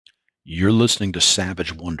You're listening to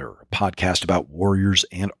Savage Wonder, a podcast about warriors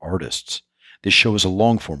and artists. This show is a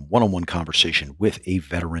long-form, one-on-one conversation with a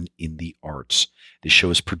veteran in the arts. This show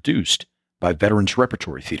is produced by Veterans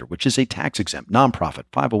Repertory Theater, which is a tax-exempt, nonprofit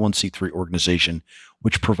 501c3 organization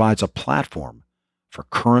which provides a platform for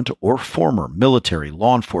current or former military,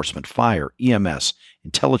 law enforcement, fire, EMS,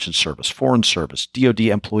 intelligence service, foreign service, DoD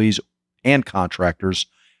employees and contractors,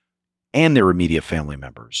 and their immediate family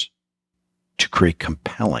members to create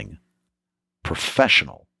compelling,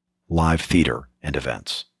 professional live theater and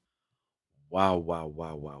events. Wow.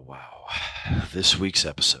 This week's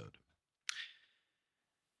episode.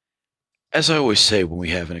 As I always say when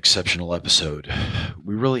we have an exceptional episode,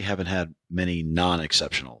 we really haven't had many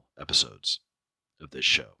non-exceptional episodes of this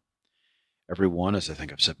show. Every one, as I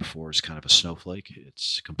think I've said before, is kind of a snowflake.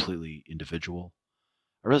 It's completely individual.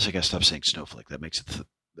 I realize I got to stop saying snowflake. That makes it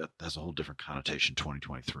that has a whole different connotation in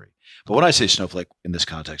 2023. But when I say snowflake in this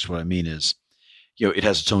context, what I mean is, it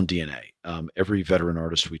has its own DNA. Every veteran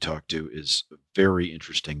artist we talk to is a very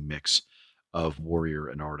interesting mix of warrior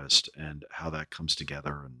and artist, and how that comes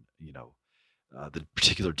together, and the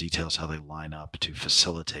particular details, how they line up to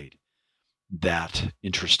facilitate that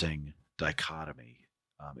interesting dichotomy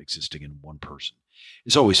existing in one person.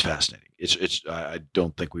 It's always fascinating. I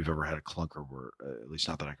don't think we've ever had a clunker where, at least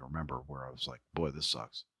not that I can remember, where I was like, boy, this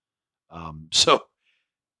sucks. So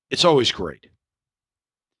it's always great.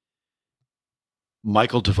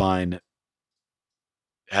 Michael Devine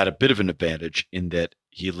had a bit of an advantage in that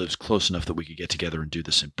he lives close enough that we could get together and do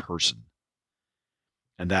this in person.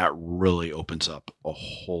 And that really opens up a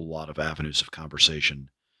whole lot of avenues of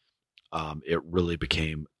conversation. It really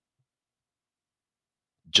became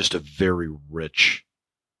just a very rich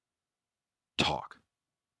talk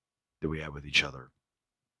that we had with each other.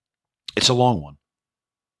 It's a long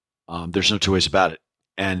one. There's no two ways about it.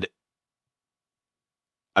 And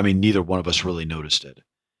I mean, neither one of us really noticed it.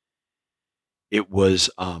 It was,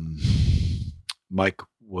 Mike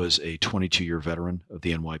was a 22-year veteran of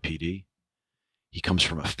the NYPD. He comes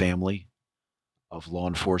from a family of law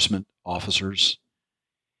enforcement officers,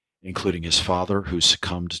 including his father, who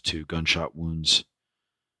succumbed to gunshot wounds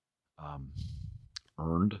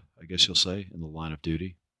earned, I guess you'll say, in the line of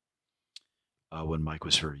duty when Mike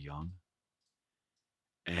was very young.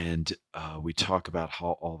 And we talk about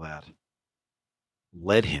how all that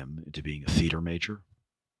led him into being a theater major,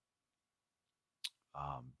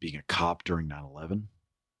 being a cop during 9/11,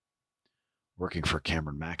 working for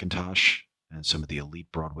Cameron Mackintosh and some of the elite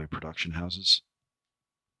Broadway production houses,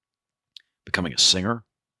 becoming a singer,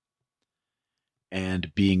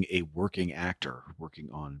 and being a working actor, working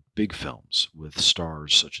on big films with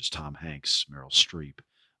stars such as Tom Hanks, Meryl Streep,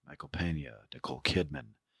 Michael Pena, Nicole Kidman,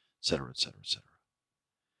 et cetera, et cetera, et cetera.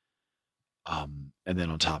 And then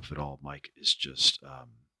on top of it all, Mike is just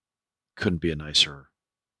couldn't be a nicer,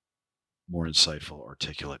 more insightful,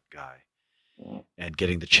 articulate guy. And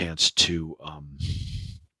getting the chance to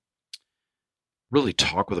really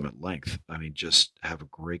talk with him at length. I mean, just have a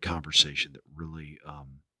great conversation that really,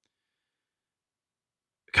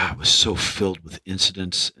 was so filled with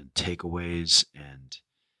incidents and takeaways and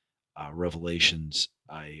revelations.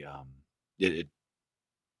 It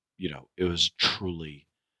was truly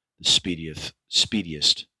the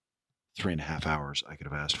speediest 3.5 hours I could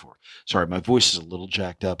have asked for. Sorry, my voice is a little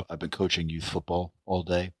jacked up. I've been coaching youth football all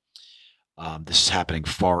day. This is happening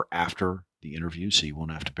far after the interview, so you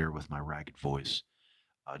won't have to bear with my ragged voice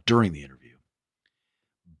during the interview.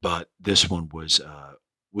 But this one was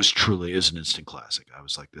truly an instant classic. I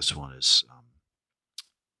was like, this was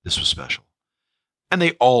special. And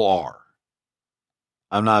they all are.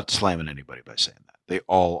 I'm not slamming anybody by saying that. They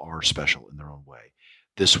all are special in their own way.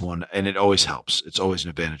 This one, and it always helps. It's always an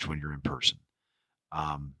advantage when you're in person.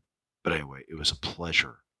 But anyway, it was a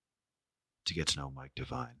pleasure to get to know Mike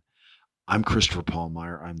Devine. I'm Christopher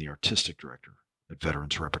Paulmeyer. I'm the artistic director at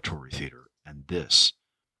Veterans Repertory Theater, and this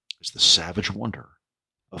is the Savage Wonder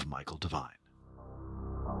of Michael Devine.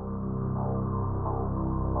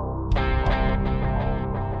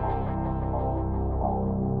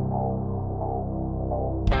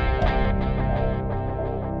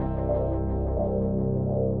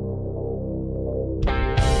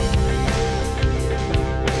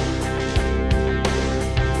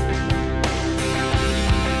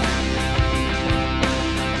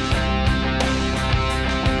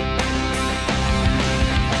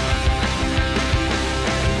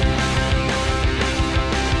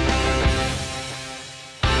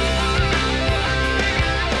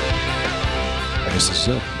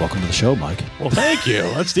 Welcome to the show, Mike. Well, thank you.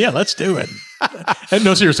 Let's do it. And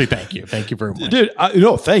no, seriously, thank you. Thank you very much. Dude,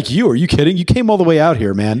 no, thank you. Are you kidding? You came all the way out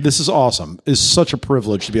here, man. This is awesome. It's such a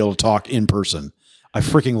privilege to be able to talk in person. I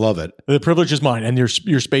freaking love it. The privilege is mine, and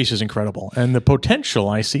your space is incredible. And the potential,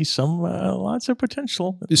 I see lots of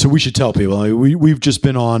potential. So we should tell people, I mean, we've just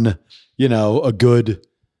been on, a good,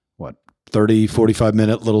 30, 45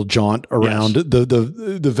 minute little jaunt around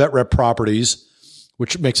the vet rep properties,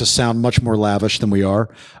 which makes us sound much more lavish than we are.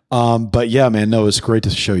 But yeah, man, no, it's great to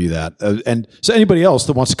show you that. And so anybody else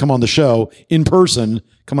that wants to come on the show in person,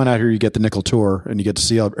 come on out here. You get the nickel tour and you get to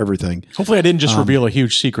see everything. Hopefully I didn't just reveal a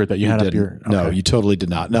huge secret that you had up your... Okay. No, you totally did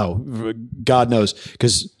not. No, God knows,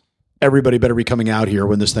 because everybody better be coming out here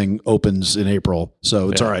when this thing opens in April. So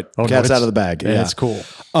it's all right. Cat's out of the bag. Yeah, it's cool.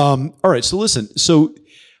 All right. So listen, so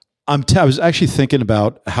I was actually thinking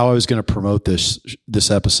about how I was going to promote this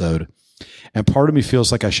episode. And part of me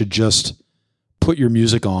feels like I should just put your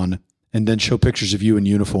music on and then show pictures of you in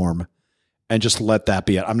uniform and just let that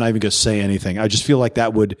be it. I'm not even going to say anything. I just feel like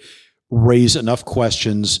that would raise enough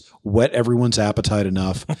questions, whet everyone's appetite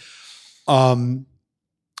enough. Let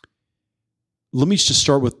me just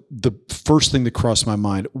start with the first thing that crossed my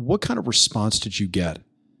mind. What kind of response did you get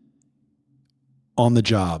on the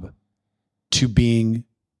job to being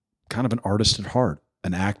kind of an artist at heart,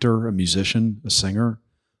 an actor, a musician, a singer?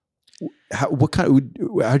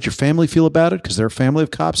 How'd your family feel about it? Because they're a family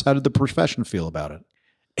of cops. How did the profession feel about it?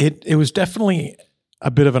 It was definitely a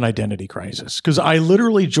bit of an identity crisis, because I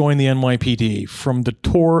literally joined the NYPD from the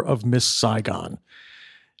tour of Miss Saigon.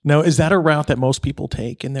 Now, is that a route that most people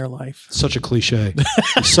take in their life? Such a cliche.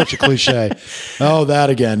 Such a cliche. Oh, that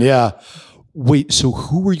again. Yeah. Wait, so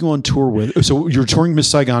who were you on tour with? So you're touring Miss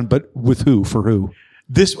Saigon, but with who? For who?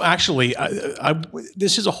 This actually,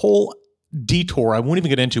 this is a whole detour I won't even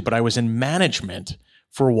get into, but I was in management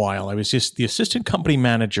for a while. I was just the assistant company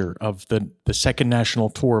manager of the second national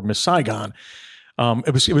tour of Miss Saigon.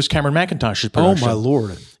 It was Cameron McIntosh's production. Oh my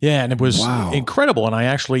Lord. Yeah, and it was incredible. And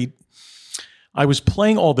I was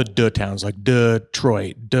playing all the towns like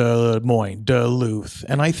Detroit, Des Moines, Duluth.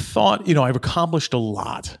 And I thought, I've accomplished a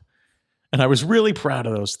lot. And I was really proud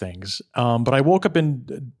of those things. But I woke up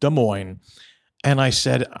in Des Moines and I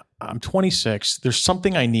said, I'm 26. There's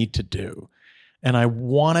something I need to do. And I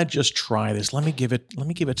want to just try this. Let me give it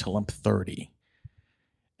till I'm 30.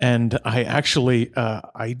 And I actually,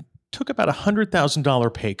 I took about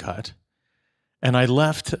 $100,000 pay cut. And I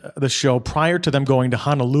left the show prior to them going to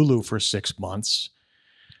Honolulu for 6 months.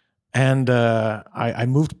 And I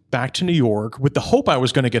moved back to New York with the hope I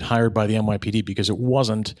was going to get hired by the NYPD, because it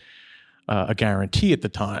wasn't a guarantee at the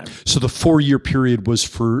time. So the 4-year period was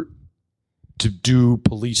to do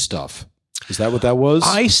police stuff. Is that what that was?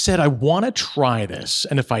 I said, I want to try this.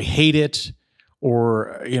 And if I hate it,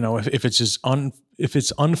 or, if it's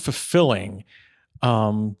unfulfilling,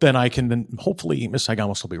 then I can then hopefully Miss Saigon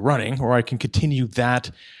will still be running, or I can continue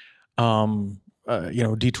that,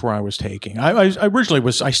 detour I was taking. I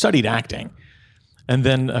originally I studied acting, and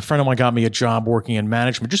then a friend of mine got me a job working in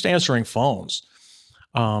management, just answering phones,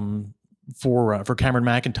 for Cameron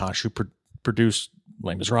McIntosh, who produced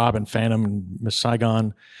Les Miserables and Phantom and Miss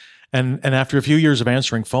Saigon. And after a few years of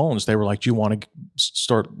answering phones, they were like, do you want to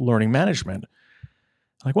start learning management?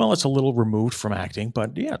 I'm like, well, it's a little removed from acting,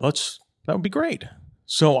 but yeah, that would be great.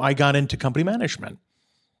 So I got into company management,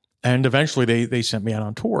 and eventually they sent me out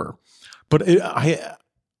on tour. But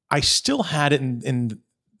I still had it in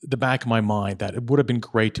the back of my mind that it would have been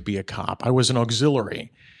great to be a cop. I was an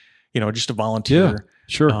auxiliary, just a volunteer. Yeah,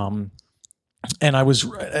 sure. And I was,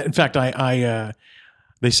 in fact,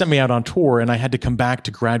 they sent me out on tour, and I had to come back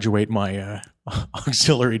to graduate my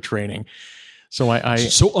auxiliary training. So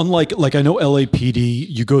so unlike, I know LAPD,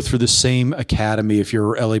 you go through the same academy if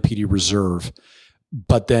you're LAPD reserve,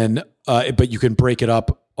 but then but you can break it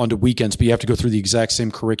up onto weekends, but you have to go through the exact same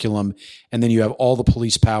curriculum, and then you have all the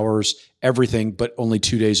police powers, everything, but only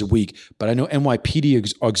 2 days a week. But I know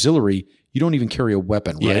NYPD auxiliary, you don't even carry a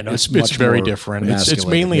weapon, right? Yeah, no, it's very different. It's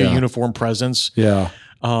mainly a uniform presence. Yeah.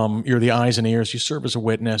 You're the eyes and ears. You serve as a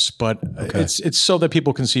witness, but it's so that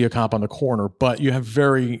people can see a cop on the corner, but you have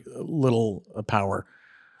very little power.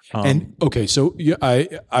 So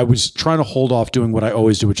I was trying to hold off doing what I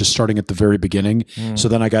always do, which is starting at the very beginning. So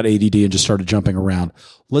then I got ADD and just started jumping around.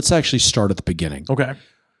 Let's actually start at the beginning. Okay.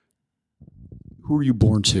 Who were you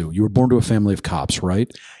born to? You were born to a family of cops,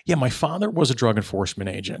 right? Yeah, my father was a drug enforcement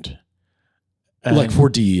agent. Like for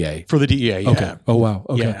DEA? For the DEA, yeah. Okay. Oh, wow.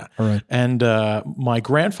 Okay. Yeah. All right. And my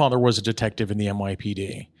grandfather was a detective in the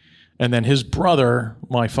NYPD. And then his brother,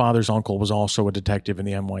 my father's uncle, was also a detective in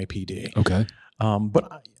the NYPD. Okay.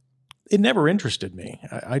 But it never interested me.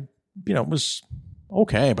 I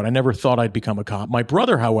okay, but I never thought I'd become a cop. My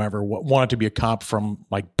brother, however, wanted to be a cop from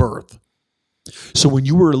like birth. So when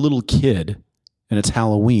you were a little kid and it's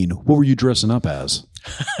Halloween, what were you dressing up as?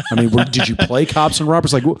 I mean, did you play cops and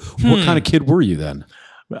robbers? Like, what kind of kid were you then?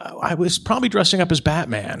 I was probably dressing up as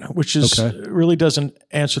Batman, which is really doesn't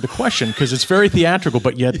answer the question because it's very theatrical,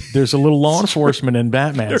 but yet there's a little law enforcement in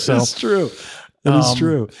Batman. That's true. That is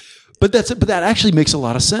true. But that actually makes a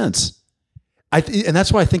lot of sense. And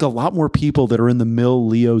that's why I think a lot more people that are in the Mill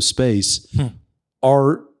Leo space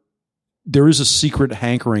there is a secret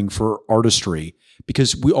hankering for artistry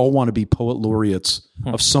because we all want to be poet laureates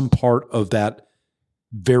of some part of that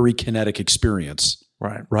very kinetic experience.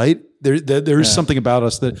 Right. There's something about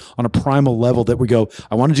us that on a primal level that we go,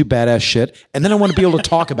 I want to do badass shit. And then I want to be able to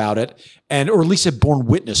talk about it or at least have borne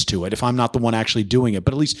witness to it if I'm not the one actually doing it,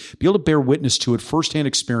 but at least be able to bear witness to it, firsthand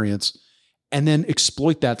experience, and then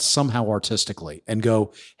exploit that somehow artistically and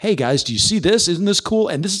go, hey guys, do you see this? Isn't this cool?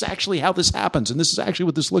 And this is actually how this happens. And this is actually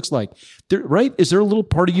what this looks like. Right? Is there a little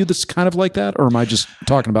part of you that's kind of like that? Or am I just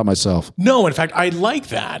talking about myself? No, in fact, I like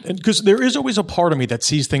that because there is always a part of me that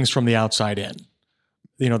sees things from the outside in.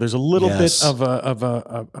 There's a little bit of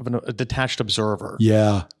a detached observer.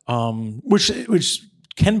 Yeah. Which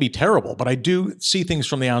can be terrible, but I do see things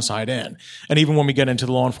from the outside in. And even when we get into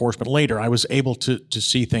the law enforcement later, I was able to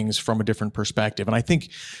see things from a different perspective. And I think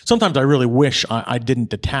sometimes I really wish I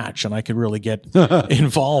didn't detach and I could really get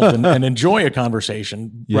involved and enjoy a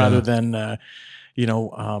conversation rather than,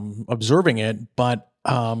 observing it. But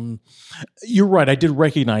you're right. I did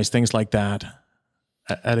recognize things like that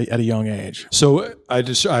at a young age. So I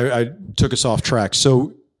took us off track.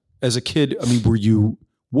 So as a kid, I mean,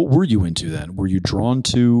 what were you into then? Were you drawn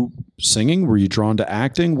to singing? Were you drawn to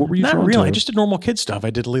acting? What were you drawn to? Not really. I just did normal kid stuff. I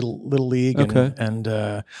did little league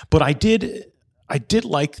but I did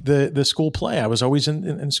like the school play. I was always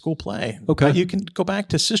in school play. Okay. You can go back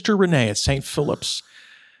to Sister Renee at St. Philip's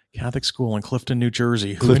Catholic School in Clifton, New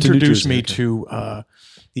Jersey, who introduced me to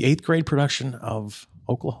the 8th grade production of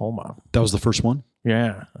Oklahoma. That was the first one?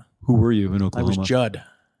 Yeah. Who were you in Oklahoma? I was Judd.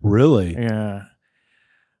 Really? Yeah.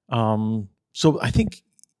 So I think,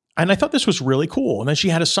 and I thought this was really cool. And then she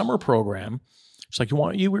had a summer program. She's like,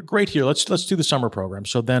 you were great here. Let's do the summer program.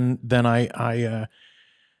 So then I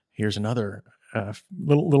here's another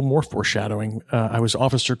little more foreshadowing. I was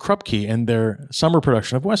Officer Krupke in their summer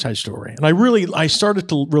production of West Side Story, and I started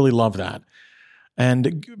to really love that.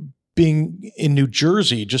 And being in New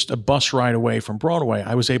Jersey, just a bus ride away from Broadway,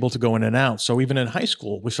 I was able to go in and out. So even in high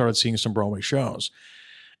school, we started seeing some Broadway shows.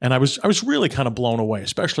 And I was really kind of blown away,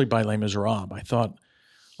 especially by Les Miserables. I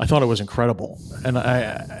thought it was incredible, and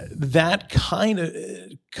that kind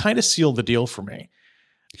of sealed the deal for me.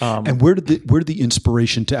 And where did the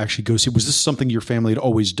inspiration to actually go see? Was this something your family had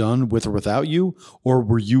always done with or without you, or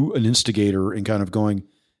were you an instigator in kind of going,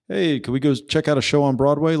 "Hey, can we go check out a show on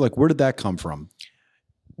Broadway?" Like, where did that come from?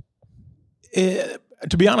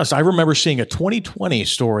 To be honest, I remember seeing a 2020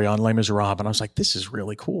 story on Les Miserables, and I was like, this is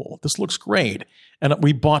really cool. This looks great. And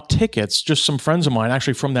we bought tickets, just some friends of mine,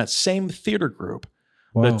 actually from that same theater group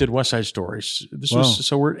that did West Side Stories.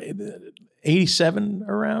 So we're 87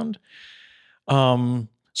 around.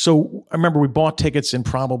 So I remember we bought tickets in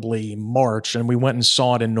probably March, and we went and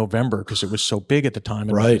saw it in November because it was so big at the time.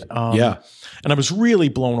 And, right. Yeah. And I was really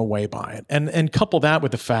blown away by it. And couple that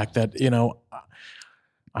with the fact that,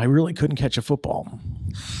 I really couldn't catch a football.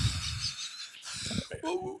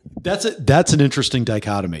 That's an interesting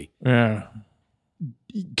dichotomy. Yeah.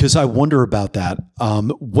 Because I wonder about that.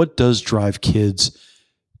 What does drive kids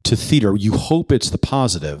to theater? You hope it's the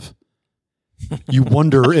positive. You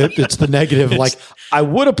wonder if it's the negative. Like, I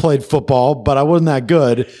would have played football, but I wasn't that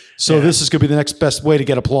good. So this is going to be the next best way to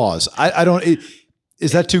get applause. I don't.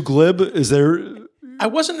 Is that too glib? Is there? I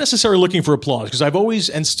wasn't necessarily looking for applause because I've always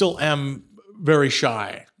and still am very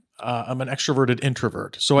shy. I'm an extroverted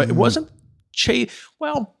introvert. So it wasn't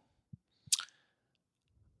well,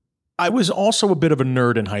 I was also a bit of a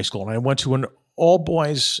nerd in high school, and I went to an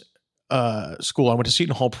all-boys school. I went to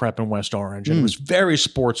Seton Hall Prep in West Orange, and it was very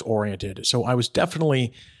sports-oriented. So I was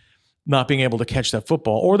definitely not being able to catch that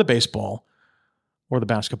football or the baseball or the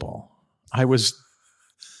basketball. I was...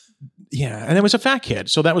 Yeah, and I was a fat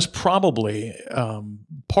kid, so that was probably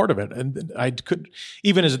part of it. And I could,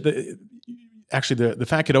 even as the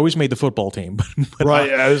fat kid always made the football team. But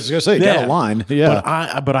right, I was going to say, you got a line.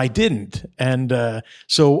 Yeah. But I didn't. And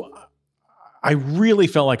so I really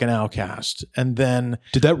felt like an outcast. And then...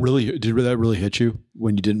 Did that really hit you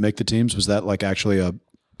when you didn't make the teams? Was that like actually a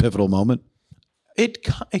pivotal moment? It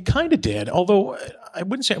kind of did, although I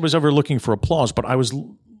wouldn't say I was ever looking for applause, but I was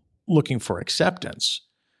looking for acceptance.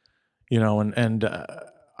 And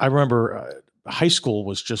I remember high school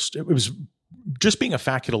was it was just being a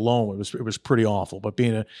fat kid alone. It was pretty awful. But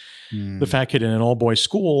being the fat kid in an all boys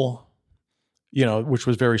school, which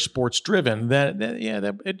was very sports driven,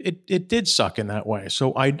 it did suck in that way.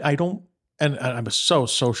 So I don't, and I was so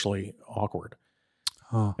socially awkward.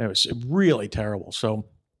 Huh. It was really terrible. So,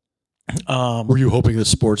 were you hoping that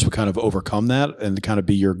sports would kind of overcome that and kind of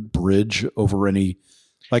be your bridge over any?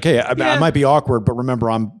 Like, hey, I might be awkward, but remember,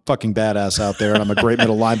 I'm fucking badass out there, and I'm a great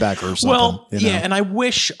middle linebacker or something. Well, and I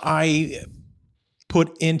wish I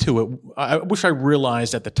put into it. I wish I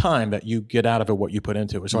realized at the time that you get out of it what you put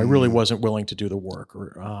into it. So I really wasn't willing to do the work.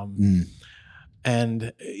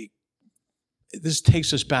 And this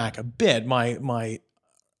takes us back a bit. I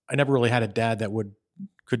never really had a dad that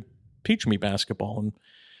could teach me basketball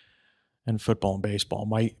and football and baseball.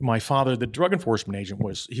 My father, the drug enforcement agent,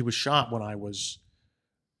 was shot when I was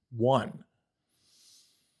 1.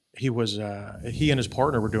 He and his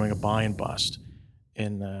partner were doing a buy and bust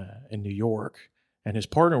in New York, and his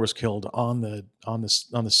partner was killed on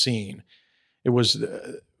the scene. It was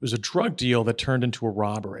a drug deal that turned into a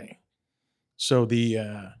robbery. So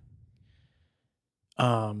the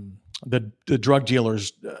drug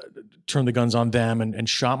dealers turned the guns on them and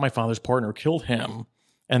shot my father's partner, killed him,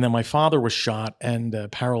 and then my father was shot and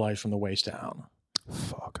paralyzed from the waist down.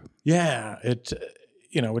 Fuck. Yeah, it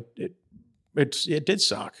did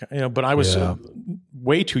suck, but I was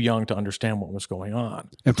way too young to understand what was going on.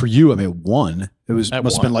 And for you, 1, it must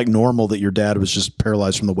have been like normal that your dad was just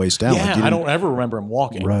paralyzed from the waist down. Yeah, I don't ever remember him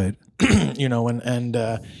walking. Right.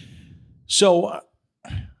 So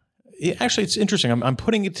actually, it's interesting. I'm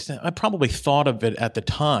putting it. I probably thought of it at the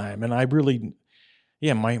time, and I really,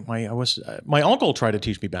 my uncle tried to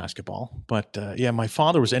teach me basketball, but my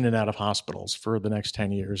father was in and out of hospitals for the next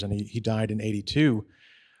 10 years, and he died in 1982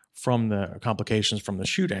 from the complications from the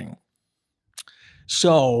shooting.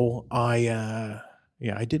 So I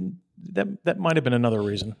didn't. That might have been another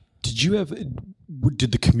reason. Did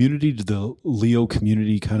the Leo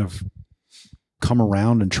community kind of come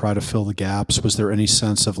around and try to fill the gaps? Was there any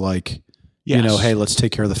sense of like, yes, hey, let's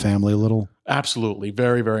take care of the family a little? Absolutely.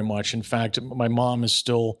 Very, very much. In fact, my mom is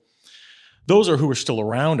still, those are who are still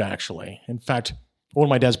around, actually. In fact, one of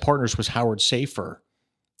my dad's partners was Howard Safer,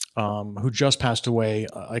 who just passed away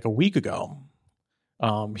like a week ago.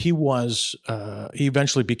 He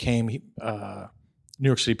eventually became New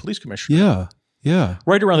York City Police Commissioner. Yeah. Yeah.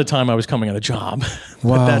 Right around the time I was coming on the job.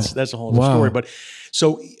 Wow. But that's a whole other story. But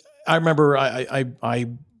so I remember I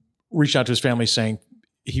reached out to his family saying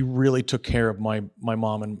he really took care of my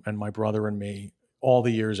mom and my brother and me all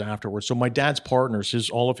the years afterwards. So my dad's partners,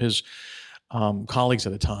 all of his colleagues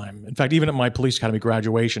at the time. In fact, even at my police academy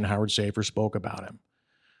graduation, Howard Safer spoke about him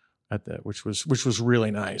which was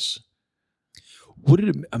really nice. What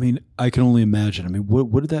did it, I can only imagine.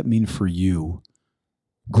 What did that mean for you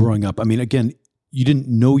growing up? Again, you didn't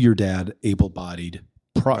know your dad able-bodied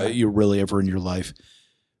you really ever in your life,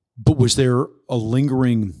 but was there a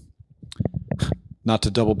lingering, not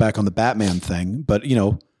to double back on the Batman thing, but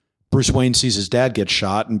Bruce Wayne sees his dad get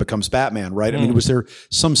shot and becomes Batman, right? Was there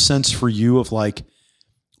some sense for you of like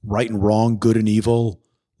right and wrong, good and evil?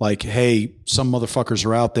 Like, hey, some motherfuckers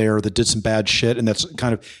are out there that did some bad shit, and that's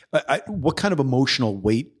kind of what kind of emotional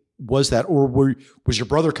weight was that, or was your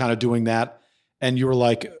brother kind of doing that, and you were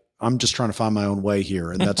like, I'm just trying to find my own way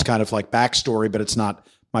here, and that's kind of like backstory, but it's not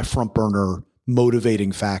my front burner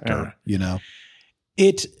motivating factor,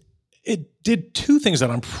 It did two things that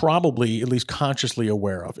I'm probably at least consciously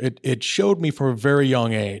aware of. It showed me from a very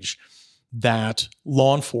young age that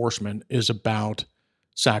law enforcement is about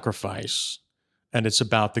sacrifice, and it's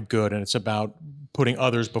about the good, and it's about putting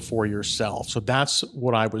others before yourself. So that's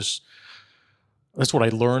what I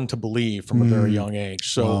learned to believe from a very young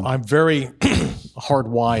age. So I'm very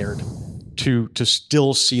hardwired to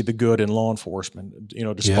still see the good in law enforcement,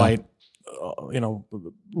 despite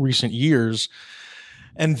recent years.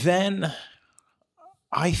 And then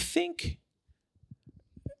I think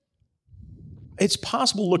it's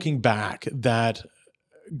possible, looking back, that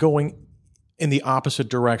going in the opposite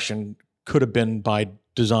direction could have been by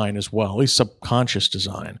design as well, at least subconscious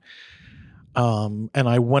design. And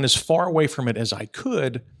I went as far away from it as I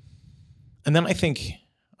could. And then I think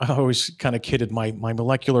I always kind of kidded, my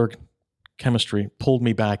molecular chemistry pulled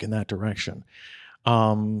me back in that direction.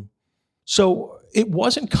 So it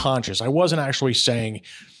wasn't conscious. I wasn't actually saying,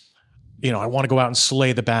 I want to go out and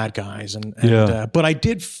slay the bad guys. But I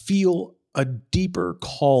did feel a deeper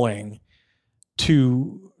calling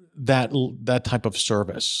to that type of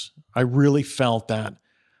service. I really felt that,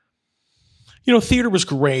 theater was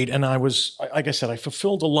great. And I was, like I said, I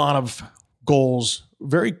fulfilled a lot of goals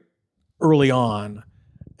very early on.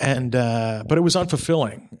 but it was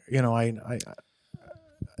unfulfilling. You know,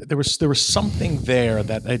 there was something there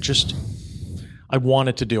that I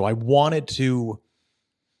wanted to do. I wanted to,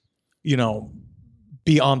 you know,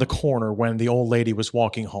 be on the corner when the old lady was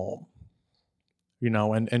walking home, you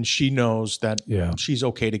know, and she knows that she's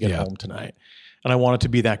okay to get home tonight. And I wanted to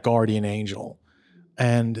be that guardian angel.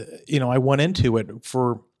 And, you know, I went into it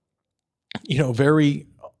for, you know, very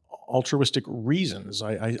altruistic reasons.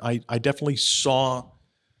 I definitely saw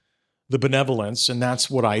the benevolence, and that's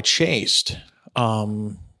what I chased.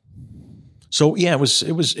 So yeah, it was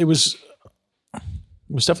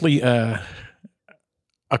definitely a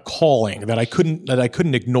calling that I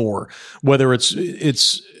couldn't ignore. Whether it's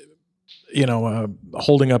you know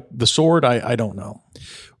holding up the sword, I don't know.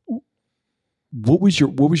 What was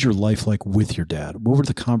your life like with your dad? What were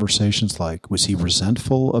the conversations like? Was he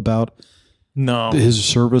resentful about his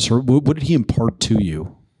service, or what did he impart to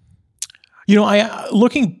you? You know,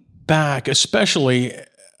 looking back, especially,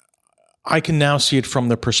 I can now see it from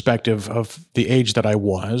the perspective of the age that I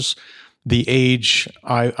was. The age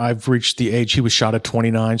I've reached the age, he was shot at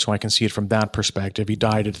 29, so I can see it from that perspective. He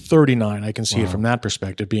died at 39. I can see it from that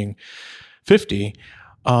perspective, being 50.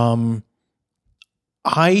 I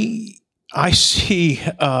see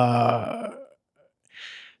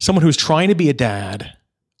someone who's trying to be a dad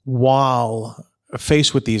while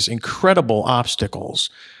faced with these incredible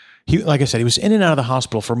obstacles. Like I said, he was in and out of the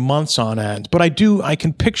hospital for months on end. But I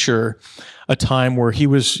can picture a time where he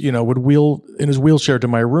was, you know, would wheel in his wheelchair to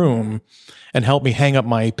my room and help me hang up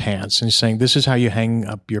my pants. And he's saying, "This is how you hang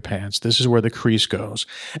up your pants. This is where the crease goes."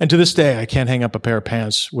 And to this day, I can't hang up a pair of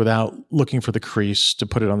pants without looking for the crease to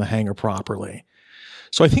put it on the hanger properly.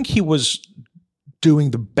 So I think he was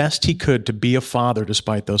doing the best he could to be a father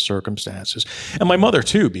despite those circumstances. And my mother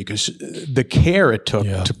too, because the care it took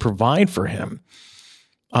to provide for him.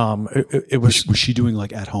 Was she doing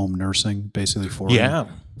like at home nursing basically for him? Yeah.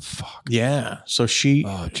 Fuck. Yeah. So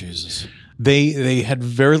oh Jesus. They had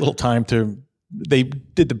very little time they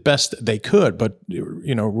did the best they could, but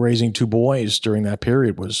you know, raising two boys during that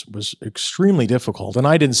period was extremely difficult. And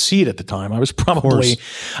I didn't see it at the time. I was probably,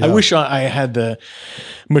 I wish I had the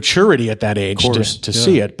maturity at that age to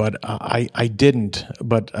see it, but I didn't.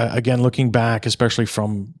 But again, looking back, especially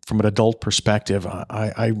from an adult perspective,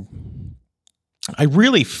 I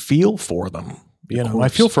really feel for them. You know, I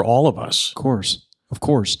feel for all of us. Of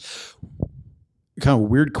course. Kind of a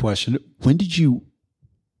weird question. When did you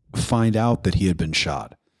find out that he had been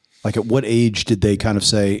shot? Like, at what age did they kind of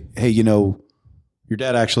say, "Hey, you know, your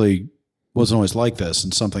dad actually wasn't always like this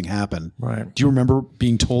and something happened"? Right. Do you remember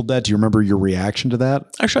being told that? Do you remember your reaction to that?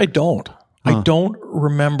 Actually, I don't. I don't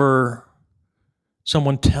remember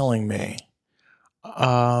someone telling me.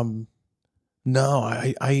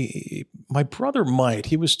 No, my brother might.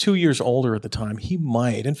 He was 2 years older at the time. He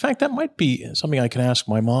might. In fact, that might be something I can ask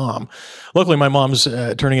my mom. Luckily, my mom's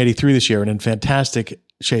turning 83 this year and in fantastic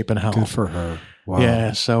shape and health. Good for her. Wow.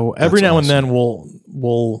 Yeah. So every now and then we'll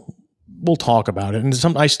talk about it, and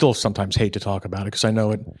I still sometimes hate to talk about it because I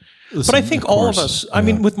know it. Listen, but I think all of us. I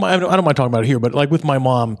mean, I don't mind talking about it here, but like with my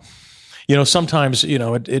mom, you know, sometimes you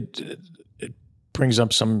know it brings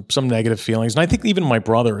up some negative feelings, and I think even my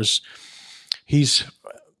brother's. He's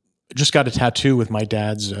just got a tattoo with my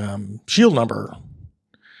dad's shield number.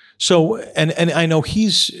 So, and I know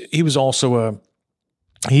he's a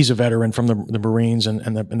veteran from the Marines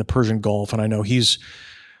and the Persian Gulf, and I know he's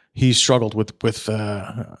struggled with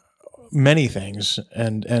many things,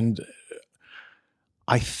 and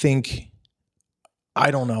I think,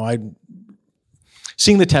 I don't know,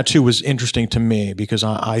 seeing the tattoo was interesting to me because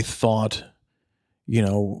I thought, you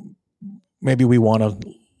know, maybe we want to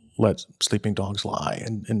let sleeping dogs lie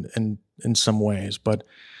in some ways, but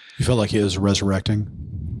you felt like he was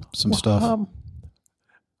resurrecting some stuff.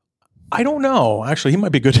 I don't know. Actually, he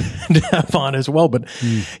might be good to have on as well, but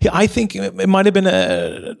I think it might have been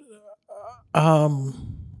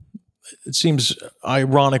it seems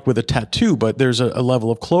ironic with a tattoo, but there's a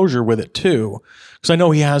level of closure with it too. Because I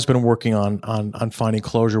know he has been working on finding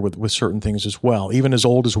closure with certain things as well. Even as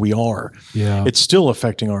old as we are, it's still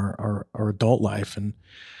affecting our adult life. And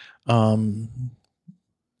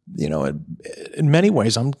you know, in many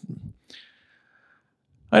ways, I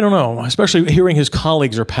don't know, especially hearing his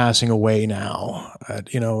colleagues are passing away now.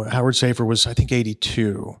 You know, Howard Safer was, I think,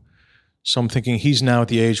 82. So I'm thinking he's now at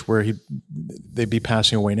the age where they'd be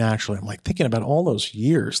passing away naturally. I'm like thinking about all those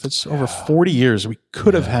years. That's over 40 years we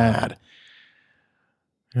could have had.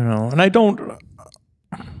 You know, and I don't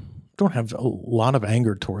have a lot of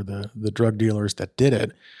anger toward the drug dealers that did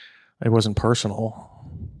it. It wasn't personal.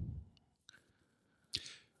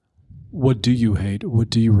 What do you hate? What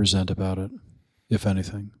do you resent about it? if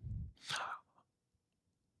anything?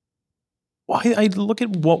 Well, I look at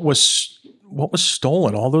what was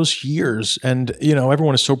stolen all those years, and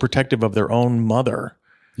everyone is so protective of their own mother.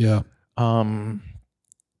 Yeah. I'm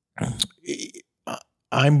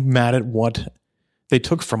mad at what they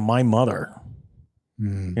took from my mother.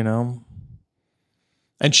 And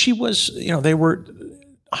she was, they were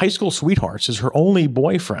high school sweethearts, as her only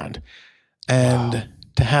boyfriend, and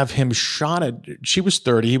to have him shot at, she was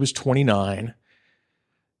 30, he was 29.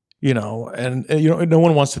 And no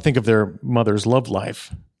one wants to think of their mother's love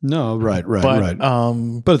life. No, right. But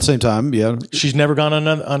But at the same time, yeah, she's never gone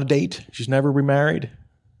on a date. She's never remarried.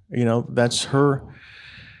 That's her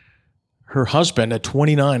husband at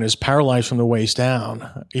 29 is paralyzed from the waist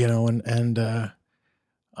down.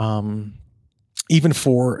 Even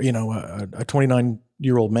for a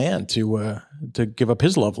 29-year-old man to give up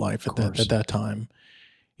his love life at that time.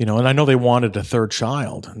 And I know they wanted a third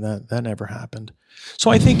child, and that never happened.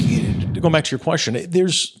 So I think, going back to your question,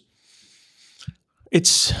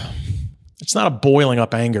 it's not a boiling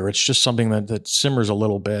up anger. It's just something that simmers a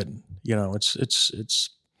little bit. It's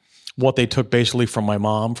what they took basically from my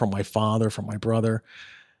mom, from my father, from my brother.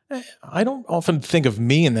 I don't often think of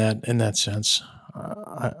me in that sense.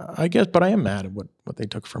 I guess, but I am mad at what they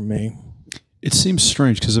took from me. It seems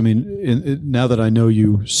strange because, now that I know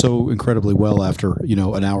you so incredibly well after,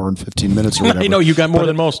 an hour and 15 minutes or whatever. I know you got more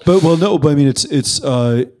than most. But it's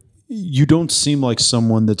you don't seem like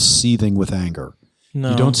someone that's seething with anger.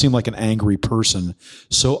 No. You don't seem like an angry person.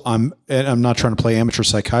 So I'm not trying to play amateur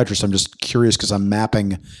psychiatrist. I'm just curious because I'm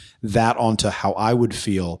mapping that onto how I would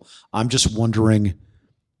feel. I'm just wondering,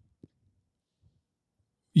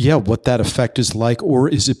 what that effect is like, or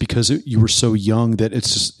is it because you were so young that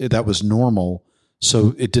that was normal,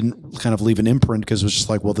 so it didn't kind of leave an imprint because it was just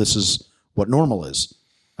like, well, this is what normal is.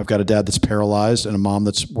 I've got a dad that's paralyzed and a mom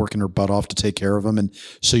that's working her butt off to take care of him, and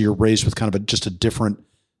so you're raised with kind of just a different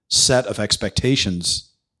set of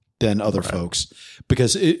expectations than other folks.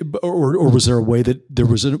 Because or was there a way that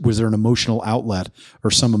was there an emotional outlet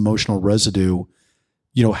or some emotional residue?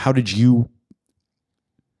 How did you?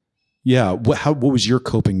 Yeah. What was your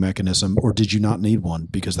coping mechanism, or did you not need one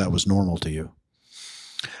because that was normal to you?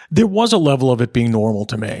 There was a level of it being normal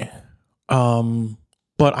to me.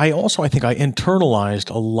 But I think I internalized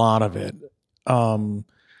a lot of it.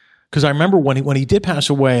 Because I remember when he did pass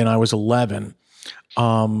away and I was 11,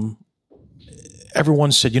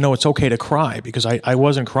 everyone said, it's okay to cry, because I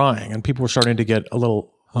wasn't crying, and people were starting to get a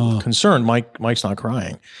little concerned. Mike's not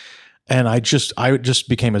crying. And I just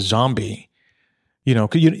became a zombie. I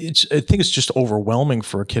think it's just overwhelming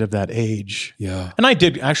for a kid of that age. Yeah. And I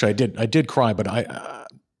did cry, but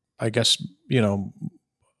I guess,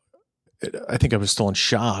 I think I was still in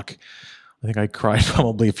shock. I think I cried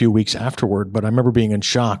probably a few weeks afterward, but I remember being in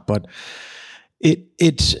shock. But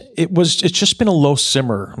it's just been a low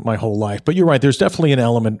simmer my whole life. But you're right, there's definitely an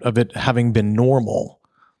element of it having been normal.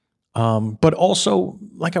 But also,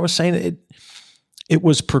 like I was saying, it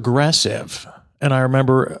was progressive. And I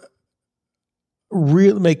remember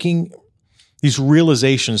making these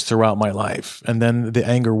realizations throughout my life, and then the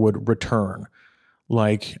anger would return.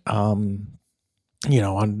 Like, he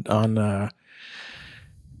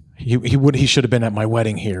should have been at my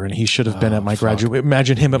wedding here, and he should have been at my graduation.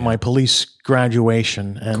 Imagine him at my police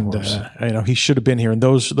graduation, and he should have been here. And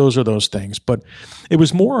those are those things. But it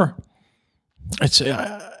was more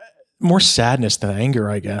sadness than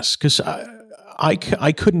anger, I guess, because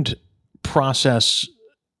I couldn't process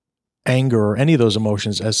anger or any of those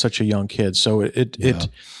emotions as such a young kid. So it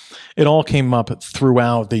all came up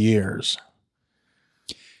throughout the years.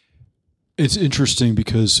 It's interesting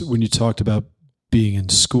because when you talked about being in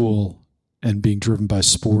school and being driven by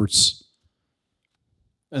sports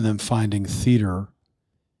and then finding theater,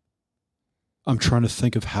 I'm trying to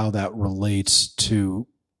think of how that relates to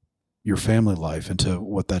your family life and to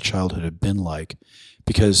what that childhood had been like,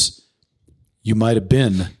 because you might have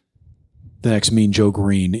been the next Mean Joe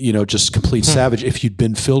Green, just complete savage if you'd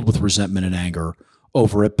been filled with resentment and anger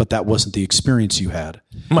over it, but that wasn't the experience you had.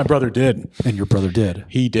 My brother did. And your brother did.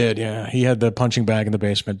 He did, yeah. He had the punching bag in the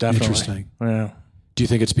basement, definitely. Interesting. Yeah. Do you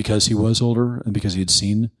think it's because he was older and because he had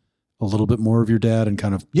seen a little bit more of your dad and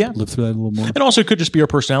kind of lived through that a little more? And also it could just be our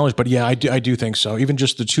personalities, but yeah, I do think so. Even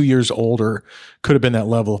just the 2 years older could have been that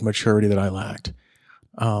level of maturity that I lacked.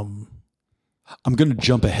 I'm going to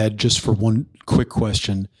jump ahead just for one quick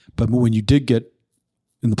question. But when you did get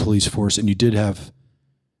in the police force and you did have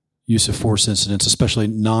use of force incidents, especially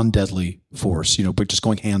non-deadly force, but just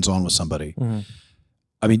going hands-on with somebody,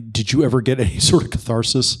 did you ever get any sort of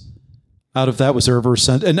catharsis out of that? Was there ever a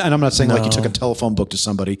sense, and I'm not saying like you took a telephone book to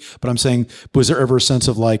somebody, but I'm saying, was there ever a sense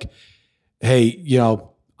of like, hey,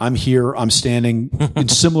 I'm here, I'm standing in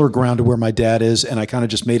similar ground to where my dad is, and I kind of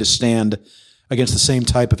just made a stand against the same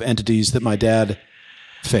type of entities that my dad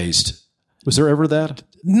faced. Was there ever that?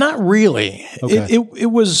 Not really. Okay. It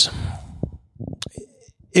was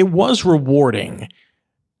rewarding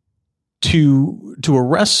to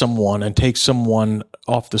arrest someone and take someone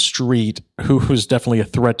off the street who was definitely a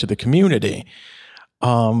threat to the community.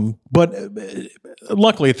 But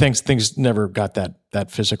luckily things never got that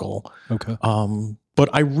physical. Okay. But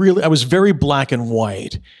I was very black and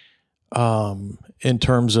white in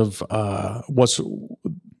terms of what's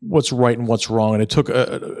right and what's wrong. And it took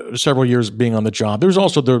several years being on the job. There was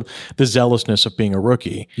also the zealousness of being a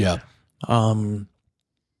rookie. Yeah.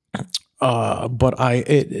 But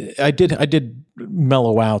I did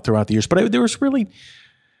mellow out throughout the years, but there was really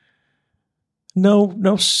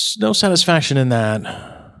no satisfaction in that.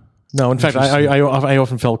 No, in fact, I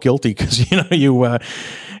often felt guilty because you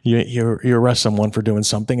arrest someone for doing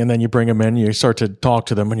something, and then you bring them in, you start to talk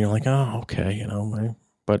to them, and you're like, oh, okay,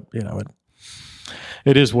 but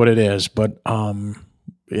it is what it is. But I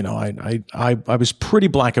was pretty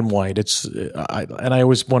black and white. And I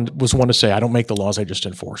always was one to say, I don't make the laws, I just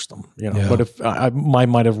enforce them. Yeah. But if I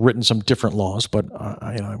might have written some different laws, but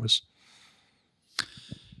I was.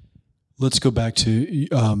 Let's go back to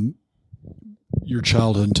your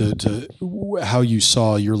childhood, to how you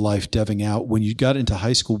saw your life deving out. When you got into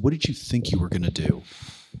high school, what did you think you were going to do?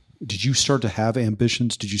 Did you start to have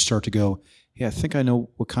ambitions? Did you start to go, hey, I think I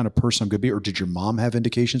know what kind of person I'm going to be? Or did your mom have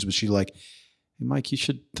indications? Was she like, hey, Mike, you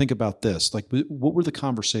should think about this? Like, what were the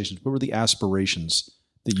conversations? What were the aspirations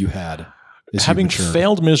that you had? Having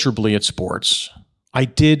failed miserably at sports,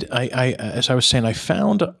 as I was saying, I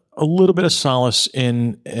found a little bit of solace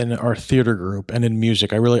in our theater group and in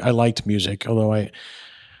music. I liked music, although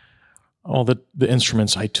all the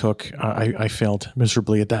instruments I took, I failed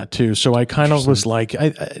miserably at that too. So I kind of was like,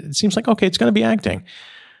 it seems like, okay, it's going to be acting.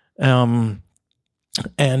 And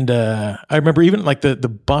I remember even like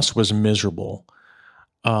the bus was miserable.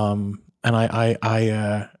 And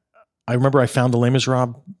I remember I found the Les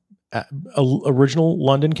Miserables original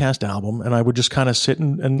London cast album, and I would just kind of sit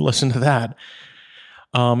and listen to that.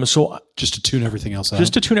 So just to tune everything else out.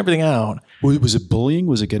 Just to tune everything out. Was it bullying?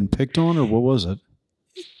 Was it getting picked on, or what was it?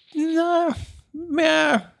 No,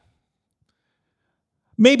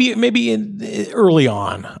 maybe early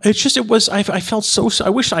on. I felt so. I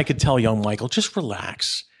wish I could tell young Michael, just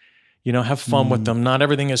relax. Have fun with them. Not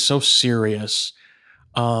everything is so serious.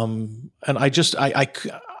 And I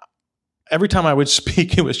every time I would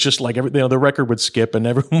speak, it was just like the record would skip, and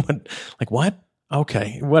everyone would like, what?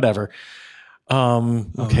 Okay, whatever.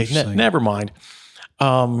 Okay, never mind.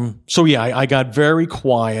 So yeah, I got very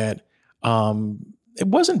quiet. It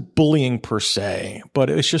wasn't bullying per se, but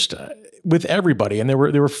it was just with everybody. And there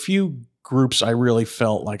were few groups I really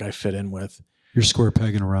felt like I fit in with. You're square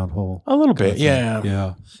peg in a round hole. A little bit, yeah.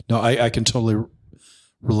 Yeah. No, I can totally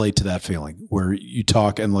relate to that feeling where you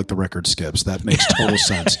talk and like the record skips. That makes total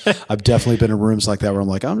sense. I've definitely been in rooms like that where I'm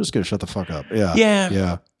like, I'm just going to shut the fuck up. Yeah. Yeah.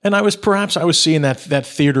 Yeah. And I was seeing that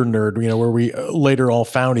theater nerd, where we later all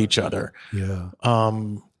found each other. Yeah.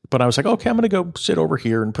 But I was like, okay, I'm going to go sit over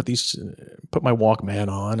here and put my Walkman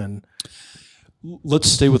on. And let's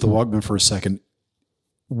stay with the Walkman for a second.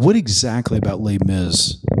 What exactly about Les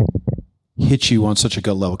Mis hit you on such a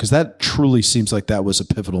gut level? Because that truly seems like that was a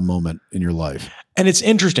pivotal moment in your life. And it's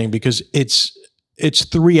interesting because it's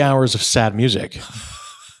 3 hours of sad music.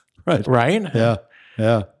 Right. Right? Yeah.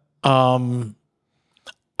 Yeah.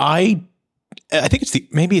 I think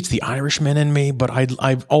maybe it's the Irishman in me, but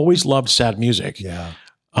I've always loved sad music. Yeah.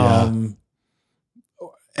 And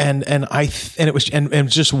it was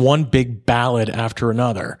just one big ballad after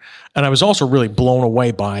another. And I was also really blown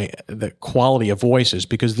away by the quality of voices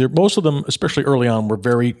because most of them, especially early on,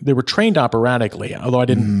 they were trained operatically, although I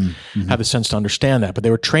didn't have the sense to understand that, but they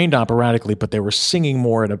were trained operatically, but they were singing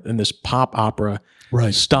more in this pop opera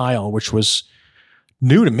style, which was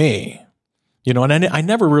new to me, and I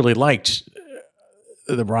never really liked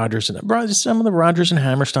the Rodgers and some of the Rodgers and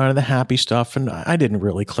Hammerstein and the happy stuff, and I didn't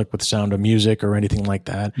really click with Sound of Music or anything like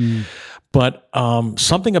that. But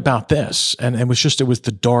something about this, and it was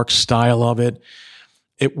the dark style of it.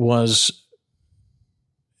 It was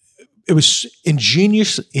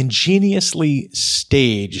ingeniously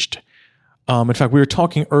staged. In fact, we were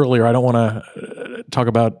talking earlier. I don't want to talk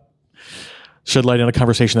about shed light on a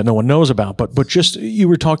conversation that no one knows about, but just you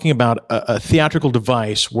were talking about a theatrical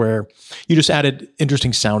device where you just added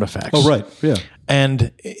interesting sound effects. Oh, right. Yeah.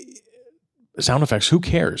 And sound effects, who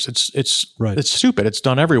cares? It's stupid. It's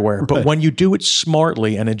done everywhere. But when you do it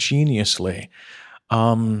smartly and ingeniously,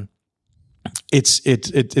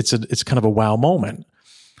 it's kind of a wow moment.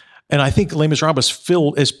 And I think Les Miserables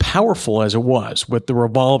filled as powerful as it was with the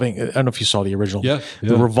revolving. I don't know if you saw the original, the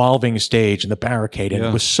revolving stage and the barricade, and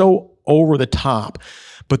it was so over the top,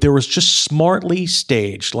 but there was just smartly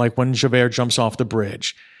staged, like when Javert jumps off the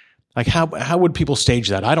bridge. Like how would people stage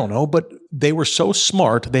that? I don't know, but they were so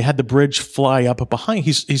smart. They had the bridge fly up behind.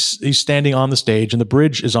 He's standing on the stage, and the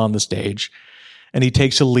bridge is on the stage, and he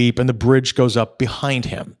takes a leap, and the bridge goes up behind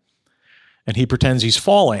him, and he pretends he's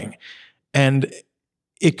falling, and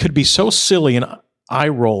it could be so silly and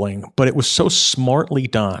eye-rolling, but it was so smartly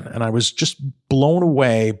done. And I was just blown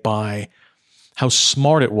away by how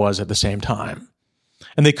smart it was at the same time.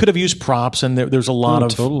 And they could have used props, and there's a lot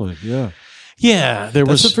of... Totally, yeah. Yeah,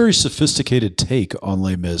 That's a very sophisticated take on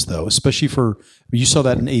Les Mis, though, especially you saw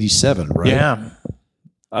that in 87, right? Yeah.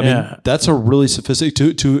 I mean, that's a really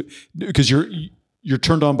sophisticated... because you're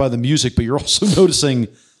turned on by the music, but you're also noticing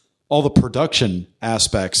all the production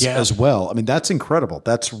aspects as well. I mean, that's incredible.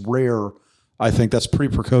 That's rare. I think that's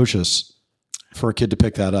pretty precocious for a kid to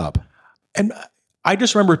pick that up. And I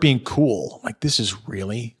just remember it being cool. Like, this is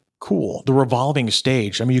really cool. The revolving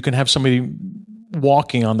stage. I mean, you can have somebody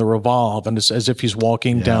walking on the revolve, and it's as if he's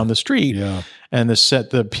walking down the street. Yeah. And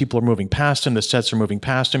the people are moving past him. The sets are moving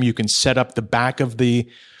past him. You can set up the back of the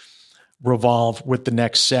revolve with the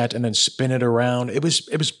next set and then spin it around. It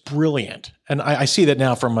was brilliant. And I see that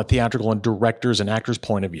now from a theatrical and directors and actors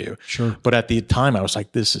point of view. Sure. But at the time I was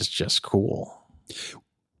like, this is just cool.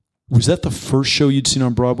 Was that the first show you'd seen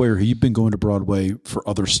on Broadway, or had you been going to Broadway for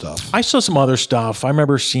other stuff? I saw some other stuff. I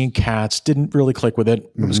remember seeing Cats, didn't really click with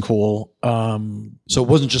it. It was cool. So it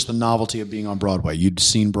wasn't just the novelty of being on Broadway. You'd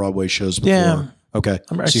seen Broadway shows before. Yeah. Okay.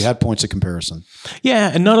 So you had points of comparison.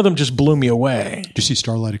 Yeah, and none of them just blew me away. Did you see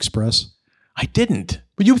Starlight Express? I didn't.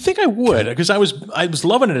 But you would think I would, because I was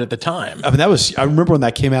loving it at the time. I mean, I remember when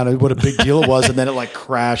that came out, what a big deal it was, and then it like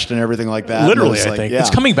crashed and everything like that. Literally, I think. Yeah. It's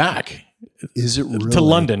coming back. Is it really? To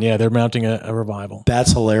London, yeah. They're mounting a revival.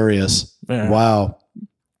 That's hilarious. Yeah. Wow.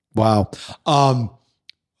 I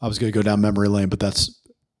was going to go down memory lane, but that's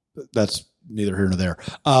neither here nor there.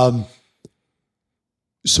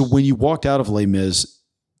 So when you walked out of Les Mis,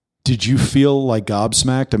 did you feel like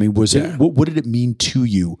gobsmacked? I mean, was it, what did it mean to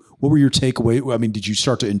you? What were your takeaway? I mean, did you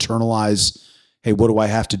start to internalize, hey, what do I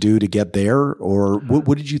have to do to get there? Or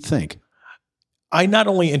what did you think? I not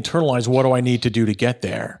only internalized what do I need to do to get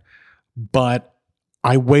there, but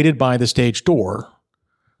I waited by the stage door.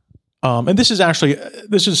 And this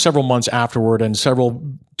is several months afterward and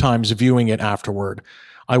several times viewing it afterward.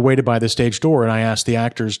 I waited by the stage door and I asked the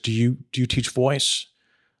actors, do you teach voice?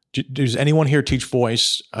 Does anyone here teach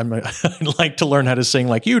voice? I'd like to learn how to sing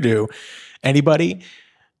like you do. Anybody?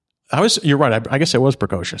 You're right. I guess I was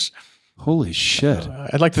precocious. Holy shit.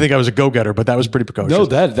 I'd like to think I was a go-getter, but that was pretty precocious. No,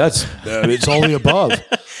 that's it's only above.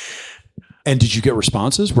 And did you get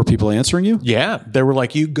responses? Were people answering you? Yeah. They were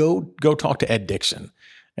like, you go talk to Ed Dixon.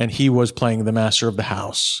 And he was playing the master of the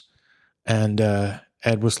house. And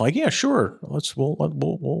Ed was like, yeah, sure.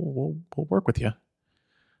 We'll work with you.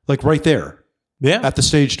 Like right there. Yeah. At the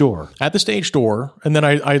stage door. At the stage door. And then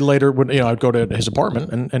I later would, I'd go to his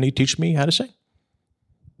apartment and he'd teach me how to sing.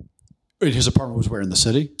 His apartment was where, in the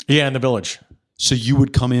city? Yeah, in the Village. So you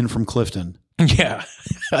would come in from Clifton. Yeah.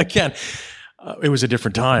 Again, it was a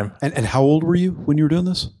different time. And how old were you when you were doing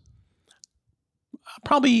this?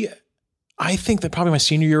 I think that probably my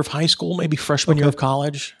senior year of high school, maybe freshman year of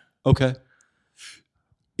college. Okay.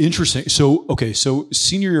 Interesting. So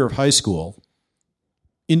senior year of high school,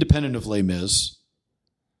 independent of Les Mis,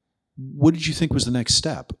 what did you think was the next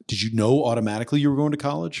step? Did you know automatically you were going to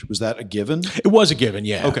college? Was that a given? It was a given,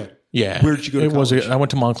 yeah. Okay. Yeah. Where did you go to college? I went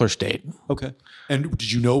to Montcleur State. Okay. And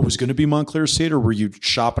did you know it was going to be Montclair State, or were you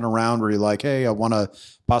shopping around? Were you like, hey, I want to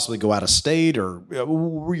possibly go out of state, or what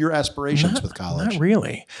were your aspirations with college? Not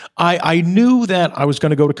really. I knew that I was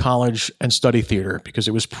going to go to college and study theater because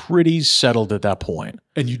it was pretty settled at that point.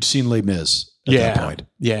 And you'd seen Les Mis at that point.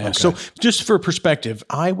 Yeah. Okay. So just for perspective,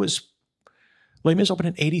 Les Mis opened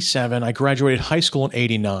in 87. I graduated high school in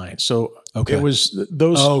 89. So it was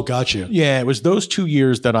those. Oh, gotcha. Yeah, it was those 2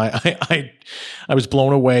 years that I was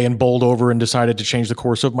blown away and bowled over and decided to change the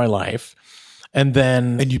course of my life. And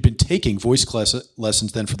you've been taking voice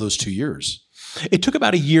lessons then for those 2 years. It took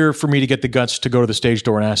about a year for me to get the guts to go to the stage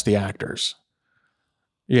door and ask the actors.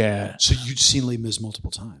 Yeah. So you'd seen Les Mis multiple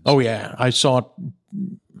times. Oh yeah, I saw it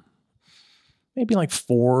maybe like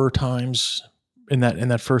 4 times in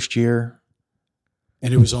that first year.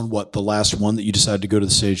 And it was on what, the last one that you decided to go to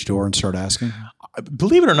the stage door and start asking?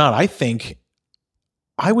 Believe it or not, I think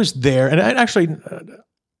I was there. And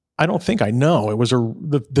I I don't think I know. It was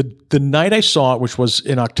the night I saw it, which was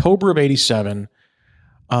in October of '87.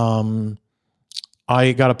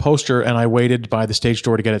 I got a poster and I waited by the stage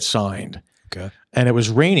door to get it signed. Okay. And it was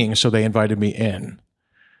raining, so they invited me in.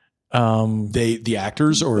 The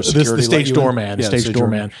actors or security? The stage doorman. Yeah, the stage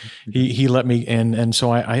doorman. He let me in, and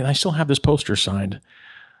so I still have this poster signed.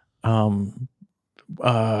 So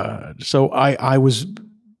I was,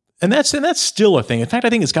 and that's still a thing. In fact, I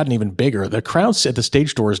think it's gotten even bigger. The crowds at the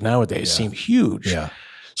stage doors nowadays seem huge. Yeah.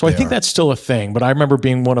 So I think that's still a thing. But I remember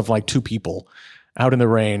being one of like two people out in the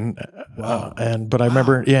rain. Wow. But I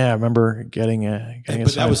remember getting a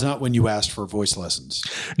But that was not when you asked for voice lessons.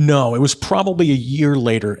 No, it was probably a year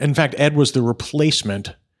later. In fact, Ed was the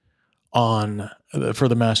replacement for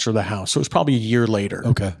the master of the house. So it was probably a year later.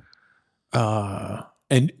 Okay.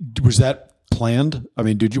 And was that planned? I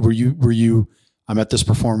mean, were you I'm at this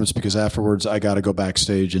performance because afterwards I got to go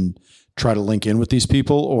backstage and try to link in with these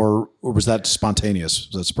people, or was that spontaneous?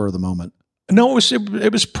 Was that spur of the moment? No,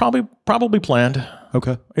 it was probably planned.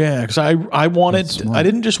 Okay. Yeah, because I wanted, I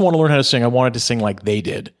didn't just want to learn how to sing. I wanted to sing like they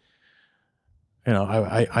did. You know,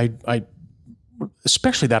 I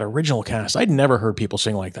especially that original cast. I'd never heard people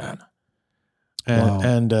sing like that.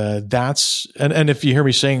 And and if you hear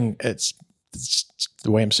me sing, it's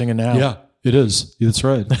the way I'm singing now. Yeah, it is. That's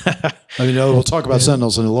right. I mean, we'll talk about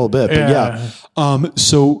Sentinels in a little bit, but yeah.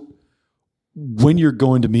 So when you're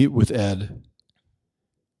going to meet with Ed,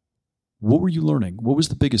 what were you learning? What was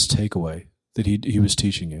the biggest takeaway that he was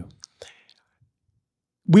teaching you?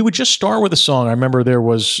 We would just start with a song. I remember there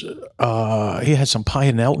was he had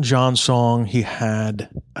an Elton John song. He had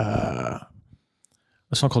a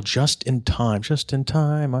song called "Just in Time." Just in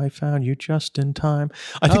time, I found you. Just in time.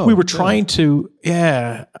 I think we were trying to.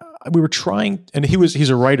 Yeah, we were trying, and he's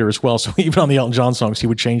a writer as well. So even on the Elton John songs, he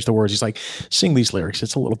would change the words. He's like, "Sing these lyrics.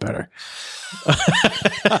 It's a little better."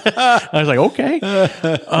 I was like, okay.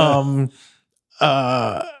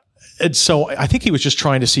 And so I think he was just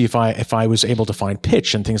trying to see if I was able to find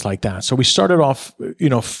pitch and things like that. So we started off,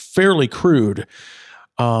 fairly crude.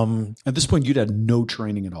 At this point, you'd had no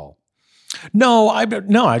training at all. No, I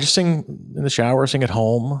just sing in the shower, sing at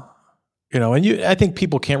home, and I think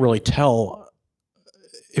people can't really tell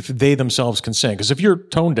if they themselves can sing. Because if you're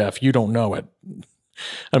tone deaf, you don't know it.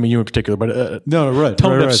 I mean, you in particular, but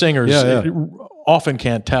tone deaf singers often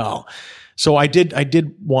can't tell. So I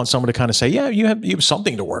did want someone to kind of say, yeah, you have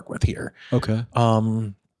something to work with here. Okay.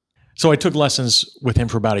 So I took lessons with him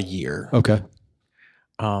for about a year. Okay.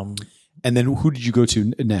 And then who did you go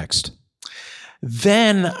to next?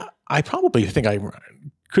 Then I probably think I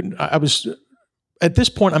couldn't. I was at this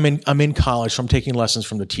point. I'm in college, so I'm taking lessons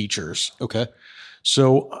from the teachers. Okay.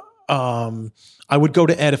 So I would go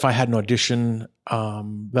to Ed if I had an audition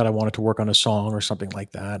that I wanted to work on a song or something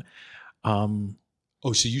like that.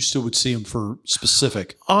 So you still would see him for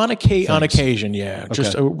specific on occasion, yeah, okay.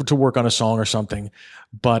 just to work on a song or something.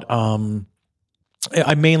 But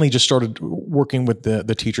I mainly just started working with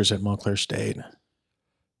the teachers at Montclair State.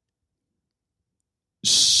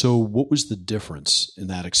 So what was the difference in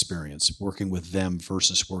that experience, working with them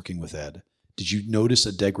versus working with Ed? Did you notice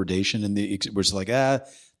a degradation in the? Was it like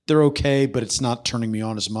they're okay, but it's not turning me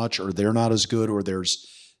on as much, or they're not as good, or there's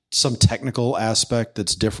some technical aspect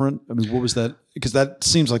that's different? I mean, what was that? Because that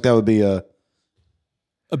seems like that would be a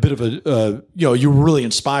bit of a, you were really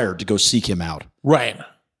inspired to go seek him out. Right.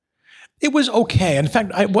 It was okay. In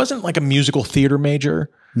fact, I wasn't like a musical theater major,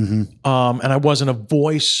 and I wasn't a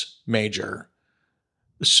voice major.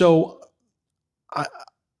 So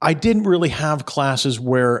I didn't really have classes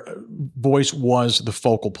where voice was the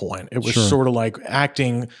focal point. It was sort of like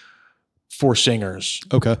acting for singers.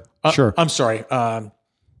 Okay. Sure. I'm sorry.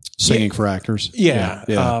 Singing for actors.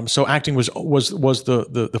 Yeah. So acting was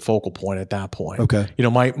the focal point at that point. Okay.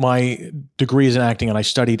 My degree is in acting, and I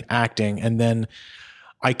studied acting, and then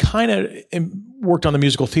I kind of worked on the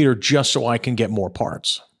musical theater just so I can get more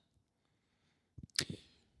parts.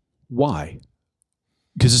 Why?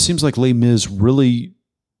 Because it seems like Les Mis really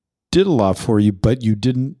did a lot for you, but you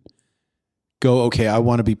didn't go, okay, I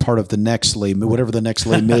want to be part of the next Les Mis, whatever the next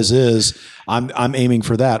Les Mis is. I'm aiming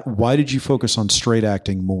for that. Why did you focus on straight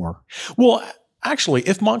acting more? Well, actually,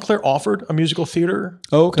 if Montclair offered a musical theater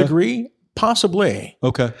degree, possibly.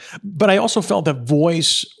 Okay. But I also felt that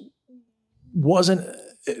voice wasn't.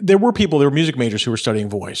 There were music majors who were studying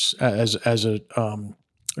voice as a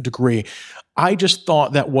degree. I just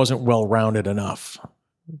thought that wasn't well-rounded enough.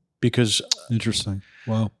 Because interesting.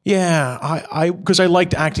 Wow. Yeah, because I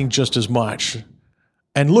liked acting just as much.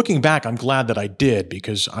 And looking back, I'm glad that I did,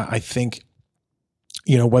 because I think,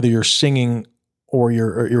 whether you're singing or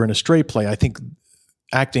you're in a straight play, I think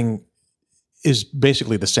acting is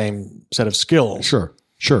basically the same set of skills.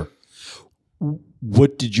 Sure.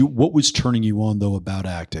 What was turning you on though about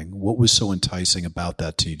acting? What was so enticing about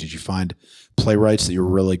that to you? Did you find playwrights that you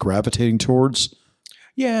were really gravitating towards?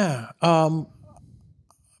 Yeah.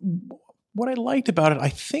 What I liked about it, I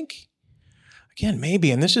think, again,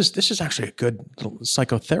 maybe, and this is actually a good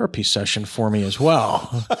psychotherapy session for me as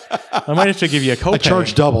well. I might have to give you a copay. I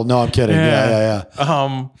charge double. No, I'm kidding. Yeah.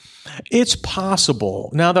 It's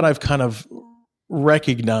possible now that I've kind of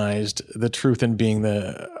recognized the truth in being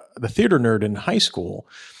the theater nerd in high school.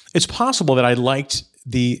 It's possible that I liked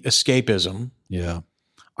the escapism. Yeah.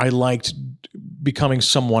 I liked becoming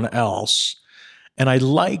someone else, and I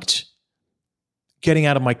liked getting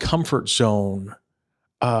out of my comfort zone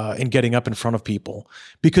and getting up in front of people,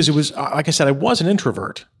 because it was, like I said, I was an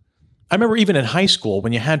introvert. I remember even in high school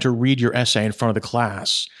when you had to read your essay in front of the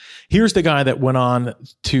class. Here's the guy that went on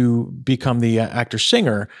to become the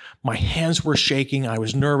actor-singer. My hands were shaking. I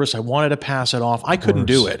was nervous. I wanted to pass it off. I couldn't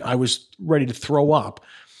do it. I was ready to throw up.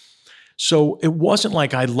 So it wasn't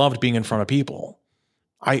like I loved being in front of people.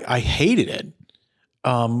 I hated it,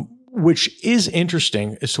 which is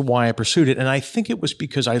interesting as to why I pursued it. And I think it was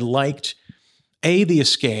because I liked, the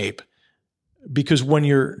escape, because when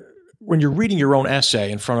you're reading your own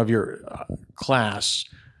essay in front of your class,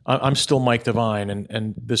 I'm still Mike Devine,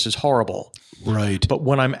 and this is horrible. Right. But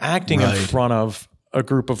when I'm acting in front of a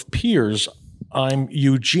group of peers, I'm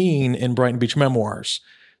Eugene in Brighton Beach Memoirs,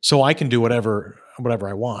 so I can do whatever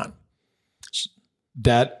I want.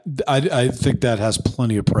 That I think that has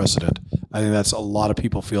plenty of precedent. I think that's a lot of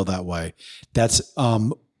people feel that way. That's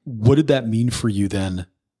what did that mean for you then?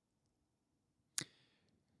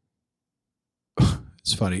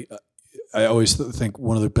 It's funny. I always think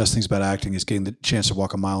one of the best things about acting is getting the chance to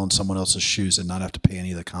walk a mile in someone else's shoes and not have to pay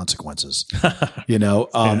any of the consequences.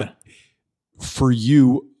 For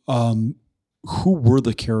you, who were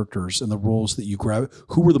the characters and the roles that you grabbed?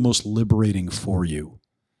 Who were the most liberating for you?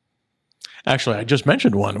 Actually, I just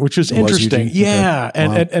mentioned one, which is interesting. Yeah,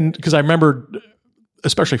 okay. And because I remember,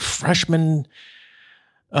 especially freshman,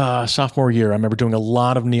 sophomore year, I remember doing a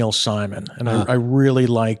lot of Neil Simon, and I really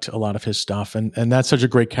liked a lot of his stuff. And that's such a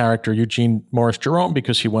great character, Eugene Morris Jerome,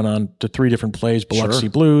 because he went on to 3 different plays, Biloxi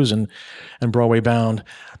Blues and Broadway Bound.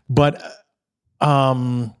 But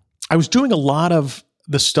I was doing a lot of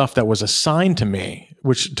the stuff that was assigned to me,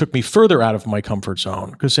 which took me further out of my comfort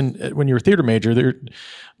zone. Because when you're a theater major,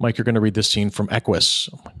 Mike, you're going to read this scene from Equus.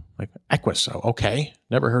 I'm like, Equus, oh, okay,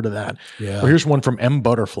 never heard of that. Yeah. Or here's one from M.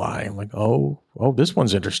 Butterfly. I'm like, oh, this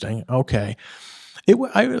one's interesting. Okay.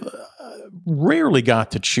 I rarely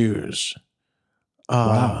got to choose.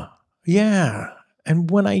 Wow. Yeah. And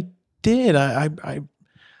when I did, I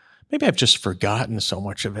maybe I've just forgotten so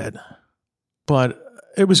much of it. But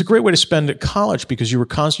it was a great way to spend at college because you were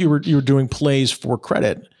doing plays for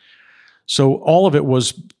credit. So all of it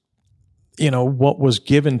was, what was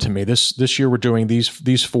given to me. This year we're doing these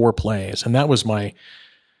 4 plays, and that was my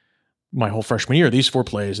whole freshman year, these 4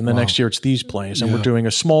 plays. And the next year it's these plays. And we're doing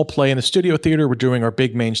a small play in the studio theater. We're doing our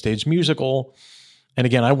big main stage musical. And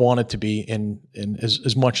again, I wanted to be in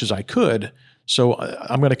as much as I could. So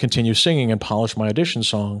I'm going to continue singing and polish my audition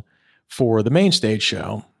song for the main stage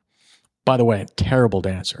show. By the way, terrible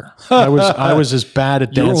dancer. I was as bad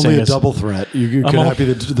at dancing. You're only a double threat. You could not be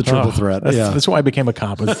the triple threat. That's why I became a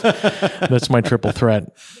cop. That's my triple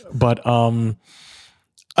threat. But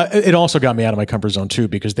it also got me out of my comfort zone too,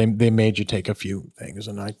 because they made you take a few things,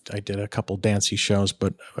 and I did a couple dancey shows,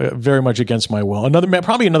 but very much against my will.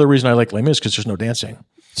 Probably another reason I like Les Mis, because there's no dancing.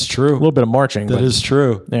 It's true. A little bit of marching. That is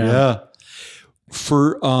true. Yeah.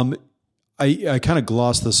 For I kind of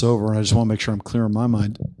glossed this over, and I just want to make sure I'm clear in my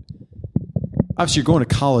mind. Obviously, you're going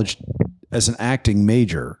to college as an acting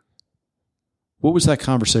major. What was that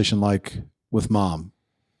conversation like with mom?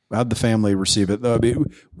 How did the family receive it?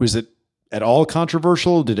 Was it at all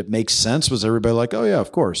controversial? Did it make sense? Was everybody like, "Oh yeah,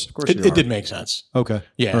 of course"? It did make sense. Okay,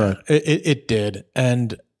 yeah, right. It did,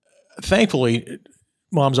 and thankfully,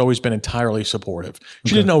 mom's always been entirely supportive.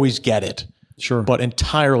 She didn't always get it, sure, but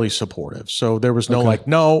entirely supportive. So there was no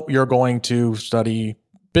no, you're going to study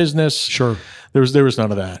business. Sure. There was none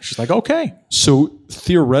of that. She's like, okay. So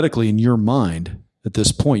theoretically, in your mind, at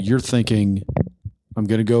this point, you're thinking, I'm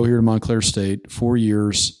going to go here to Montclair State, 4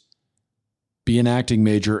 years, be an acting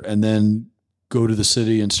major, and then go to the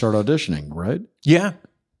city and start auditioning, right? Yeah.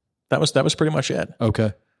 That was pretty much it.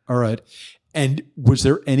 Okay. All right. And was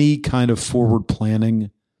there any kind of forward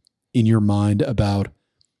planning in your mind about,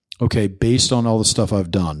 okay, based on all the stuff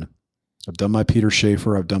I've done my Peter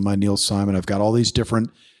Schaefer, I've done my Neil Simon, I've got all these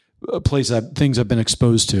different things I've been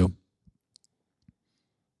exposed to.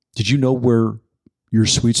 Did you know where your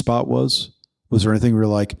sweet spot was? Was there anything where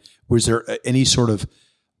like, was there any sort of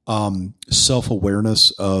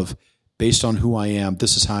self-awareness of, based on who I am,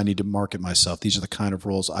 this is how I need to market myself. These are the kind of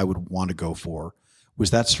roles I would want to go for.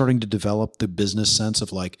 Was that starting to develop the business sense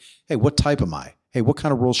of like, hey, what type am I? Hey, what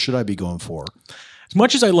kind of roles should I be going for? As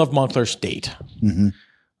much as I love Montclair State,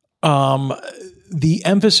 the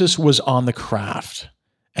emphasis was on the craft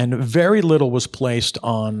and very little was placed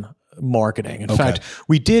on marketing. In fact,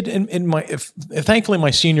 we did thankfully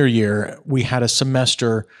my senior year, we had a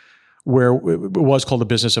semester where it was called the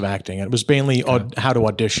business of acting. And it was mainly how to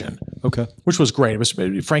audition. Okay. Which was great. It was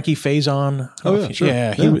Frankie Faison. Oh, yeah, sure.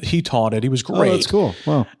 Yeah, he taught it. He was great. Oh, that's cool.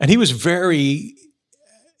 Wow. And he was very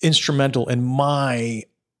instrumental in my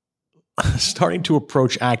starting to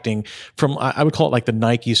approach acting from, I would call it like the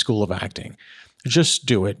Nike school of acting. Just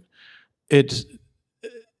do it.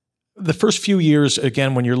 The first few years,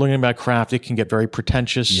 again, when you're learning about craft, it can get very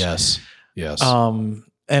pretentious. Yes. And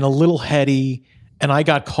a little heady. And I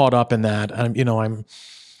got caught up in that. I'm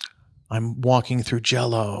walking through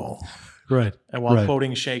Jell-O, right? And while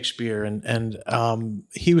quoting Shakespeare, and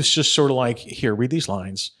he was just sort of like, "Here, read these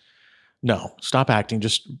lines. No, stop acting.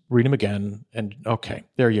 Just read them again." And okay,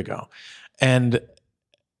 there you go. And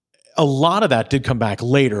a lot of that did come back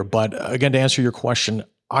later. But again, to answer your question,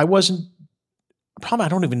 I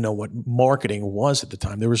don't even know what marketing was at the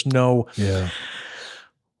time. There was no. Yeah.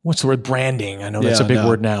 What's the word? Branding. I know that's a big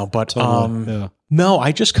word now, but totally. No,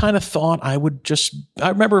 I just kind of thought I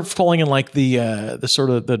remember falling in like the sort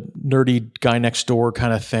of the nerdy guy next door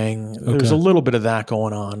kind of thing. There was a little bit of that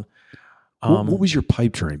going on. What was your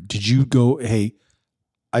pipe dream? Did you go, hey,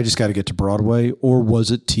 I just got to get to Broadway, or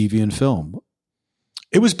was it TV and film?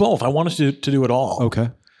 It was both. I wanted to do it all. Okay.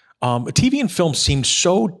 TV and film seemed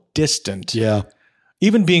so distant. Yeah.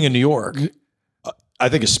 Even being in New York. I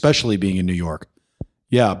think especially being in New York.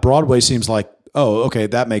 Yeah, Broadway seems like, oh, okay,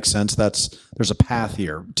 that makes sense. There's a path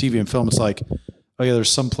here. TV and film, it's like, oh yeah,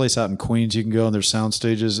 there's some place out in Queens you can go and there's sound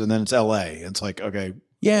stages, and then it's LA. It's like, okay.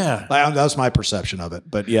 Yeah. That's my perception of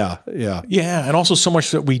it. But yeah. Yeah, and also so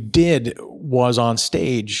much that we did was on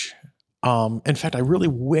stage. In fact, I really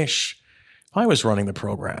wish if I was running the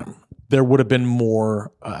program, there would have been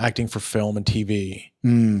more acting for film and TV.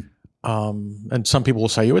 And some people will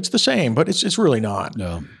say, it's the same, but it's really not.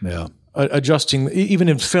 No, yeah. Adjusting, even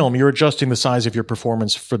in film, you're adjusting the size of your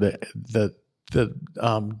performance for the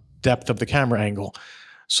depth of the camera angle.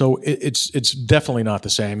 So it's definitely not the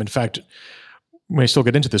same. In fact, we may still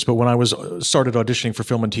get into this, but when I started auditioning for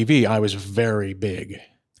film and TV, I was very big.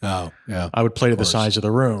 Oh, yeah. I would play to the size of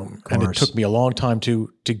the room, and it took me a long time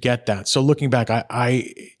to get that. So looking back, but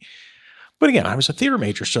again, I was a theater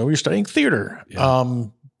major, so you're studying theater. Yeah.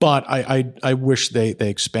 But I wish they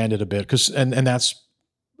expanded a bit because that's.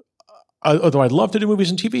 Although I'd love to do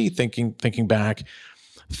movies and TV, thinking back,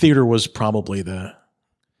 theater was probably the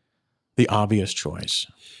obvious choice.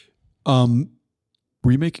 Were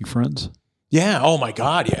you making friends? Yeah. Oh my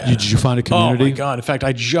God. Yeah. Did you find a community? Oh my God. In fact,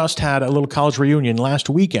 I just had a little college reunion last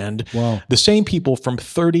weekend. Wow. The same people from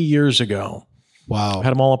 30 years ago. Wow. I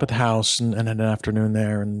had them all up at the house and had an afternoon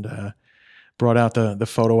there and brought out the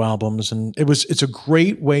photo albums. And it's a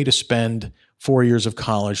great way to spend 4 years of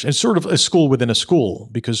college. It's sort of a school within a school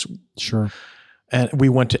because sure. And we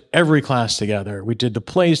went to every class together. We did the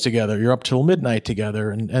plays together. You're up till midnight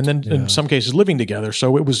together, and then in some cases living together.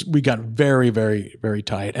 So we got very, very, very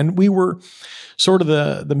tight, and we were sort of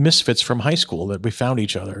the misfits from high school that we found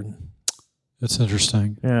each other. That's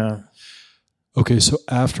interesting. Yeah. Okay, so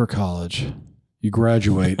after college, you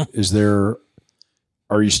graduate.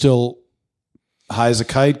 Are you still high as a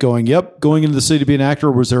kite? Going into the city to be an actor,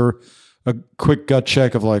 or was there a quick gut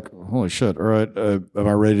check of like, holy shit, all right, am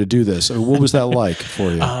I ready to do this? What was that like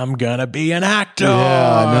for you? I'm going to be an actor.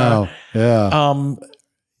 Yeah, I know. Yeah.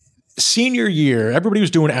 Senior year, everybody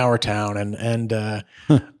was doing Our Town, and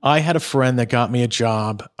I had a friend that got me a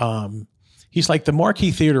job. He's like, the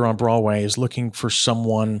Marquee Theater on Broadway is looking for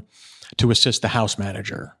someone to assist the house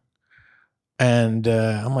manager. And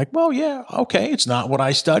I'm like, well, yeah, okay. It's not what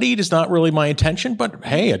I studied. It's not really my intention, but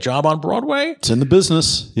hey, a job on Broadway. It's in the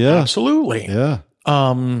business. Yeah. Absolutely. Yeah.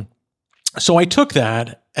 So I took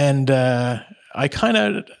that and I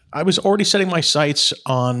was already setting my sights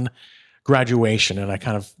on graduation, and I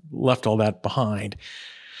kind of left all that behind.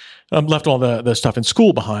 Left all the stuff in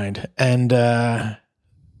school behind. And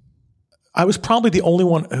I was probably the only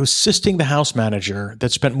one assisting the house manager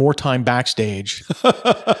that spent more time backstage.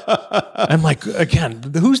 I'm like, again,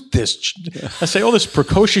 who's this? I say, oh, this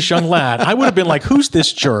precocious young lad. I would have been like, who's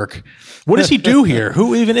this jerk? What does he do here?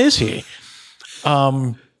 Who even is he?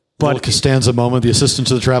 But Costanza moment, the assistant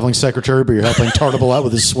to the traveling secretary, but you're helping Tartable out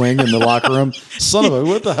with his swing in the locker room. Son of a,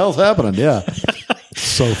 what the hell's happening? Yeah.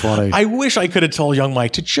 So funny. I wish I could have told young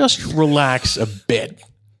Mike to just relax a bit.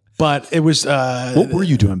 But it was. What were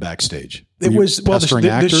you doing backstage? It was pestering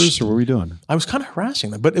actors, or what were you doing? I was kind of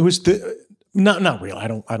harassing them, but it was not real. I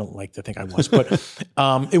don't like to think I was, but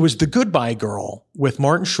it was The Goodbye Girl with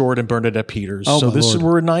Martin Short and Bernadette Peters. Oh, so Lord.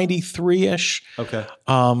 were 93-ish. Okay.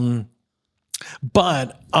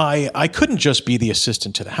 But I couldn't just be the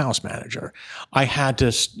assistant to the house manager. I had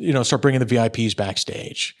to start bringing the VIPs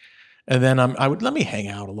backstage, and then I would let me hang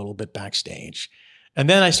out a little bit backstage. And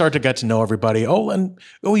then I started to get to know everybody. Oh,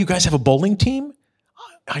 you guys have a bowling team?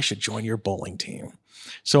 I should join your bowling team.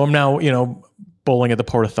 So I'm now, bowling at the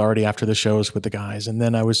Port Authority after the shows with the guys. And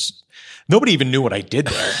then nobody even knew what I did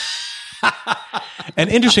there. And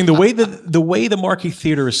interesting, the way the Marquee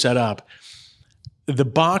Theater is set up, the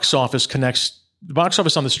box office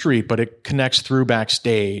on the street, but it connects through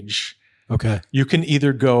backstage. Okay. You can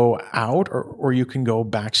either go out or you can go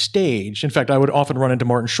backstage. In fact, I would often run into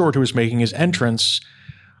Martin Short, who was making his entrance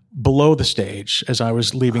below the stage as I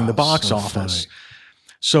was leaving the box office. Funny.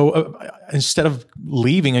 So instead of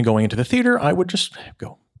leaving and going into the theater, I would just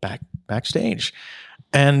go backstage.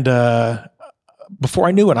 And before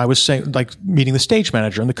I knew it, I was saying, like, meeting the stage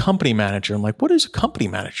manager and the company manager. I'm like, what does a company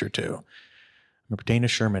manager do? I remember Dana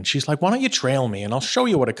Sherman. She's like, why don't you trail me and I'll show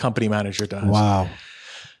you what a company manager does. Wow.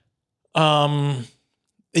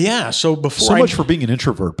 Yeah. So before so much for being an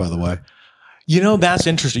introvert, by the way. That's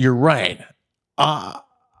interesting. You're right.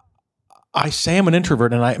 I say I'm an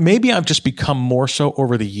introvert, and maybe I've just become more so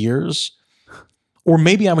over the years, or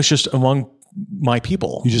maybe I was just among my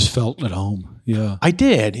people. You just felt at home. Yeah. I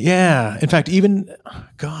did. Yeah. In fact, even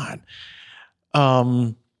God,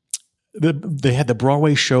 they had the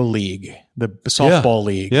Broadway Show League, the softball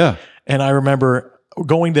league. Yeah. And I remember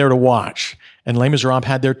going there to watch, and Les Miserables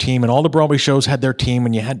had their team, and all the Broadway shows had their team,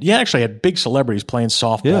 and you actually had big celebrities playing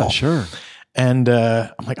softball. Yeah, sure. And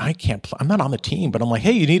I'm like, I can't play. I'm not on the team, but I'm like,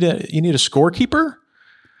 hey, you need a scorekeeper?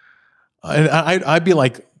 And I'd be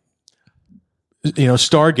like,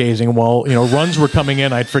 stargazing while runs were coming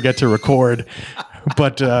in. I'd forget to record,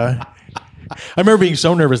 but I remember being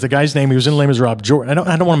so nervous. The guy's name, he was in Les Miserables. Jordan.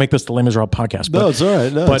 I don't want to make this the Les Miserables podcast. But, no, it's all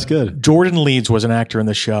right. No, it's good. Jordan Leeds was an actor in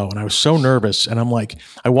the show, and I was so nervous. And I'm like,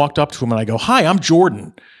 I walked up to him and I go, "Hi, I'm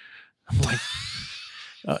Jordan." I'm like,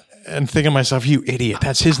 and thinking to myself, "You idiot,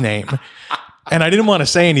 that's his name." And I didn't want to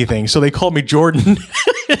say anything, so they called me Jordan.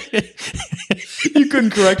 You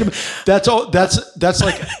couldn't correct him. That's all. That's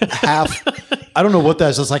like half. I don't know what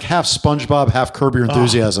that is. It's like half SpongeBob, half Curb Your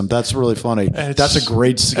Enthusiasm. That's really funny. That's a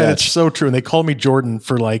great sketch. And it's so true. And they called me Jordan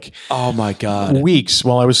for like, oh my God, weeks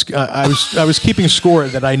while I was keeping score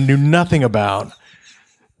that I knew nothing about.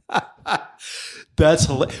 That's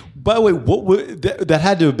hilarious. By the way, that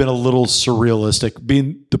had to have been a little surrealistic,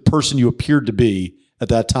 being the person you appeared to be at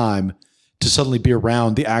that time, to suddenly be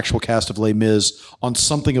around the actual cast of Les Mis on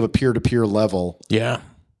something of a peer-to-peer level. Yeah.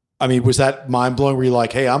 I mean, was that mind blowing? Were you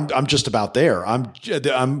like, "Hey, I'm just about there. I'm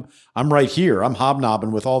right here. I'm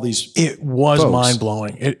hobnobbing with all these." It was mind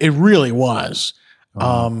blowing. It really was.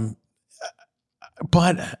 Oh.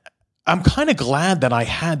 But I'm kind of glad that I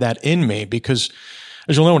had that in me because,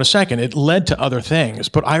 as you'll know in a second, it led to other things.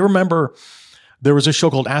 But I remember there was a show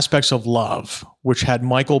called Aspects of Love, which had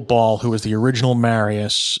Michael Ball, who was the original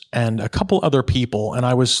Marius, and a couple other people. And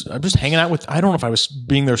I was just hanging out with, I don't know if I was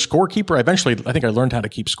being their scorekeeper. Eventually, I think I learned how to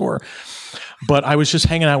keep score. But I was just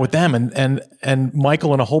hanging out with them. And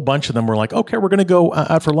Michael and a whole bunch of them were like, okay, we're going to go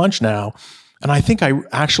out for lunch now. And I think I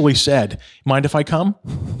actually said, mind if I come?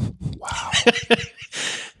 Wow.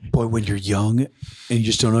 Boy, when you're young and you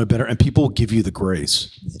just don't know better, and people give you the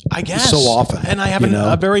grace. I guess. So often. And I have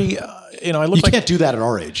a very... I look you like, can't do that at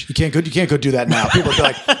our age. You can't go do that now. People will be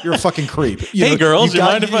like, "You're a fucking creep." Hey, girls, you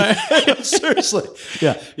mind if I? Seriously,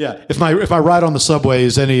 yeah. If my ride on the subway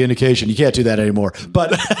is any indication, you can't do that anymore.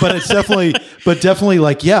 But it's definitely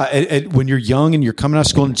like, yeah. And when you're young and you're coming out of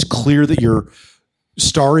school and it's clear that you're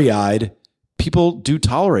starry-eyed, people do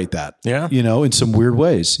tolerate that. Yeah, in some weird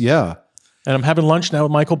ways. Yeah. And I'm having lunch now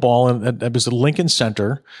with Michael Ball, and it was at Lincoln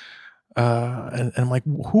Center. And I'm like,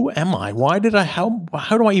 who am I? Why did how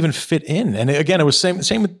do I even fit in? And again, it was same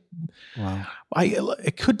with, wow.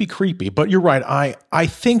 It could be creepy, but you're right. I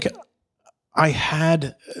think I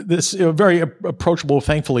had this very approachable,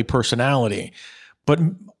 thankfully, personality, but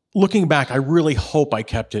looking back, I really hope I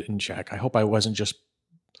kept it in check. I hope I wasn't just,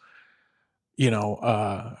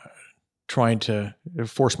 trying to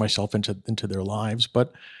force myself into their lives.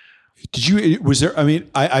 But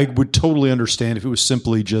I would totally understand if it was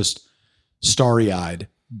simply just starry-eyed,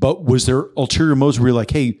 but was there ulterior motives where you're like,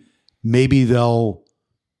 hey, maybe they'll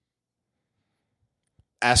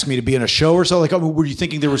ask me to be in a show or so? Like, were you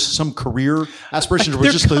thinking there was some career aspirations? Or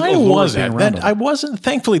was just kind of wasn't. I wasn't,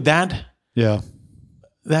 thankfully, that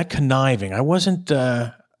conniving. I wasn't,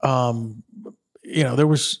 it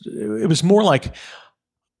was more like,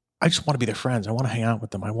 I just want to be their friends. I want to hang out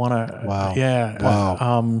with them. I want to,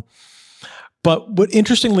 Wow. But what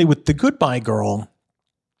interestingly with The Goodbye Girl,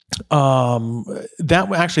 that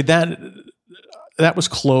was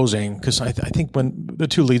closing because I think when the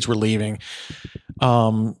two leads were leaving,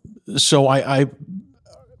 so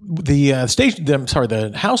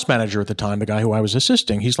the house manager at the time, the guy who I was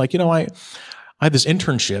assisting, he's like, I had this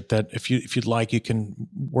internship that if you'd like, you can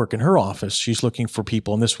work in her office. She's looking for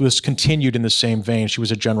people, and this was continued in the same vein. She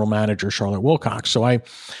was a general manager, Charlotte Wilcox. So I'm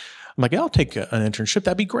like, I'll take an internship.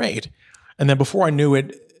 That'd be great. And then before I knew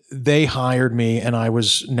it, they hired me, and I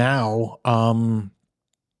was now, kind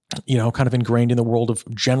of ingrained in the world of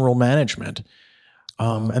general management.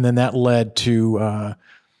 And then that led to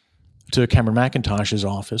Cameron McIntosh's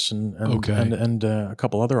office and a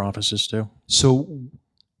couple other offices too. So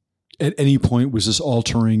at any point, was this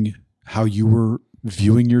altering how you were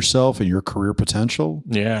viewing yourself and your career potential?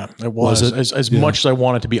 Yeah, it was. As much as I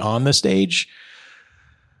wanted to be on the stage,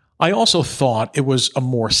 I also thought it was a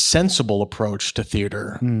more sensible approach to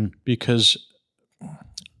theater because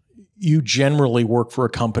you generally work for a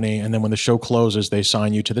company, and then when the show closes, they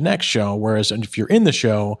sign you to the next show. Whereas if you're in the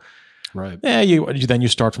show, right, then you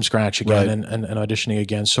start from scratch again and auditioning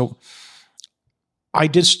again. So I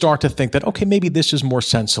did start to think that, okay, maybe this is more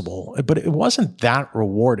sensible, but it wasn't that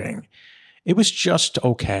rewarding. It was just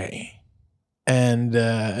okay. And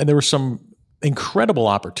there were some incredible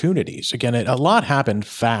opportunities. Again, a lot happened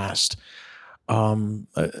fast. I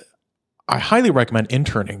highly recommend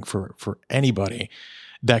interning for anybody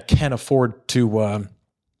that can afford to,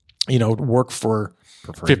 work for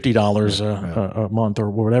 $50 a month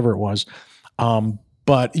or whatever it was.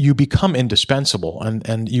 But you become indispensable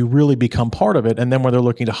and you really become part of it. And then when they're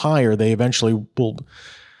looking to hire, they eventually will.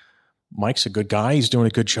 Mike's a good guy. He's doing a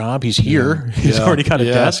good job. He's here. He's already got a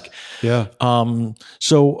desk. Yeah.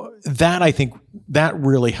 So that, I think that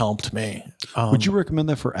really helped me. Would you recommend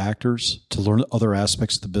that for actors to learn other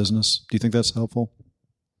aspects of the business? Do you think that's helpful?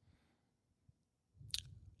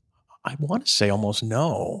 I want to say almost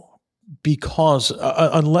no, because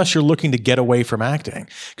unless you're looking to get away from acting,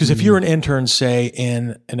 because if you're an intern, say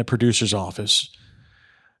in a producer's office,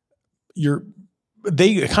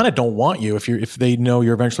 they kind of don't want you if they know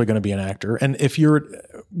you're eventually going to be an actor. And if you're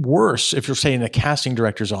worse, if you're say in a casting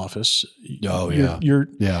director's office,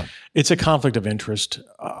 it's a conflict of interest.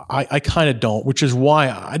 I kind of don't, which is why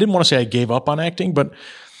I didn't want to say I gave up on acting, but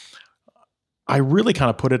I really kind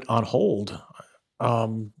of put it on hold.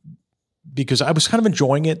 Because I was kind of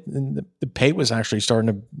enjoying it, and the pay was actually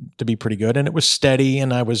starting to be pretty good, and it was steady,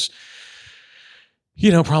 and I was,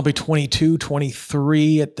 probably 22,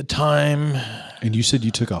 23 at the time. And you said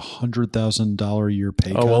you took $100,000 a year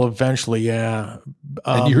pay cut? Oh, well, eventually, yeah.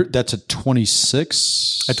 And that's at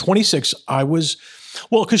 26? At 26, I was,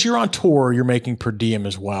 because you're on tour, you're making per diem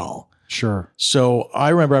as well. Sure. So I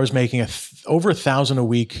remember I was making over $1,000 a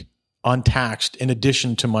week untaxed in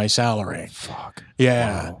addition to my salary. Fuck.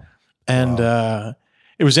 Yeah. Wow. And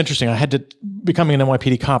it was interesting. I had to, becoming an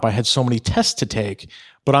NYPD cop, I had so many tests to take,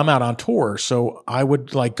 but I'm out on tour. So I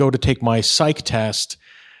would go to take my psych test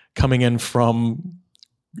coming in from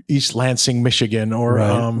East Lansing, Michigan. Or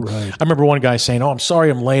I remember one guy saying, "Oh, I'm sorry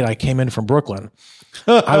I'm late. I came in from Brooklyn."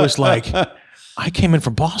 I was like, "I came in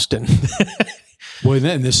from Boston." Well,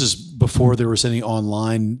 and this is before there was any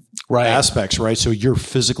online aspects, right? So you're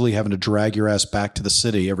physically having to drag your ass back to the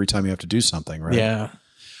city every time you have to do something, right? Yeah.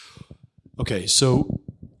 Okay, so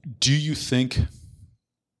do you think,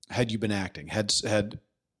 had you been acting, had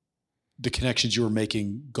the connections you were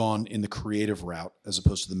making gone in the creative route as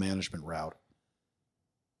opposed to the management route,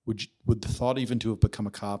 would the thought even to have become a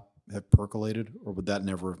cop have percolated, or would that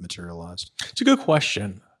never have materialized? It's a good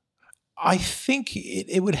question. I think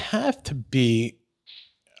it would have to be,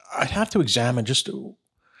 I'd have to examine just,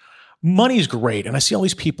 money's great, and I see all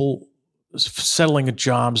these people settling at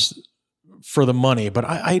jobs for the money, but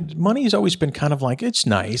money has always been kind of like, it's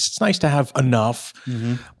nice. It's nice to have enough,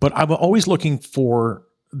 but I'm always looking for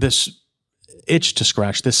this itch to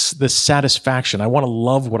scratch, this satisfaction. I want to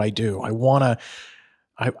love what I do. I want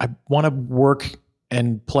to work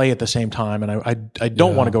and play at the same time, and I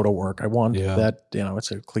don't want to go to work. I want that,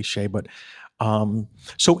 it's a cliche, but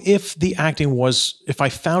so if the acting was, if I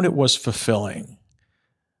found it was fulfilling,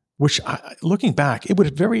 which looking back, it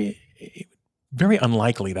would very, very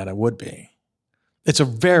unlikely that it would be. it's a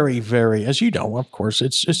very, very, as you know, of course,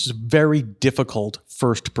 it's just a very difficult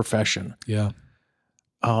first profession. Yeah.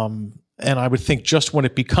 And I would think just when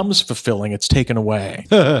it becomes fulfilling, it's taken away.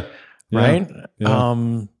 Yeah. Right.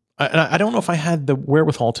 Yeah. I don't know if I had the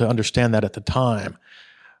wherewithal to understand that at the time.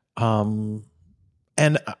 And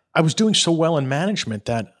I was doing so well in management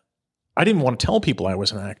that I didn't want to tell people I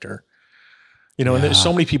was an actor. You know, and there's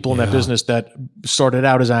so many people in that business that started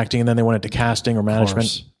out as acting and then they went into casting or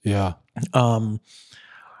management. Yeah. But,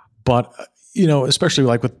 you know, especially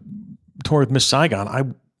like with touring with Miss Saigon, I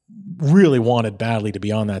really wanted badly to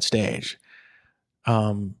be on that stage.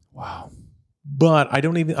 Wow. But I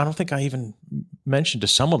don't think I even mentioned to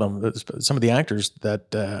some of them, some of the actors that,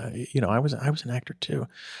 you know, I was an actor too.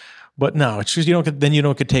 But no, it's just, you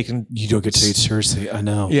don't get taken seriously. I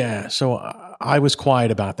know. Yeah. So I was quiet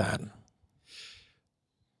about that.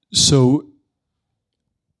 So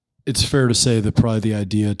it's fair to say that probably the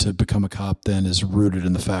idea to become a cop then is rooted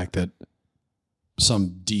in the fact that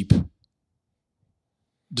some deep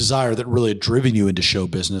desire that really had driven you into show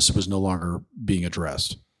business was no longer being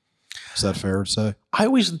addressed. Is that fair to say? I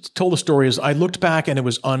always told the story as I looked back and it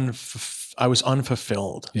was I was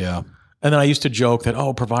unfulfilled. Yeah. And then I used to joke that,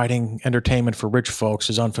 providing entertainment for rich folks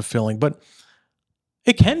is unfulfilling, but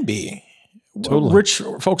it can be. Totally. Rich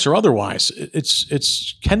folks or otherwise,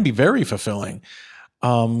 it's can be very fulfilling.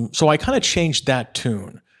 So I kind of changed that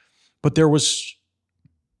tune, but I was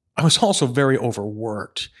also very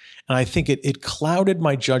overworked, and I think it clouded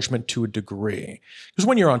my judgment to a degree. Because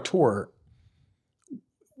when you're on tour,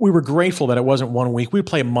 we were grateful that it wasn't 1 week. We'd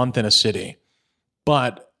play a month in a city,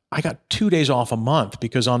 but I got 2 days off a month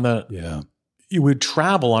because you would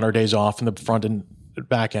travel on our days off in the front and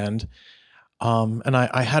back end. And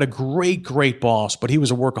I had a great boss, but he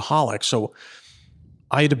was a workaholic. So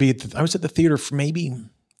I had to be I was at the theater for maybe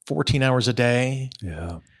 14 hours a day.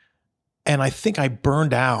 Yeah. And I think I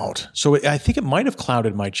burned out. So I think it might have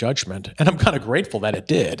clouded my judgment. And I'm kind of grateful that it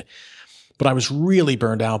did, but I was really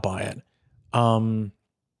burned out by it.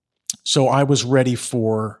 So I was ready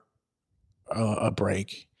for a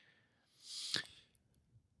break.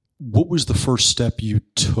 What was the first step you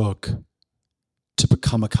took to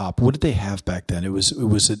become a cop? What did they have back then? You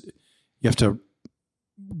have to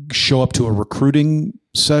show up to a recruiting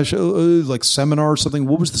session, like seminar or something.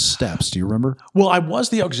 What was the steps? Do you remember? Well, I was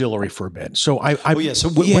the auxiliary for a bit. So when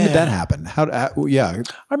did that happen? I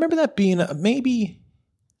remember that being maybe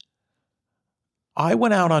I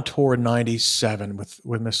went out on tour in 97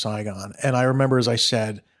 with Miss Saigon. And I remember, as I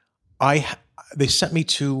said, they sent me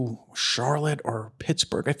to Charlotte or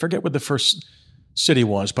Pittsburgh. I forget what the first city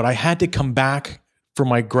was, but I had to come back for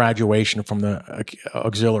my graduation from the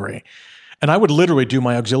auxiliary. And I would literally do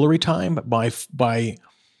my auxiliary time by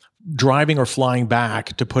driving or flying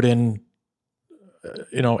back to put in,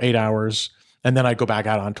 8 hours. And then I'd go back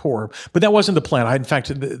out on tour. But that wasn't the plan. I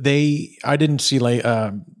didn't see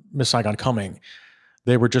Miss Saigon coming.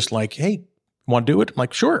 They were just like, hey, want to do it? I'm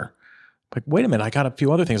like, sure. Like, wait a minute, I got a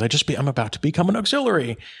few other things. I'm about to become an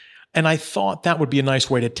auxiliary. And I thought that would be a nice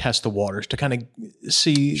way to test the waters, to kind of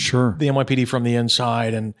see the NYPD from the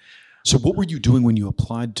inside. And so what were you doing when you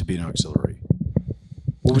applied to be an auxiliary?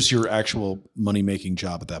 What was your actual money-making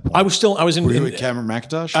job at that point? Were you at Cameron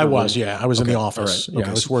McIntosh? I was in the office. Right. Yeah,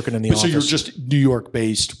 I was working in the office. So you're just New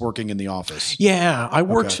York-based, working in the office? Yeah, I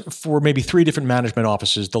worked for maybe 3 different management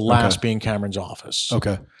offices, the last being Cameron's office.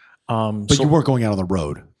 Okay. But you weren't going out on the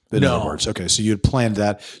road? In other words, okay, so you had planned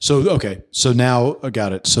that. So now I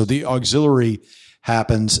got it. So the auxiliary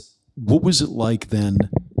happens. What was it like then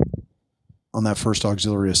on that first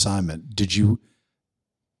auxiliary assignment? Did you?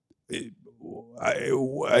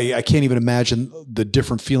 I can't even imagine the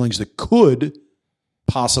different feelings that could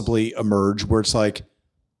possibly emerge. Where it's like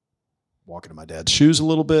walking in my dad's shoes a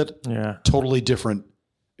little bit. Yeah, totally different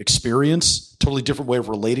experience. Totally different way of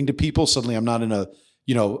relating to people. Suddenly, I'm not in a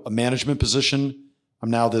management position. I'm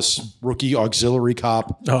now this rookie auxiliary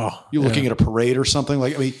cop. Oh, you're looking at a parade or something.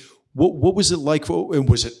 Like, I mean, what was it like? And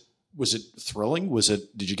was it thrilling?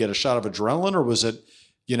 Did you get a shot of adrenaline, or was it,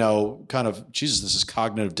 kind of, Jesus, this is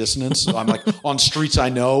cognitive dissonance. I'm like on streets I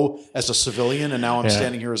know as a civilian, and now I'm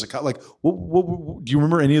standing here as a cop. Like, what, do you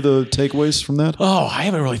remember any of the takeaways from that? Oh, I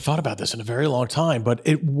haven't really thought about this in a very long time, but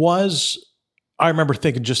I remember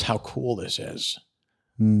thinking just how cool this is.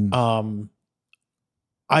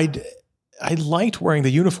 I liked wearing the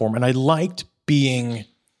uniform, and I liked being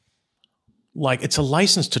like, it's a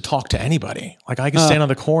license to talk to anybody. Like, I can stand on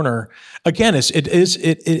the corner. Again, it's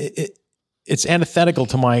antithetical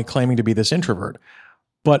to my claiming to be this introvert,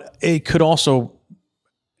 but it could also,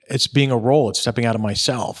 it's being a role. It's stepping out of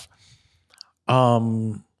myself.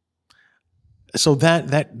 so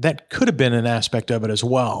that could have been an aspect of it as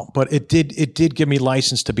well, but it did give me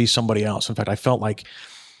license to be somebody else. In fact, I felt like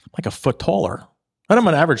a foot taller. And I'm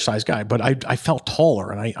an average size guy, but I felt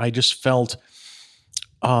taller, and I just felt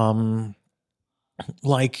like,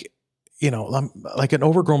 I'm like an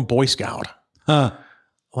overgrown Boy Scout. Huh.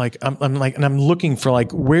 Like I'm looking for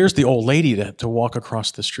like, where's the old lady to walk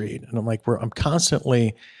across the street? And I'm like, I'm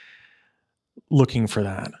constantly looking for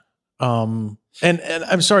that. And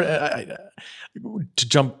I'm sorry to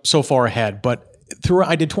jump so far ahead, but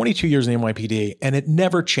I did 22 years in the NYPD, and it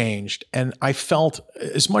never changed. And I felt,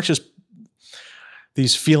 as much as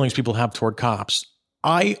these feelings people have toward cops,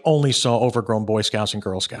 I only saw overgrown Boy Scouts and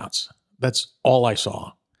Girl Scouts. That's all I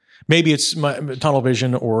saw. Maybe it's my tunnel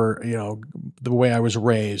vision or, the way I was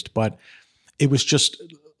raised, but it was just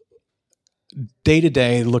day to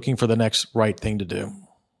day looking for the next right thing to do.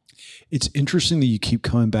 It's interesting that you keep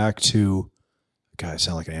coming back to, God, I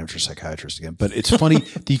sound like an amateur psychiatrist again, but it's funny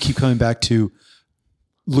that you keep coming back to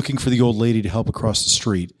looking for the old lady to help across the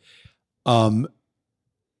street,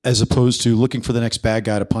 as opposed to looking for the next bad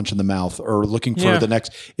guy to punch in the mouth, or looking for the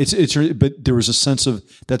next. But there was a sense of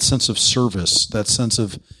service, that sense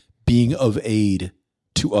of being of aid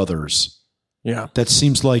to others. Yeah, that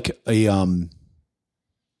seems like a. And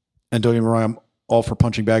don't get me wrong, I'm all for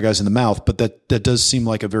punching bad guys in the mouth, but that does seem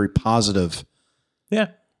like a very positive. Yeah,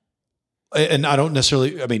 and I don't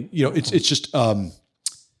necessarily. I mean, it's just.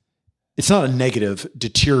 It's not a negative,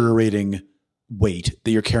 deteriorating weight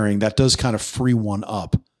that you're carrying. That does kind of free one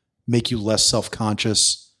up, make you less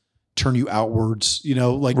self-conscious, turn you outwards.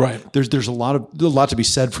 Right. There's a lot to be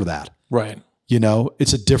said for that. Right.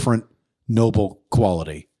 It's a different noble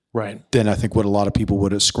quality. Right. Than I think what a lot of people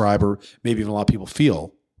would ascribe, or maybe even a lot of people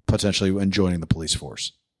feel potentially when joining the police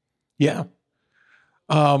force. Yeah.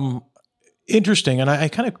 Interesting. And I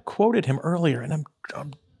kind of quoted him earlier, and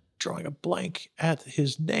I'm drawing a blank at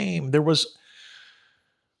his name. There was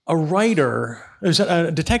a writer, there's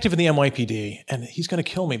a detective in the NYPD, and he's going to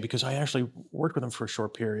kill me because I actually worked with him for a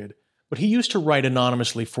short period, but he used to write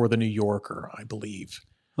anonymously for the New Yorker, I believe.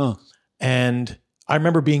 Huh. And I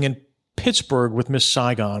remember being in Pittsburgh with Miss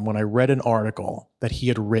Saigon when I read an article that he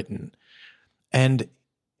had written. And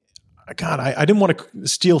God, I didn't want to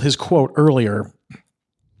steal his quote earlier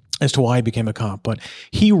as to why he became a cop, but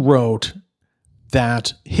he wrote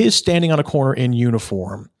that his standing on a corner in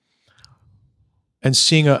uniform and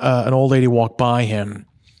seeing an old lady walk by him,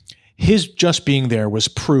 his just being there was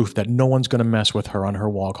proof that no one's going to mess with her on her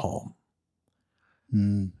walk home.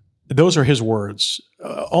 Mm. Those are his words,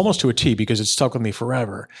 almost to a T, because it stuck with me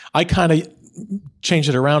forever. I kind of changed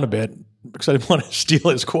it around a bit because I didn't want to steal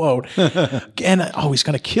his quote. And he's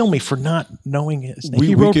going to kill me for not knowing his name.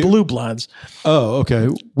 He wrote Blue Bloods. Oh, okay.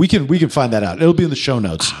 We can find that out. It'll be in the show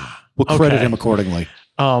notes. We'll credit him accordingly.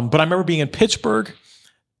 But I remember being in Pittsburgh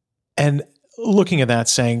and looking at that,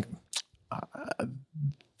 saying,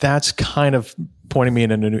 that's kind of pointing me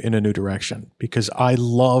in a new direction, because I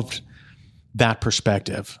loved that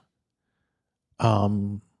perspective.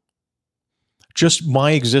 Just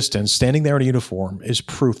my existence, standing there in a uniform, is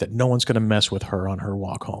proof that no one's going to mess with her on her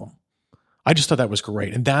walk home. I just thought that was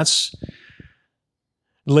great. And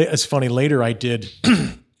it's funny. Later I did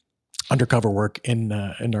undercover work in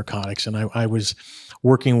narcotics, and I was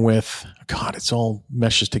working with, God, it's all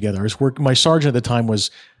meshes together. My sergeant at the time was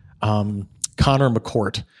Connor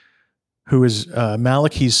McCourt, who is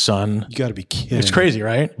Malachi's son. You got to be kidding. It's crazy,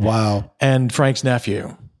 right? Wow. And Frank's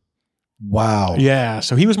nephew. Wow. Yeah.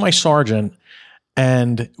 So he was my sergeant,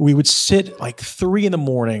 and we would sit like 3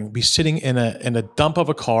 a.m, be sitting in a dump of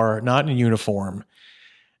a car, not in uniform.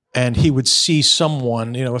 And he would see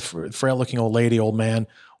someone, a frail looking old lady, old man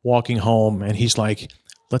walking home. And he's like,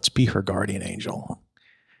 let's be her guardian angel.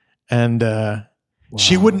 And,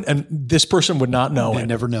 she wouldn't, and this person would not know it. They'd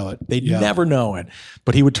never know it. They'd never know it.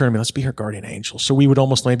 But he would turn to me, let's be her guardian angel. So we would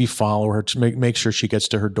almost maybe follow her to make sure she gets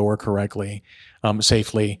to her door correctly,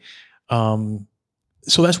 safely.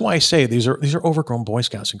 So that's why I say these are overgrown Boy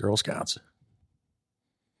Scouts and Girl Scouts.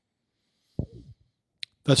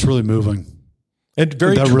 That's really moving. And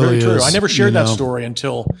very true. I never shared that story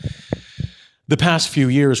until the past few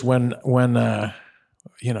years when there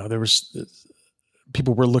was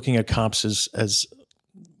people were looking at cops as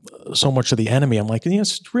so much of the enemy. I'm like,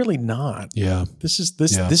 it's really not. Yeah. This is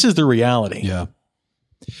the reality. Yeah.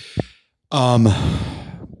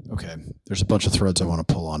 Okay. There's a bunch of threads I want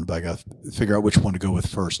to pull on, but I got to figure out which one to go with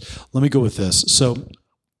first. Let me go with this. So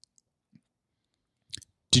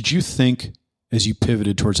did you think, as you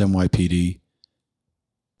pivoted towards NYPD,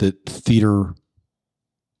 that theater,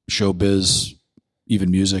 showbiz,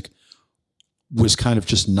 even music was kind of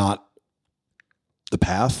just not the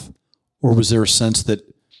path? Or was there a sense that,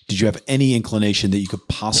 did you have any inclination that you could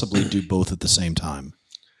possibly do both at the same time?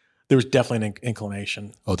 There was definitely an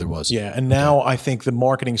inclination. Oh, there was. Yeah. And now I think the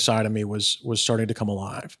marketing side of me was starting to come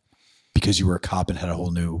alive. Because you were a cop and had a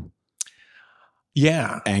whole new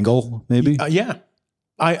angle, maybe? Yeah.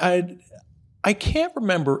 I can't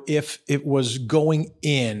remember if it was going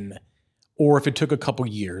in or if it took a couple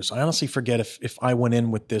years. I honestly forget if I went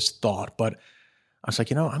in with this thought, but I was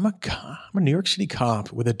like, I'm a New York City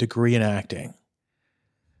cop with a degree in acting.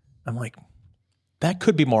 I'm like, that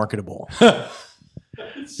could be marketable.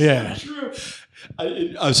 Yeah. So true.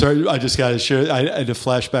 I'm sorry. I just got to share. I had a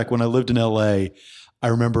flashback when I lived in LA. I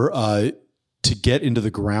remember to get into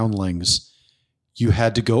the Groundlings, you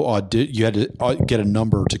had to go you had to get a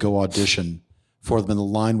number to go audition for them, and the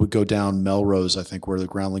line would go down Melrose, I think, where the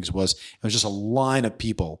Groundlings was. It was just a line of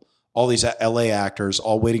people, all these LA actors,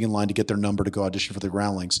 all waiting in line to get their number to go audition for the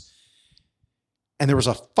Groundlings. And there was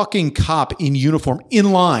a fucking cop in uniform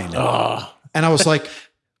in line. And I was like,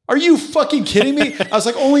 are you fucking kidding me? I was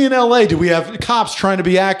like, only in LA do we have cops trying to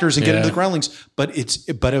be actors and get into the Groundlings. But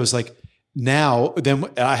it was like, then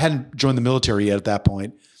I hadn't joined the military yet at that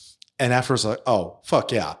point. And after I was like, oh,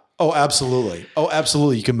 fuck yeah. Oh, absolutely. Oh,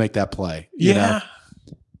 absolutely. You can make that play. You know?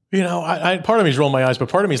 I part of me is rolling my eyes, but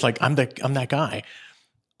part of me is like, I'm that guy.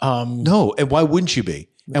 No. And why wouldn't you be?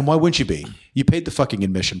 You paid the fucking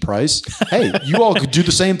admission price. Hey, you all could do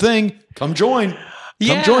the same thing. Come join.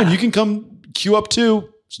 Come join. You can come queue up too.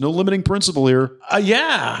 There's no limiting principle here.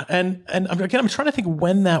 And again, I'm trying to think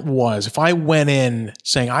when that was. If I went in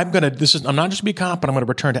saying, I'm not just going to be a cop, but I'm going to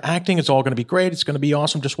return to acting. It's all going to be great. It's going to be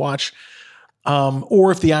awesome. Just watch.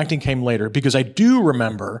 Or if the acting came later, because I do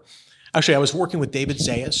remember, actually, I was working with David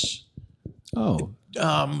Zayas. Oh.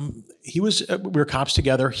 We were cops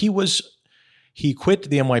together. He quit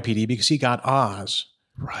the NYPD because he got Oz.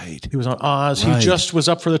 Right. He was on Oz. Right. He just was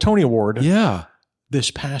up for the Tony Award. Yeah.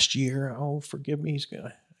 This past year. Oh, forgive me.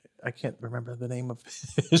 I can't remember the name of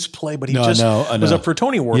his play, but he was up for a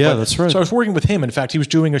Tony Award. Yeah, that's right. So I was working with him. In fact, he was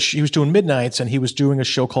doing Midnights, and he was doing a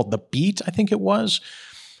show called The Beat, I think it was.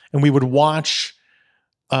 And we would watch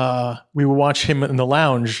him in the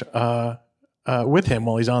lounge with him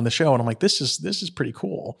while he's on the show. And I'm like, this is pretty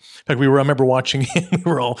cool. In fact, I remember watching him. We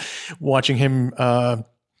were all watching him on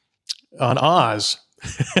Oz.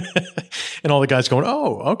 And all the guys going,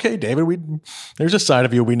 oh, okay, David, there's a side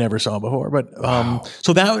of you we never saw before. But wow.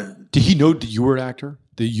 So that, did he know that you were an actor,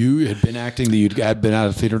 that you had been acting, that you had been at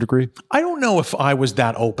a theater degree? I don't know if I was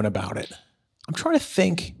that open about it. I'm trying to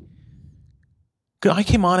think. I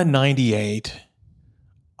came on in 98.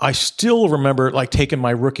 I still remember like taking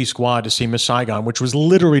my rookie squad to see Miss Saigon, which was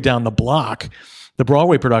literally down the block. The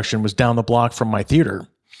Broadway production was down the block from my theater.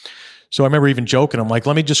 So I remember even joking. I'm like,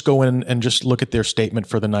 let me just go in and just look at their statement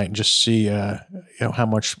for the night and just see, how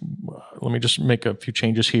much. Let me just make a few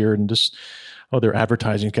changes here and just. Oh, their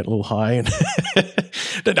advertising get a little high, and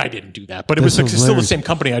I didn't do that. But it was still the same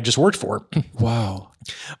company I just worked for. Wow!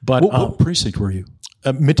 But what precinct were you?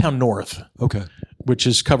 Midtown North. Okay,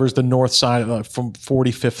 which covers the north side from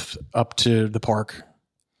 45th up to the park.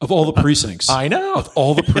 Of all the precincts, I know. Of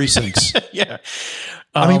all the precincts, yeah.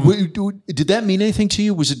 I mean, did that mean anything to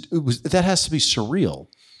you? Was that has to be surreal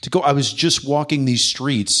to go? I was just walking these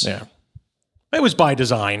streets. Yeah, it was by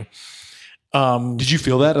design. Did you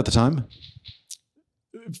feel that at the time?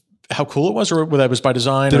 How cool it was, or that was by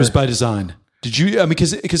design? That was by design. Did you? I mean,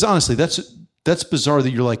 because honestly, that's bizarre.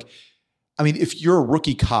 That you're like, I mean, if you're a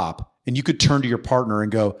rookie cop and you could turn to your partner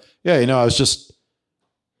and go, yeah, I was just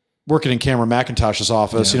working in Cameron McIntosh's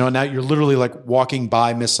office, and now you're literally like walking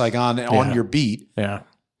by Miss Saigon on your beat. Yeah.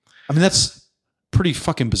 I mean, that's pretty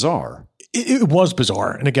fucking bizarre. It was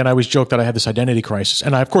bizarre. And again, I always joke that I had this identity crisis.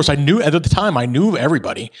 And of course, I knew at the time, I knew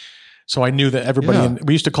everybody. So I knew that everybody, and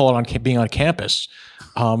we used to call it being on campus.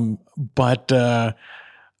 But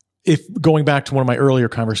if going back to one of my earlier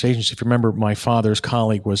conversations, if you remember, my father's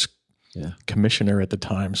colleague was commissioner at the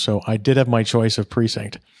time. So I did have my choice of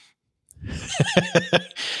precinct.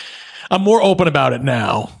 I'm more open about it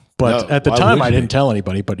now, but at the time I didn't tell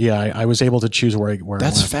anybody. But yeah, I was able to choose where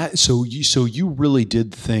That's I went. fat. So you really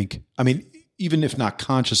did think, I mean, even if not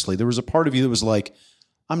consciously, there was a part of you that was like,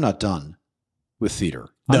 I'm not done with theater.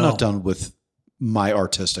 I'm not done with my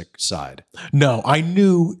artistic side. No, I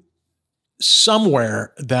knew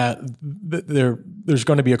somewhere that there's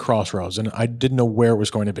going to be a crossroads, and I didn't know where it was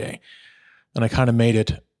going to be. And I kind of made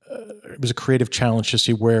it. It was a creative challenge to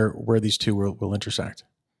see where these two will intersect.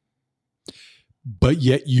 But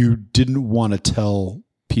yet you didn't want to tell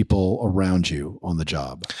people around you on the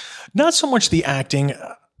job. Not so much the acting.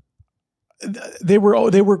 They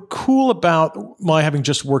were cool about my having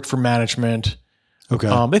just worked for management. Okay.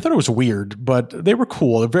 They thought it was weird, but they were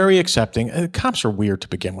cool. They're very accepting. Cops are weird to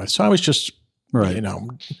begin with. So I was just, Right.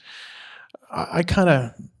 I kind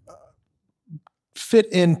of fit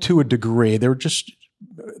in to a degree. They're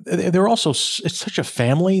also, it's such a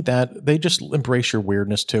family that they just embrace your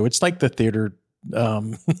weirdness too. It's like the theater.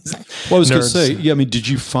 Well, I was going to say, yeah. I mean, did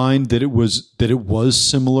you find that it was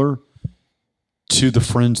similar to the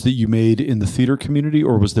friends that you made in the theater community,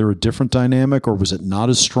 or was there a different dynamic, or was it not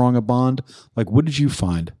as strong a bond? Like, what did you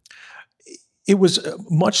find? It was a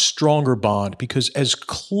much stronger bond because as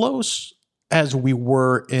close as we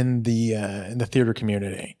were in the theater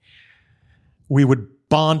community, we would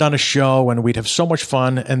bond on a show and we'd have so much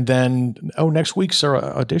fun. And then, next week's our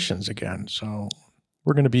auditions again. So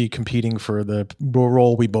we're going to be competing for the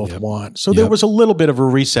role we both want. So there was a little bit of a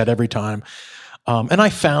reset every time. And I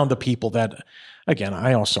found the people that, again,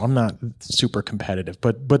 I'm not super competitive,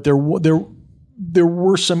 but there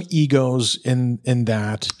were some egos in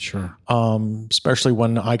that. Sure. Especially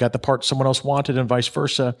when I got the part someone else wanted and vice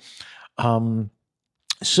versa.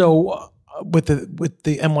 So with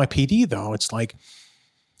the NYPD though, it's like,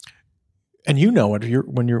 and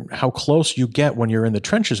how close you get when you're in the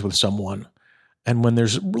trenches with someone, and when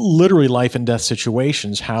there's literally life and death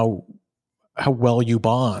situations, how well you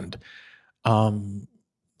bond.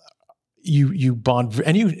 You bond,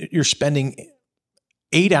 and you're spending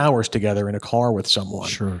 8 hours together in a car with someone,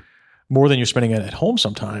 sure, more than you're spending it at home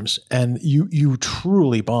sometimes, and you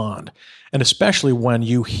truly bond. And especially when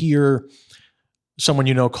you hear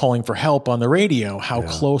someone calling for help on the radio, how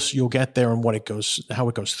close you'll get there and how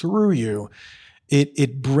it goes through you.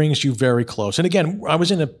 It brings you very close. And again, I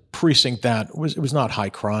was in a precinct that it was not high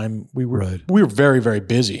crime. We were very, very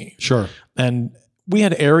busy. Sure. And we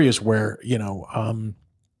had areas where,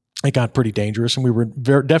 it got pretty dangerous, and we were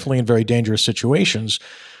definitely in very dangerous situations.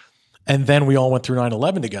 And then we all went through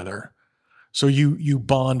 9/11 together. So you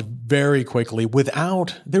bond very quickly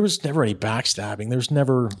there was never any backstabbing. There's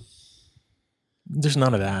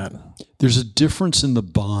none of that. There's a difference in the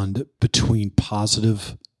bond between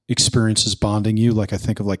positive experiences bonding you. Like I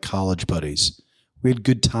think of like college buddies. We had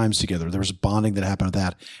good times together. There was bonding that happened with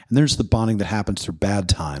that. And there's the bonding that happens through bad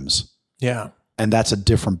times. Yeah. And that's a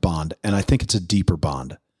different bond. And I think it's a deeper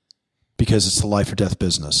bond because it's the life or death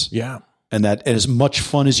business. Yeah. And as much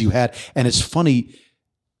fun as you had. And it's funny.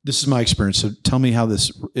 This is my experience. So tell me how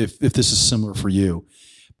if this is similar for you.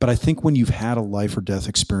 But I think when you've had a life or death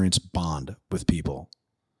experience bond with people,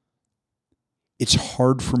 it's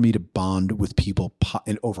hard for me to bond with people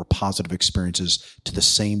over positive experiences to the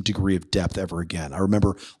same degree of depth ever again. I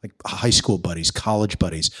remember like high school buddies, college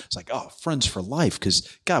buddies. It's like, friends for life.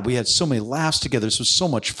 Because God, we had so many laughs together. This was so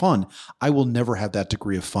much fun. I will never have that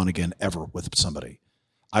degree of fun again ever with somebody.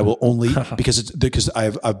 I will only because I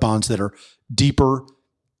have bonds that are deeper,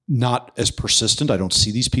 not as persistent. I don't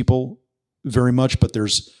see these people very much, but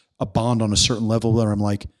there's a bond on a certain level where I'm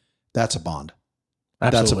like, that's a bond.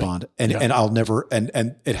 Absolutely. That's a bond. And I'll never,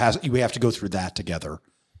 and we have to go through that together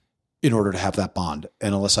in order to have that bond.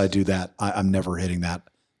 And unless I do that, I'm never hitting that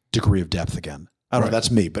degree of depth again. I don't know. That's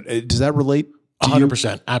me, but does that relate to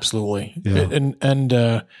 100%? Absolutely.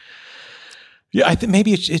 Yeah. I think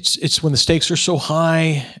maybe it's when the stakes are so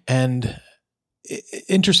high. And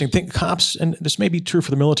interesting thing, cops, and this may be true for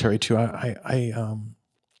the military too. I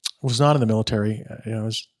was not in the military.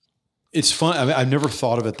 It's fun. I mean, I've never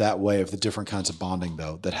thought of it that way, of the different kinds of bonding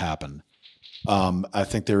though that happen. I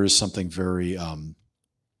think there is something very.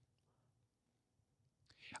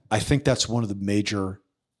 I think that's one of the major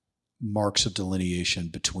marks of delineation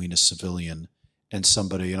between a civilian and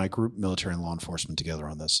somebody, and I group military and law enforcement together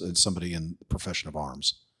on this, and somebody in the profession of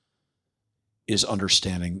arms, is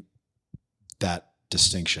understanding that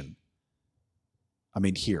distinction. I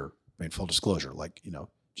mean, full disclosure,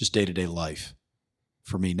 just day-to-day life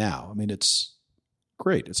for me now. I mean, it's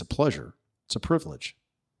great. It's a pleasure. It's a privilege.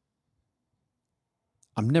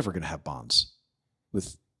 I'm never going to have bonds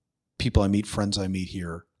with people I meet, friends I meet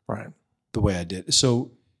here, right, the way I did.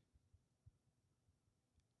 So,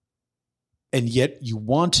 and yet you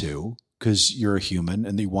want to, because you're a human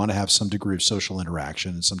and you want to have some degree of social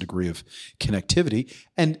interaction and some degree of connectivity.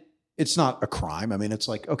 And it's not a crime. I mean, it's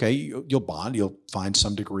like, okay, you'll bond, you'll find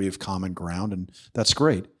some degree of common ground, and that's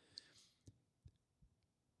great.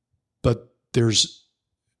 But you're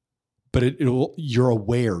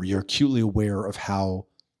acutely aware of how,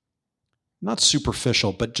 not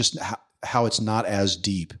superficial, but just how it's not as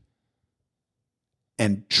deep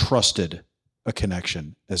and trusted a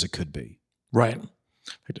connection as it could be. Right.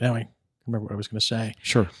 Now I remember what I was going to say.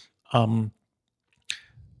 Sure.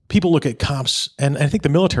 People look at cops, and I think the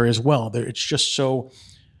military as well. It's just so,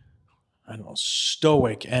 I don't know,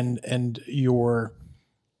 stoic, and you're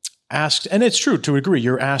asked, and it's true to a degree,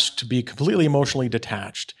 you're asked to be completely emotionally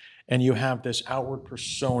detached, and you have this outward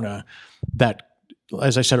persona that,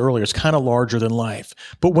 as I said earlier, is kind of larger than life.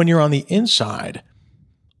 But when you're on the inside,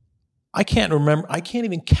 I can't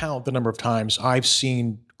even count the number of times I've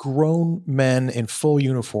seen grown men in full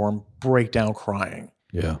uniform break down crying.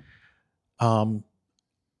 Yeah.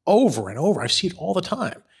 Over and over. I see it all the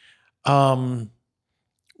time.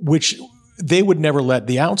 Which they would never let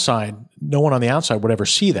the outside, no one on the outside would ever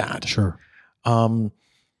see that. Sure.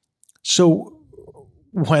 So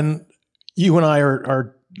when you and I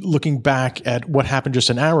are looking back at what happened just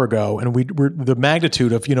an hour ago, and we're the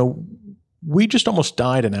magnitude of, we just almost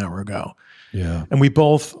died an hour ago. Yeah. And we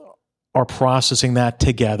both are processing that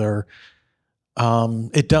together.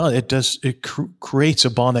 It creates a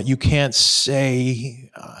bond that you can't say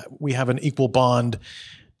we have an equal bond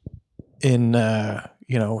in,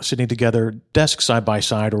 sitting together, desk side by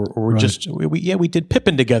side, or right. we did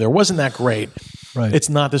Pippin together. Wasn't that great? Right. It's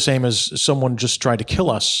not the same as someone just tried to kill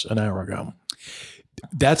us an hour ago.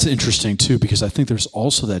 That's interesting too, because I think there's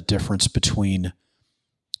also that difference between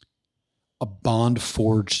a bond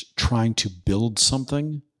forged trying to build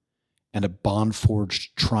something and a bond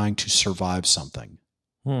forged trying to survive something.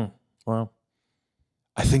 Wow.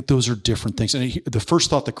 I think those are different things. And the first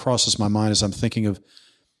thought that crosses my mind is I'm thinking of,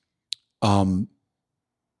 I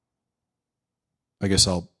guess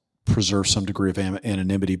I'll preserve some degree of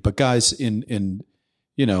anonymity, but guys in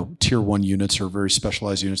tier 1 units or very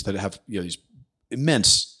specialized units that have these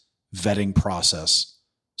immense vetting process.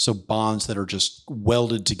 So bonds that are just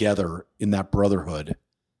welded together in that brotherhood.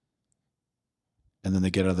 And then they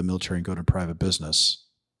get out of the military and go to private business,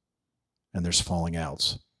 and there's falling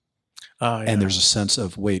outs. And there's a sense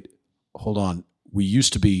of, wait, hold on. We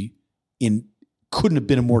used to be couldn't have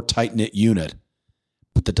been a more tight-knit unit,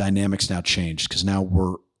 but the dynamics now changed because now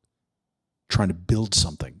we're trying to build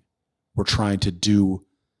something. We're trying to do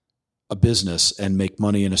a business and make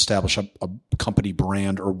money and establish a company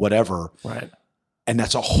brand or whatever. Right. And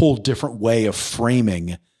that's a whole different way of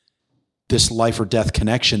framing this life or death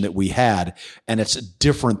connection that we had. And it's a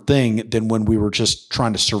different thing than when we were just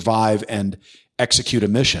trying to survive and execute a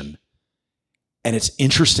mission. And it's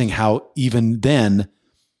interesting how even then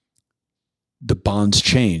the bonds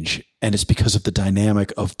change. And it's because of the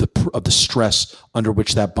dynamic of the stress under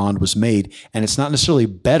which that bond was made. And it's not necessarily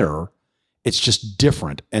better. It's just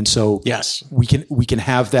different. And so yes, we can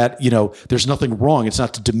have that, there's nothing wrong. It's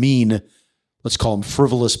not to demean, let's call them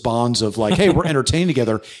frivolous bonds of like, hey, we're entertaining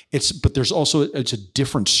together. But there's also, it's a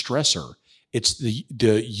different stressor. It's the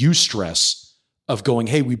eustress of going,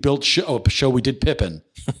 hey, we built a show, we did Pippin.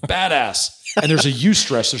 Badass. And there's a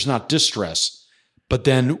eustress, there's not distress. But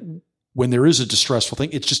then when there is a distressful thing,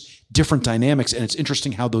 it's just different dynamics. And it's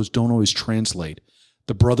interesting how those don't always translate.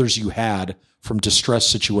 The brothers you had from distress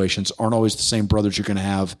situations aren't always the same brothers you're going to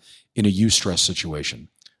have in a eustress situation.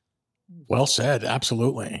 Well said.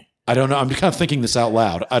 Absolutely. I don't know. I'm kind of thinking this out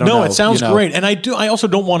loud. I don't know. No, it sounds great. And I also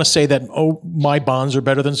don't want to say that, my bonds are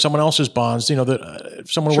better than someone else's bonds. That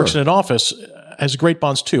if someone works in an office has great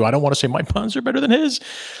bonds too. I don't want to say my bonds are better than his.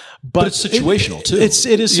 But it's situational too.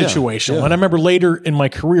 It is situational. Yeah. And I remember later in my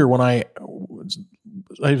career when I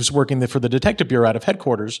was working for the detective bureau out of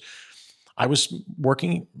headquarters, I was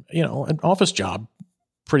working, an office job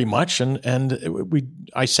pretty much. And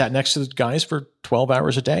I sat next to the guys for 12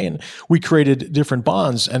 hours a day, and we created different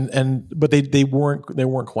bonds but they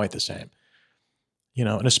weren't quite the same,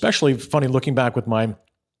 and especially funny looking back with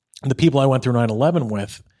the people I went through 9/11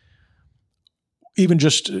 with. Even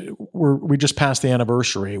we just passed the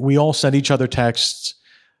anniversary. We all sent each other texts,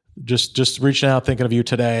 just reaching out, thinking of you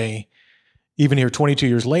today, even here 22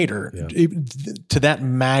 years later, to that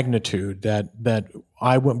magnitude that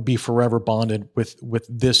I would be forever bonded with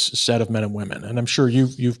this set of men and women. And I'm sure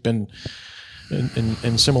you've been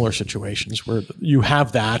in similar situations where you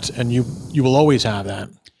have that, and you will always have that.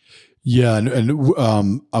 Yeah. And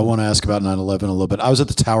I want to ask about 9/11 a little bit. I was at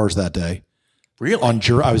the towers that day. Really?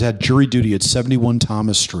 I was at jury duty at 71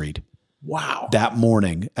 Thomas Street. Wow. That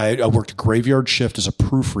morning, I worked a graveyard shift as a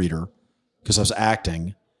proofreader because I was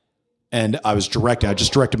acting, and I was directing. I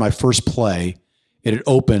just directed my first play. It had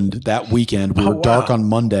opened that weekend. We were dark on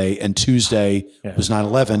Monday, and Tuesday was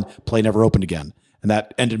 9/11. Play never opened again. And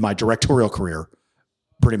that ended my directorial career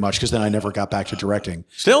pretty much, because then I never got back to directing.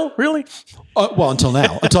 Still? Really? Well, until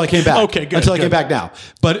now. Until I came back. Okay, good. Until I came back now.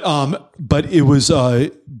 But it was,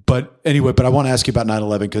 but anyway, but I want to ask you about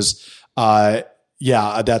 9/11 because,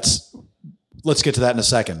 let's get to that in a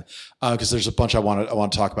second, because there's a bunch I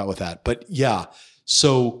want to talk about with that. But yeah,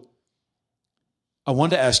 so I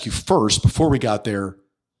wanted to ask you first, before we got there,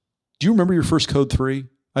 Do you remember your first code 3?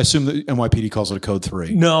 I assume that NYPD calls it a code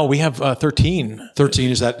 3. No, we have 13. 13,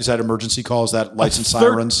 is that emergency call? Is that lights and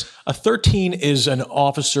sirens? A 13 is an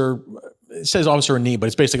officer. It says officer in need, but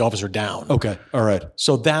it's basically officer down. Okay. All right.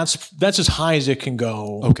 So that's as high as it can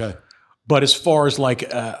go. Okay. But as far as like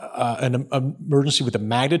an emergency with the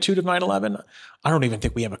magnitude of 9/11, I don't even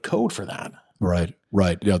think we have a code for that. Right.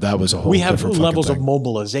 Yeah, that was a whole. We have different levels of thing.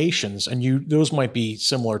 mobilizations, and those might be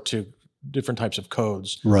similar to different types of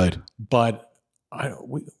codes. Right. But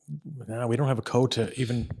we don't have a code to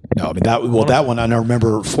even. No, I mean that one. And I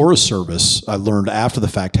remember Forest Service. I learned after the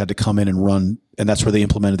fact had to come in and run, and that's where they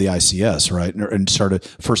implemented the ICS, right? And started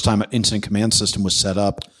first time an incident command system was set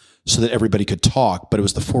up so that everybody could talk. But it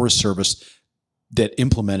was the Forest Service that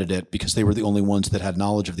implemented it because they were the only ones that had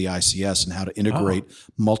knowledge of the ICS and how to integrate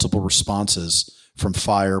multiple responses from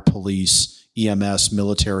fire, police, EMS,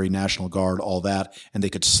 military, National Guard, all that, and they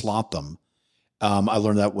could slot them. I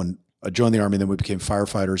learned that when I joined the Army, then we became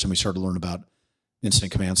firefighters, and we started to learn about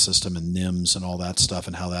incident command system and NIMS and all that stuff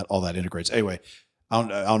and how that all that integrates. Anyway, I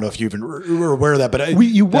don't know if you even were aware of that, but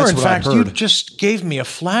you were. In fact, you just gave me a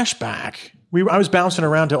flashback. I was bouncing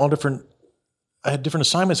around to all different. I had different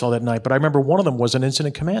assignments all that night, but I remember one of them was an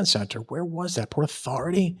incident command center. Where was that? Port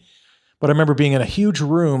Authority? But I remember being in a huge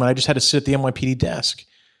room, and I just had to sit at the NYPD desk.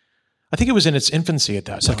 I think it was in its infancy at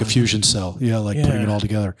that time. It's like a fusion cell. Yeah, putting it all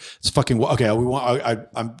together. It's fucking okay.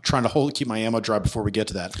 I'm trying to keep my ammo dry before we get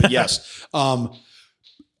to that. But yes,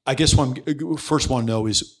 I guess what I first want to know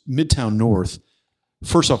is Midtown North.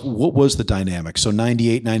 First off, what was the dynamic? So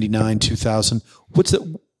 98, 99, 2000. What's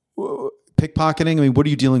the pickpocketing? I mean, what are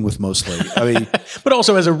you dealing with mostly? I mean, but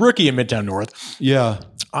also as a rookie in Midtown North, yeah,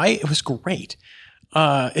 it was great.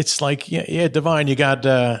 It's like Devine, you got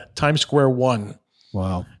Times Square 1.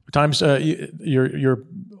 Wow. Times you're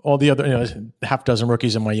all the other half dozen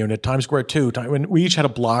rookies in my unit. Times Square 2. When we each had a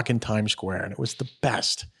block in Times Square, and it was the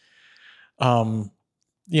best. And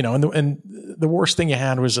the worst thing you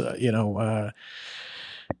had was the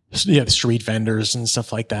street vendors and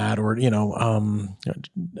stuff like that, or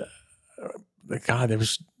God, there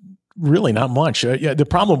was really not much. The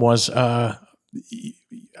problem was I'd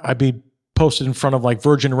be posted in front of like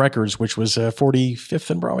Virgin Records, which was 45th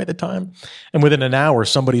and Broadway at the time. And within an hour,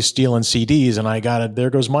 somebody's stealing CDs, and there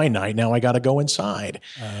goes my night. Now I got to go inside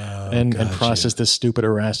and process this stupid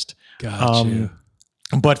arrest.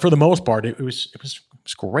 But for the most part, it was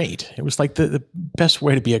great. It was like the best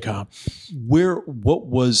way to be a cop. So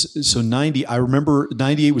 90, I remember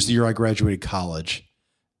 98 was the year I graduated college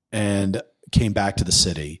and came back to the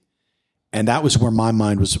city. And that was where my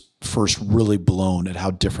mind was first really blown at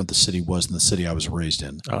how different the city was than the city I was raised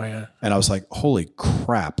in. Oh, yeah. And I was like, holy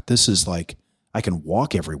crap, this is like, I can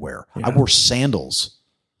walk everywhere. Yeah. I wore sandals.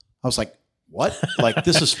 I was like, what? Like,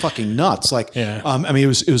 this is fucking nuts. Like, I mean, it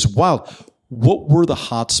was wild. What were the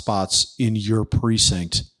hot spots in your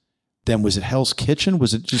precinct? Then was it Hell's Kitchen?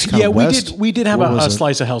 Was it just kind of west? We did have a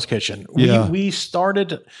slice of Hell's Kitchen. We had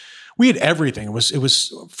everything. It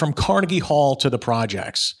was from Carnegie Hall to the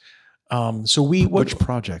projects. Which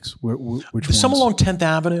projects? Which some ones? along 10th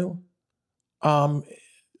Avenue.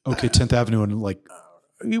 Okay, 10th Avenue and like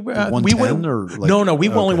 110 we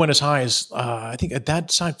only went as high as I think at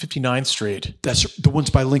that side 59th Street. That's the ones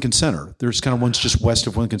by Lincoln Center. There's kind of ones just west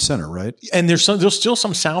of Lincoln Center, right? And there's still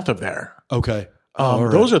some south of there. Okay.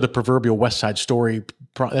 Those are the proverbial West Side Story.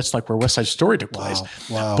 That's like where West Side Story took place.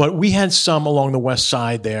 Wow. But we had some along the west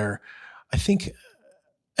side there, I think,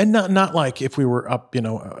 and not like if we were up,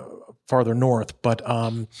 farther north, but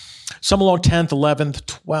some along 10th, 11th,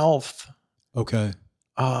 12th. Okay.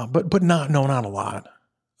 But not a lot.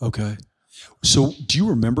 Okay. So do you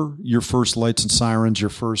remember your first lights and sirens, your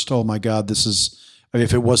first, oh my God,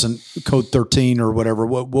 if it wasn't code 13 or whatever,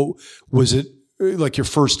 what was it like your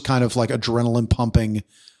first kind of like adrenaline pumping?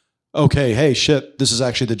 Okay. Hey, shit, this is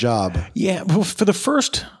actually the job. Yeah. Well, for the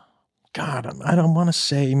first, God, I don't want to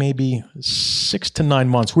say maybe 6 to 9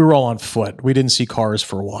 months. We were all on foot. We didn't see cars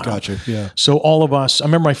for a while. Gotcha. Yeah. So all of us, I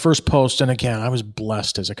remember my first post, and again, I was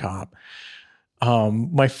blessed as a cop.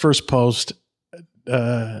 My first post,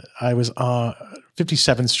 I was on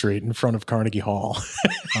 57th Street in front of Carnegie Hall.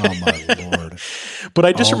 Oh my Lord. But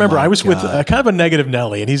I just remember I was with kind of a negative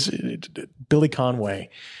Nelly, and he's Billy Conway.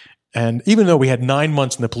 And even though we had 9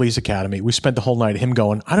 months in the police academy, we spent the whole night him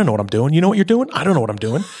going, I don't know what I'm doing. You know what you're doing? I don't know what I'm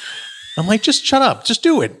doing. I'm like, just shut up. Just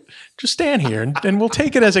do it. Just stand here and we'll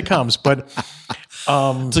take it as it comes. But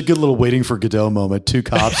it's a good little waiting for Godot moment. 2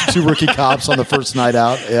 rookie cops on the first night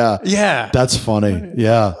out. Yeah. Yeah. That's funny.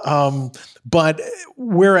 Yeah. But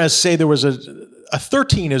whereas say there was a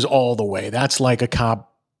 13 is all the way. That's like a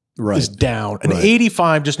cop is down. An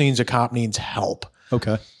 85 just means a cop needs help.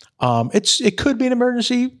 Okay. It could be an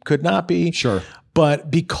emergency, could not be. Sure.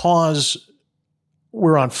 But because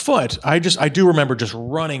we're on foot, I do remember just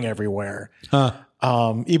running everywhere. Huh.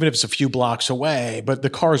 Even if it's a few blocks away, but the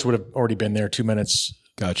cars would have already been there 2 minutes.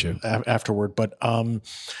 Gotcha. Afterward, but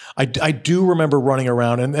I do remember running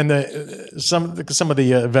around, and some of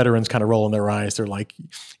the veterans kind of rolling their eyes. They're like,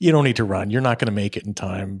 "You don't need to run. You're not going to make it in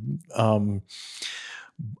time." And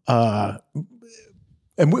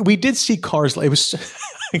we did see cars. It was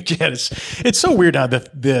again, it's so weird how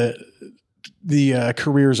the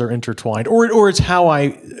careers are intertwined, or it's how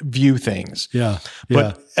I view things. Yeah.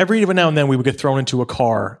 But every now and then we would get thrown into a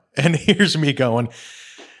car, and here's me going.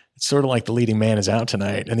 It's sort of like the leading man is out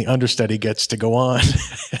tonight and the understudy gets to go on.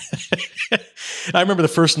 I remember the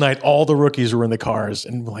first night, all the rookies were in the cars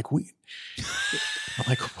and I'm like,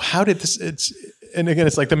 how did this, and again,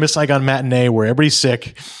 it's like the Miss Saigon matinee where everybody's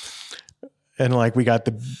sick and like we got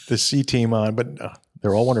the C team on, but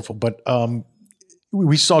they're all wonderful. But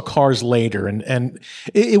we saw cars later and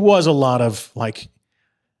it was a lot of like,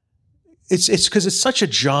 it's because it's such a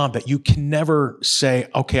job that you can never say,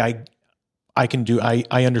 okay, I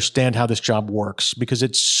understand how this job works because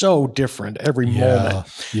it's so different every moment.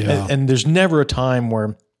 Yeah. And there's never a time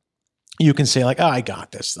where you can say like, I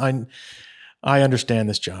got this. I understand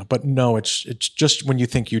this job. But no, it's just when you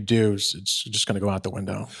think you do, it's just going to go out the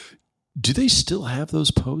window. Do they still have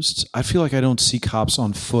those posts? I feel like I don't see cops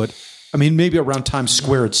on foot. I mean, maybe around Times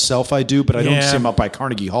Square itself I do, but I don't see them up by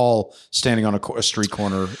Carnegie Hall standing on a street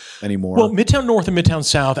corner anymore. Well, Midtown North and Midtown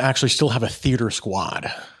South actually still have a theater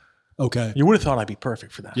squad. Okay. You would have thought I'd be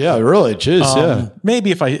perfect for that. Yeah, really. Jeez,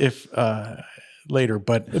 Maybe if later,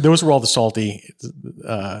 but those were all the salty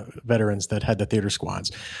veterans that had the theater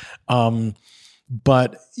squads.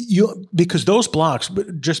 But because those blocks,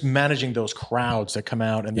 just managing those crowds that come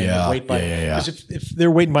out and then wait by, because if they're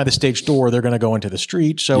waiting by the stage door, they're going to go into the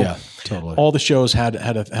street. So totally. All the shows had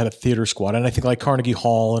a theater squad, and I think like Carnegie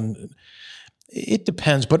Hall, and it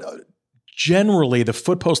depends, but generally the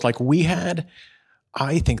foot posts like we had.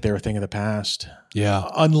 I think they're a thing of the past. Yeah.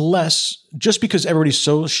 Unless, just because everybody's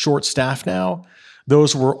so short-staffed now,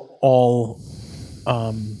 those were all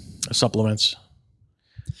supplements.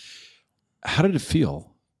 How did it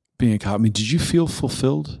feel being a cop? I mean, did you feel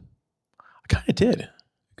fulfilled? I kind of did.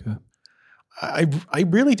 Okay. I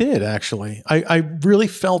really did, actually. I really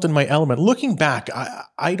felt in my element. Looking back,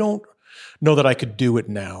 I don't know that I could do it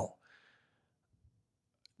now.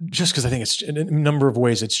 Just because I think it's in a number of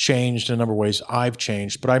ways it's changed, in a number of ways I've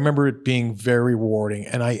changed, but I remember it being very rewarding,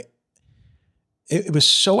 and it was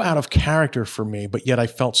so out of character for me, but yet I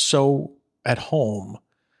felt so at home,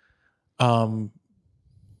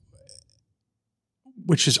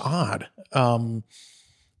 which is odd.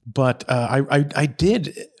 But I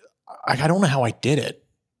did. I don't know how I did it.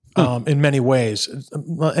 In many ways,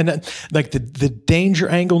 and like the danger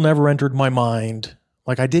angle never entered my mind.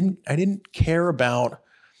 Like I didn't care about.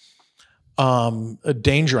 A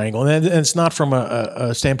danger angle, and it's not from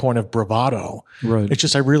a standpoint of bravado. Right. It's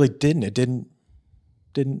just I really didn't. It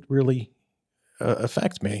didn't really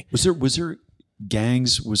affect me. Was there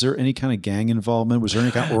gangs? Was there any kind of gang involvement? Was there any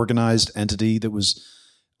kind of organized entity that was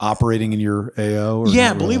operating in your AO?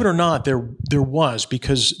 Yeah, believe it or not, there was,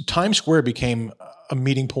 because Times Square became a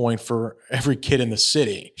meeting point for every kid in the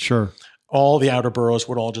city. Sure. All the outer boroughs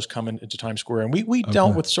would all just come into Times Square, and we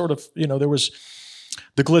dealt with sort of, there was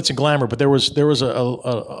the glitz and glamour, but there was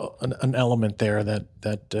an element there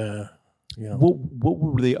that. What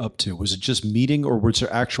were they up to? Was it just meeting, or was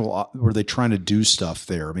there were they trying to do stuff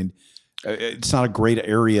there? I mean, it's not a great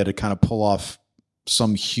area to kind of pull off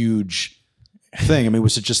some huge thing. I mean,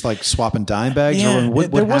 was it just like swapping dime bags? Yeah, or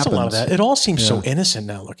what there was happens? a lot of that. It all seems so innocent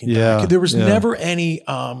now looking back. There was never any,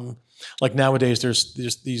 like nowadays there's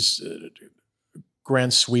these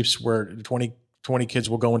grand sweeps where 20 kids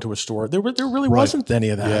will go into a store. There really wasn't any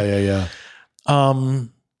of that. Yeah.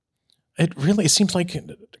 It seems like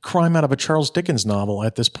crime out of a Charles Dickens novel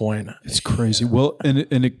at this point. It's crazy. Well, and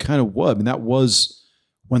it kind of was. I mean, that was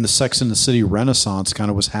when the Sex and the City Renaissance kind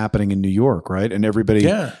of was happening in New York, right? And everybody,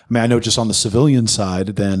 I mean, I know just on the civilian side,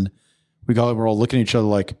 then we're all looking at each other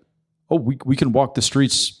like, oh, we can walk the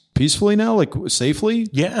streets peacefully now, like safely.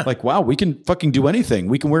 Yeah. Like, wow, we can fucking do anything.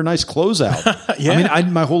 We can wear nice clothes out. I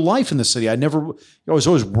mean, my whole life in the city, I was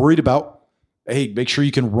always worried about, hey, make sure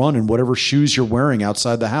you can run in whatever shoes you're wearing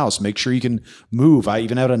outside the house. Make sure you can move. I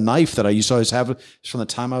even had a knife that I used to always have from the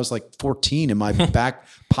time I was like 14 in my back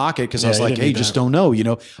pocket, because I was like, hey, just don't know. I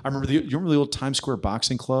remember you remember the old Times Square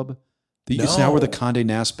Boxing Club? It's now where the Condé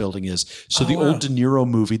Nast building is. So old De Niro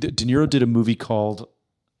movie, De Niro did a movie called,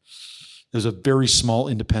 it was a very small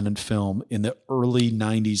independent film in the early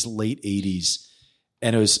 90s, late 80s.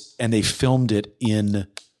 and they filmed it in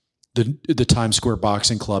the Times Square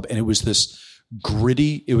Boxing Club, and it was this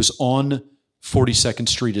gritty. It was on 42nd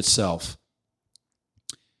Street itself.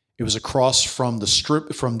 It was across from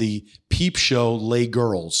the Peep Show Les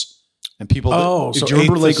Girls, and people. Oh, so do you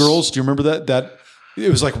remember Les Girls? Do you remember that? It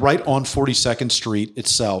was like right on 42nd Street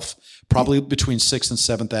itself, probably between 6th and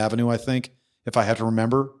 7th Avenue, I think, if I had to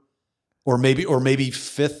remember, or maybe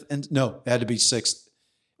 5th and no, it had to be 6th.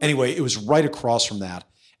 Anyway, it was right across from that.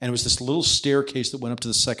 And it was this little staircase that went up to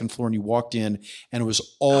the second floor, and you walked in, and it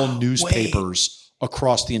was all newspapers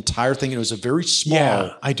across the entire thing. And it was a very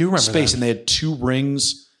small I do remember space, that. and they had 2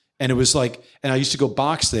 rings. And it was like, and I used to go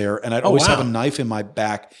box there, and I'd always have a knife in my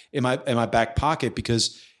back pocket,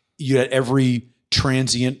 because you had every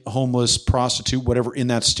transient, homeless, prostitute, whatever, in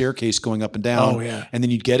that staircase going up and down. Oh yeah. And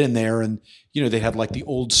then you'd get in there, and they had like the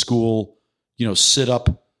old school, sit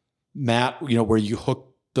up mat, where you hook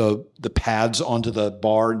the pads onto the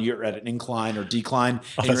bar, and you're at an incline or decline.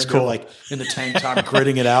 And that's you're cool. Like in the tank top,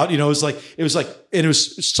 gritting it out. It was like, and it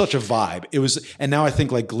was such a vibe. It was, and now I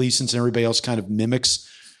think like Gleason's and everybody else kind of mimics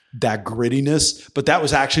that grittiness, but that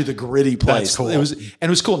was actually the gritty place. That's cool. It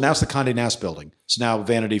was cool. Now it's the Condé Nast building. So now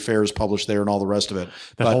Vanity Fair is published there and all the rest of it.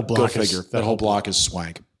 That whole block go figure. That whole block is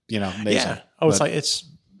swank. Amazing. Yeah. Oh,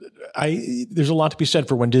 there's a lot to be said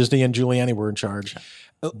for when Disney and Giuliani were in charge.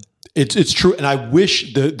 It's true. And I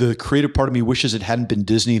wish the creative part of me wishes it hadn't been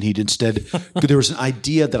Disney, and he'd instead, there was an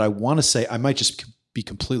idea that I want to say, I might just be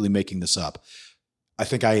completely making this up. I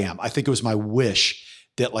think I am. I think it was my wish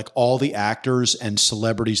that like all the actors and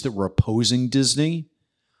celebrities that were opposing Disney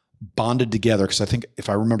bonded together. Cause I think if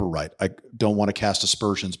I remember right, I don't want to cast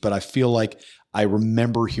aspersions, but I feel like I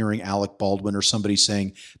remember hearing Alec Baldwin or somebody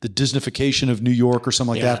saying the Disneyfication of New York or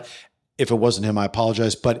something like that. If it wasn't him, I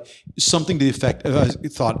apologize, but something to the effect, I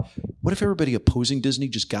thought, what if everybody opposing Disney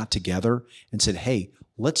just got together and said, hey,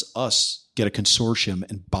 let's us get a consortium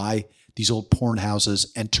and buy these old porn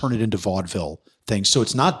houses and turn it into vaudeville things. So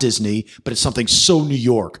it's not Disney, but it's something so New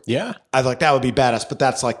York. Yeah. I thought that would be badass, but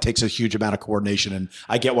that's like takes a huge amount of coordination. And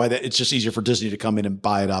I get why it's just easier for Disney to come in and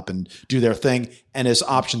buy it up and do their thing. And as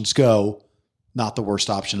options go, not the worst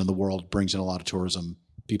option in the world, brings in a lot of tourism.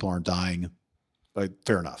 People aren't dying. Like,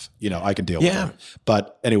 fair enough. I can deal with it.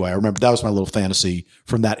 But anyway, I remember that was my little fantasy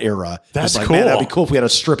from that era. That's like, cool. Man, that'd be cool if we had a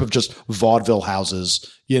strip of just vaudeville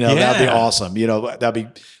houses. That'd be awesome. That'd be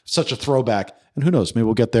such a throwback. And who knows, maybe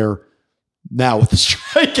we'll get there now with the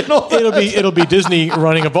strike and all that. It'll be Disney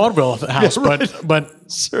running a vaudeville house,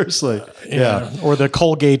 but seriously. Or the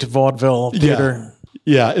Colgate Vaudeville Theater.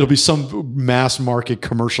 Yeah, it'll be some mass market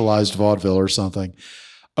commercialized vaudeville or something.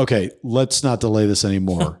 Okay, let's not delay this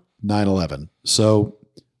anymore. 9/11. So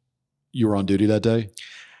you were on duty that day,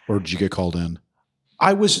 or did you get called in?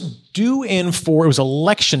 I was due in it was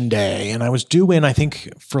election day, and I was due in, I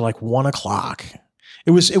think, for like 1:00.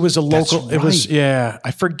 It was a local, right. It was,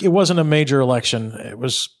 I forget, it wasn't a major election. It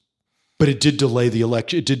was, but it did delay the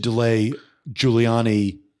election. It did delay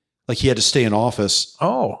Giuliani. Like he had to stay in office.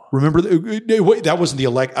 Oh, remember that wasn't the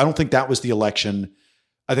elect. I don't think that was the election.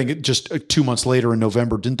 I think it just 2 months later in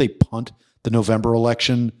November, didn't they punt the November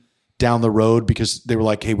election down the road because they were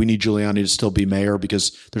like, hey, we need Giuliani to still be mayor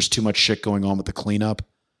because there's too much shit going on with the cleanup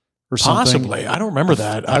or something. Possibly. I don't remember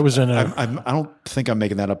that. I was in I don't think I'm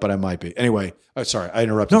making that up, but I might be. Anyway, sorry, I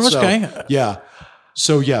interrupted. No, that's okay. Yeah.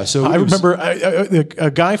 So I remember a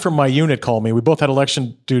guy from my unit called me. We both had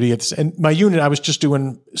election duty and my unit, I was just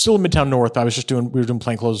doing, still in Midtown North. We were doing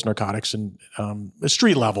plainclothes narcotics and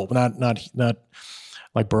street level, but not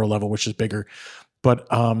like borough level, which is bigger. But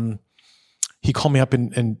he called me up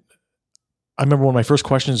and I remember one of my first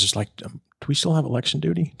questions is like, do we still have election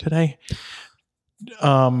duty today?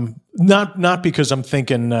 Not because I'm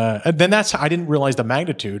thinking, then I didn't realize the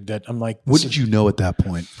magnitude that I'm like, what did you know at that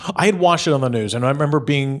point? I had watched it on the news and I remember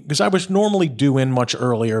because I was normally due in much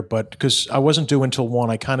earlier, but because I wasn't due until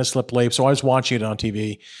 1, I kind of slept late. So I was watching it on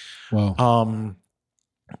TV. Wow.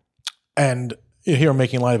 And here I'm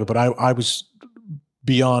making light of it, but I was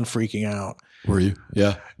beyond freaking out. Were you?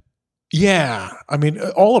 Yeah. Yeah. I mean,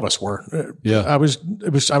 all of us were. Yeah. I was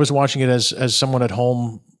watching it as someone at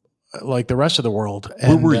home, like the rest of the world.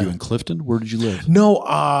 Where were you, in Clifton? Where did you live? No,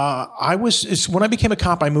 when I became a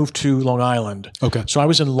cop, I moved to Long Island. Okay. So I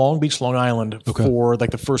was in Long Beach, Long Island for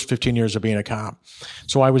like the first 15 years of being a cop.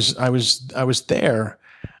 So I was there,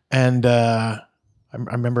 and I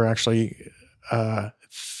remember actually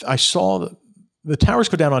I saw the towers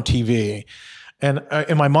go down on TV. And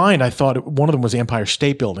in my mind, I thought one of them was the Empire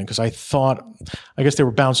State Building because I guess they were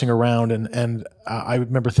bouncing around, and I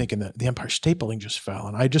remember thinking that the Empire State Building just fell,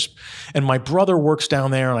 and my brother works down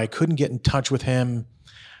there, and I couldn't get in touch with him.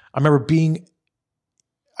 I remember being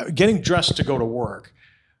getting dressed to go to work.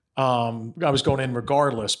 I was going in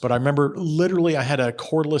regardless, but I remember literally I had a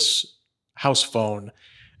cordless house phone. And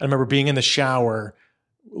I remember being in the shower,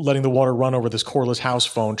 letting the water run over this cordless house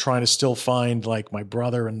phone, trying to still find like my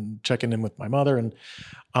brother and checking in with my mother and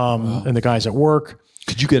the guys at work.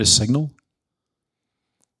 Could you get a signal?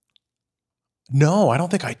 No, I don't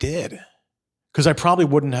think I did, because I probably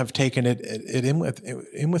wouldn't have taken it in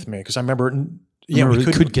with me. Because I remember, we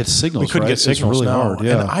couldn't get signals. We couldn't get signals. It's really hard.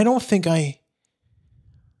 Yeah, and I don't think I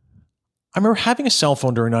remember having a cell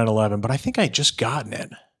phone during 9/11, but I think I had just gotten it,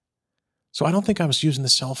 so I don't think I was using the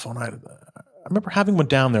cell phone. I remember having one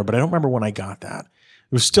down there, but I don't remember when I got that.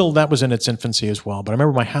 It was still, that was in its infancy as well. But I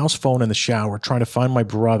remember my house phone in the shower, trying to find my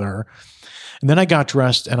brother, and then I got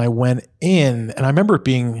dressed and I went in, and I remember it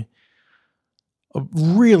being a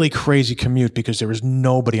really crazy commute because there was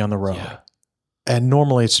nobody on the road. Yeah. And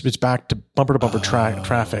normally it's back to bumper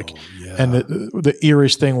traffic. Yeah. And the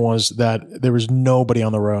eeriest thing was that there was nobody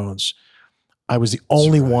on the roads. I was the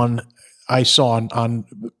only one I saw on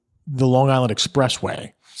the Long Island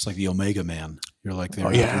Expressway. It's like the Omega Man. You're like the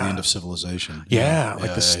end of civilization. Yeah,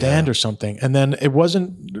 like the Stand or something. And then it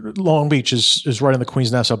wasn't, Long Beach is right on the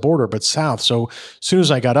Queens-Nassau border, but south. So as soon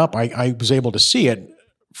as I got up, I was able to see it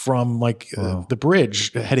from like the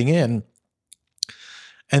bridge heading in.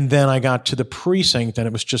 And then I got to the precinct and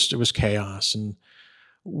it was chaos. And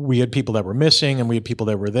we had people that were missing and we had people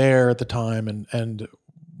that were there at the time. And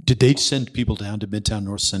did they send people down to Midtown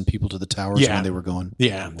North, send people to the towers when they were going?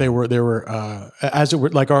 Yeah, they were, as it were,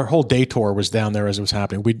 like our whole day tour was down there as it was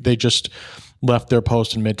happening. They just left their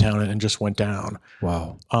post in Midtown and just went down.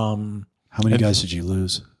 Wow. How many guys did you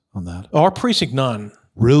lose on that? Our precinct, none.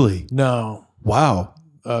 Really? No. Wow.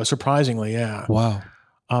 Surprisingly, yeah. Wow.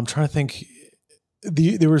 I'm trying to think.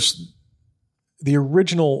 There was the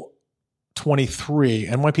original 23.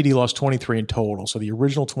 NYPD lost 23 in total. So the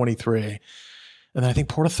original 23. And then I think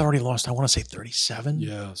Port Authority lost, I want to say 37.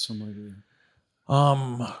 Yeah, something like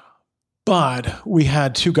that. But we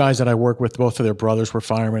had two guys that I worked with. Both of their brothers were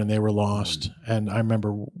firemen and they were lost. And I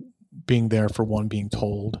remember being there for one being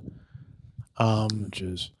told. And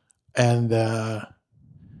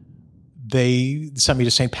they sent me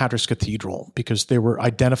to St. Patrick's Cathedral because they were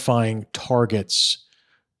identifying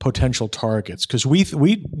potential targets. Because we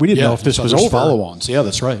didn't know if this was over. Follow-ons. Yeah,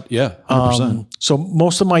 that's right. Yeah, 100%. So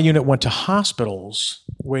most of my unit went to hospitals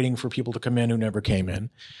waiting for people to come in who never came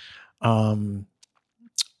in. And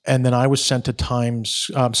then I was sent to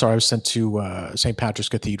St. Patrick's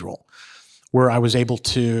Cathedral, where I was able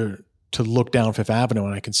to look down Fifth Avenue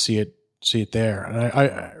and I could see it there. And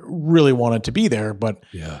I really wanted to be there, but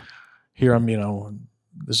here I'm,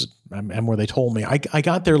 I'm where they told me. I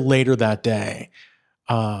got there later that day.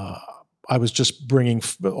 I was just bringing,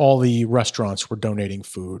 all the restaurants were donating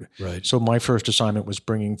food. Right. So my first assignment was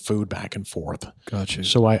bringing food back and forth. Gotcha.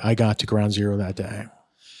 So I got to Ground Zero that day.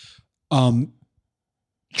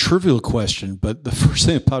 Trivial question, but the first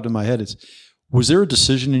thing that popped in my head is, was there a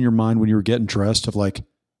decision in your mind when you were getting dressed of like,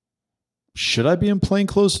 should I be in plain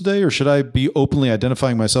clothes today or should I be openly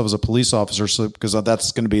identifying myself as a police officer? So, because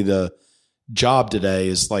that's going to be the job today,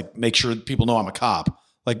 is like, make sure people know I'm a cop.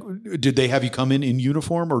 Like, did they have you come in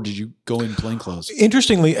uniform or did you go in plain clothes?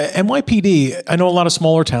 Interestingly, NYPD, I know a lot of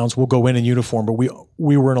smaller towns will go in uniform, but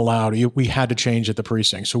we weren't allowed. We had to change at the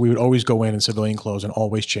precinct. So we would always go in civilian clothes and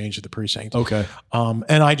always change at the precinct. Okay.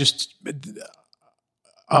 And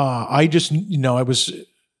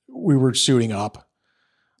we were suiting up.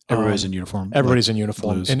 Everybody's in uniform. Everybody's in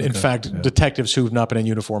uniform. Blues. And in fact, detectives who've not been in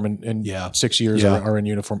uniform in 6 years are in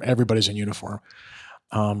uniform. Everybody's in uniform.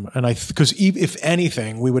 Because if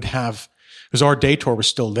anything, we would have, because our day tour was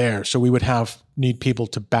still there, so we would need people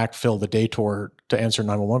to backfill the day tour to answer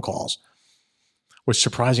 911 calls, which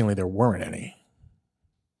surprisingly there weren't any.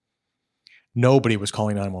 Nobody was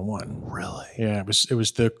calling 911. Really? Yeah, it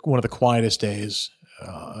was one of the quietest days.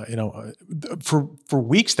 For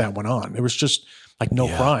weeks that went on. It was just like no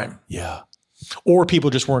crime. Yeah. Or people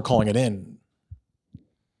just weren't calling it in.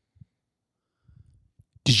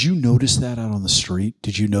 Did you notice that out on the street?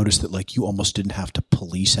 Did you notice that like you almost didn't have to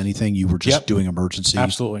police anything? You were just doing emergency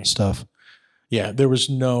stuff? Yeah, there was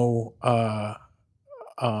no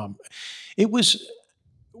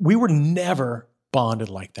we were never bonded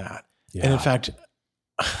like that. Yeah. And in fact,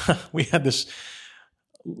 we had this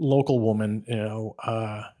local woman,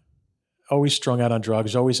 always strung out on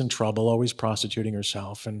drugs, always in trouble, always prostituting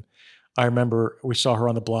herself. And I remember we saw her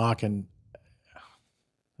on the block and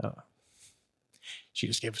she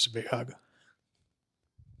just gave us a big hug.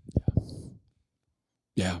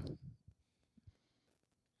 Yeah.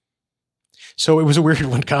 So it was a weird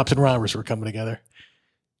when cops and robbers were coming together.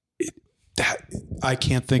 I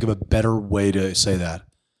can't think of a better way to say that.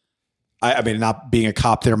 I mean, not being a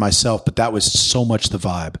cop there myself, but that was so much the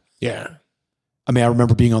vibe. Yeah. I mean, I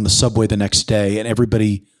remember being on the subway the next day and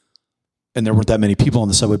everybody, and there weren't that many people on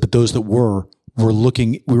the subway, but those that were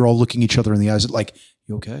looking, we were all looking each other in the eyes like,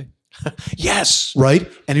 you okay? Yes. Right?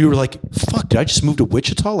 And you were like, fuck, did I just move to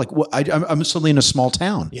Wichita? Like, what? I'm suddenly in a small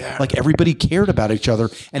town. Yeah. Like everybody cared about each other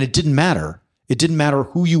and it didn't matter. It didn't matter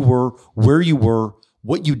who you were, where you were,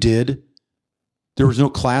 what you did. There was no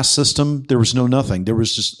class system. There was no nothing. There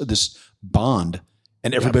was just this bond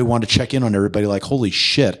and everybody wanted to check in on everybody like, holy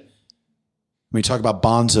shit. When you talk about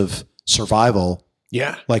bonds of survival,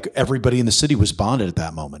 like everybody in the city was bonded at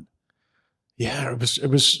that moment. Yeah, it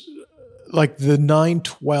was like the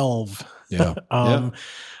 9/12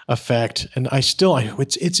 effect, and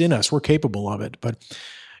it's in us. We're capable of it. But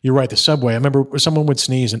you're right. The subway. I remember someone would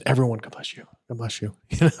sneeze, and everyone, God bless you, God bless you.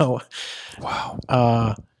 You know,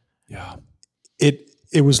 wow. Yeah.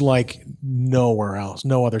 It was like nowhere else,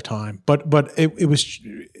 no other time. But it was.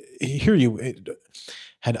 Here you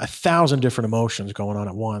had 1,000 different emotions going on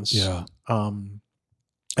at once. Yeah.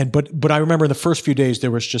 But I remember in the first few days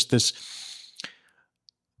there was just this.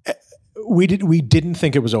 We didn't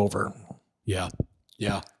think it was over. Yeah.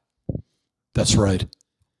 That's right.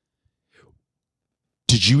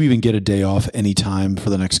 Did you even get a day off any time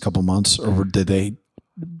for the next couple months, or did they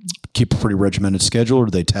keep a pretty regimented schedule, or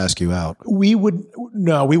did they task you out? We would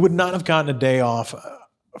not have gotten a day off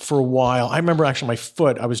for a while. I remember actually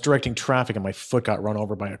I was directing traffic and my foot got run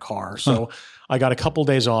over by a car. So I got a couple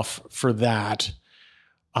days off for that.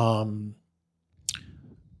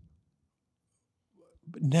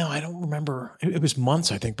 No, I don't remember. It was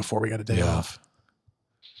months, I think, before we got a day off.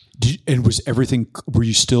 Were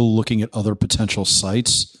you still looking at other potential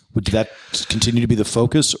sites? Would that continue to be the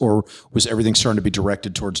focus, or was everything starting to be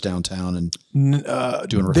directed towards downtown and doing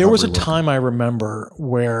recovery? There was a work? time I remember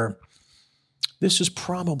where this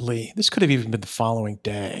could have even been the following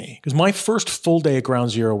day, because my first full day at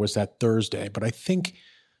Ground Zero was that Thursday, but I think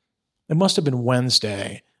it must have been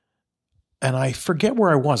Wednesday. And I forget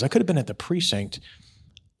where I was. I could have been at the precinct.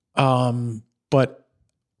 But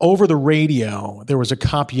over the radio, there was a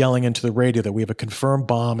cop yelling into the radio that we have a confirmed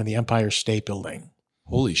bomb in the Empire State Building.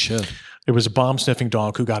 Holy shit. It was a bomb sniffing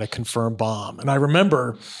dog who got a confirmed bomb. And I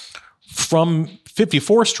remember from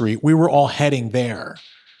 54th Street, we were all heading there.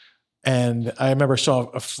 And I remember saw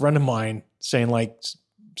a friend of mine saying like,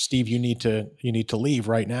 Steve, you need to leave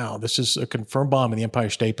right now. This is a confirmed bomb in the Empire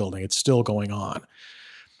State Building. It's still going on.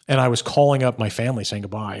 And I was calling up my family saying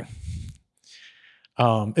goodbye.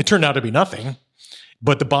 It turned out to be nothing,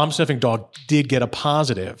 but the bomb sniffing dog did get a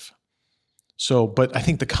positive. So, but I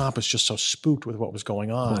think the cop was just so spooked with what was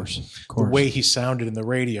going on. Of course. The way he sounded in the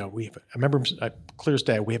radio. I remember clear as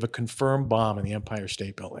day, we have a confirmed bomb in the Empire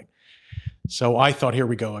State Building. So I thought, here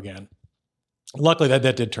we go again. Luckily,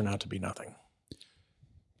 that did turn out to be nothing.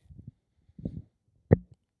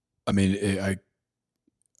 I mean,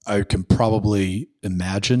 I can probably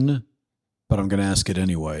imagine, but I'm going to ask it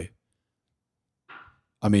anyway.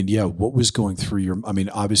 I mean, yeah, what was going through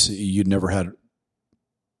obviously you'd never had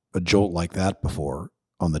a jolt like that before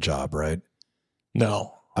on the job, right?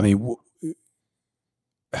 No. I mean,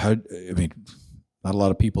 not a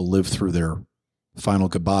lot of people live through their final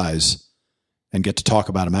goodbyes and get to talk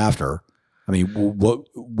about them after. I mean, what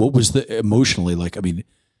was the emotionally like? I mean,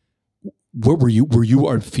 what were you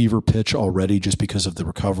on fever pitch already just because of the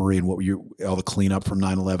recovery and all the cleanup from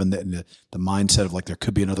 9/11 and the mindset of like there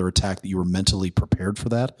could be another attack, that you were mentally prepared for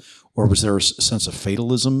that? Or was there a sense of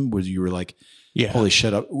fatalism where you were like, holy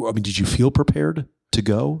shit, I mean, did you feel prepared to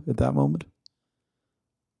go at that moment?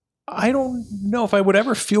 I don't know if I would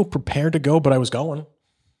ever feel prepared to go, but I was going.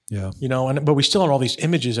 Yeah. But we still had all these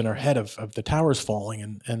images in our head of the towers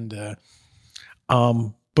falling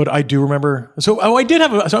but I do remember. So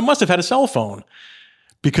I must have had a cell phone,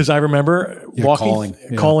 because I remember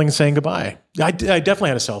calling, saying goodbye. I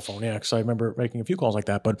definitely had a cell phone, because I remember making a few calls like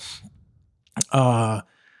that. But what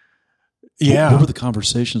were the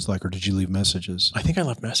conversations like, or did you leave messages? I think I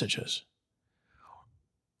left messages.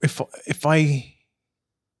 If I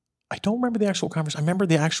don't remember the actual conversation. I remember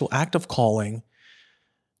the actual act of calling.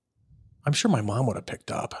 I'm sure my mom would have picked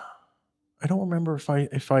up. I don't remember if I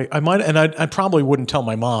might, and I probably wouldn't tell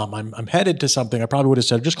my mom I'm headed to something. I probably would have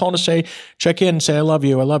said, just calling to check in, say I love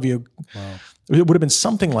you. Wow. It would have been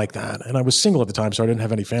something like that. And I was single at the time, so I didn't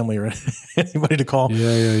have any family or anybody to call.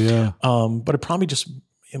 Yeah. But it probably just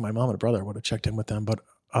my mom and brother would have checked in with them. But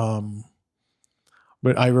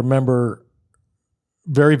I remember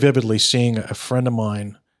very vividly seeing a friend of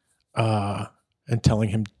mine and telling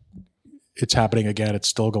him it's happening again. It's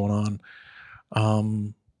still going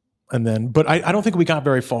on. And then, but I don't think we got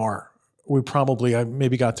very far. We probably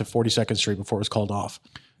maybe got to 42nd Street before it was called off.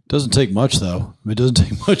 Doesn't take much though. I mean, it doesn't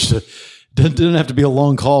take much to. Didn't have to be a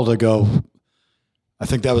long call to go. I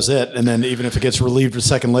think that was it. And then even if it gets relieved a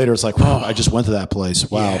second later, it's like, wow, I just went to that place.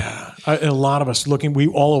 Wow. Yeah. And a lot of us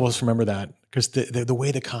all of us remember that because the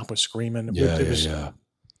way the cop was screaming. Yeah.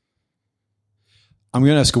 I'm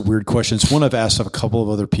going to ask a weird question. It's one I've asked of a couple of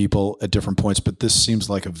other people at different points, but this seems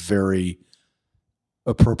like a very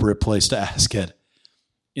appropriate place to ask it.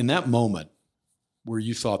 In that moment where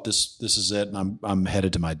you thought this is it and I'm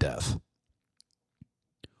headed to my death,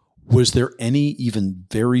 was there any even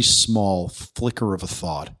very small flicker of a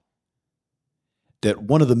thought that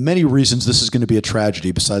one of the many reasons this is going to be a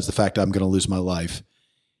tragedy, besides the fact I'm going to lose my life,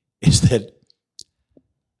 is that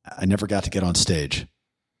I never got to get on stage?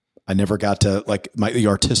 I never got to, like, the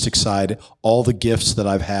artistic side, all the gifts that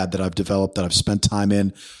I've had, that I've developed, that I've spent time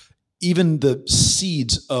in, even the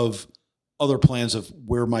seeds of other plans of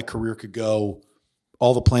where my career could go,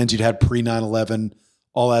 all the plans you'd had pre 9/11,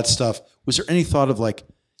 all that stuff. Was there any thought of like,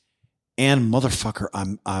 and motherfucker,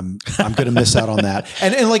 I'm going to miss out on that,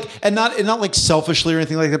 and not like selfishly or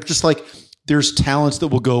anything like that, but just like there's talents that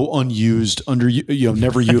will go unused,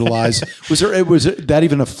 never utilized. Was that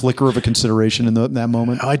even a flicker of a consideration in that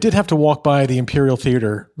moment? I did have to walk by the Imperial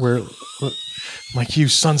Theater where, like, you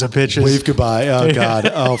sons of bitches, wave goodbye. Oh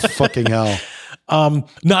God, oh fucking hell.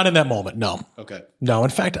 Not in that moment. No. Okay. No. In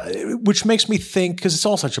fact, which makes me think, because it's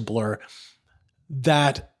all such a blur,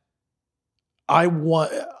 that I was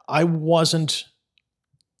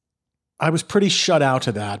pretty shut out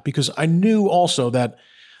to that because I knew also that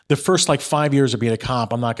the first 5 years of being a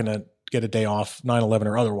cop, I'm not going to get a day off, 9/11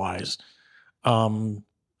 or otherwise.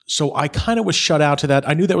 So I kind of was shut out to that.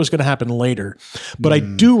 I knew that was going to happen later, but I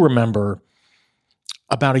do remember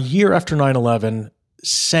about a year after 9/11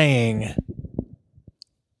 saying,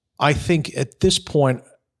 I think at this point,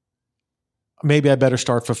 maybe I better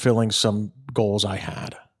start fulfilling some goals I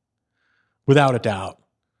had. Without a doubt.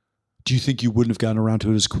 Do you think you wouldn't have gotten around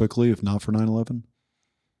to it as quickly if not for 9/11?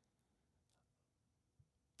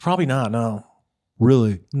 Probably not, no.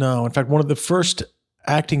 Really? No. In fact, one of the first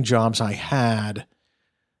acting jobs I had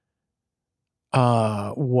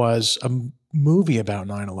was a movie about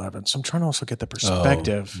 9/11. So I'm trying to also get the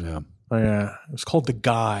perspective. Oh, yeah. It was called The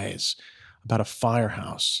Guys, about a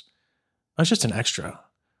firehouse. I was just an extra,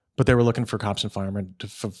 but they were looking for cops and firemen to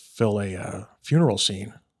fulfill a funeral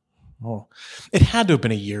scene. Oh, it had to have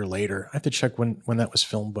been a year later. I have to check when that was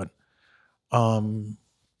filmed, but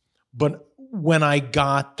when I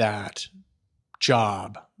got that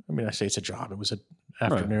job, I mean, I say it's a job. It was an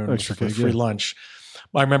afternoon Extra for gig, free yeah. lunch.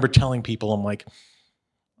 I remember telling people, I'm like,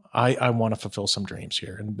 I want to fulfill some dreams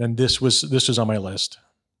here, and this was on my list.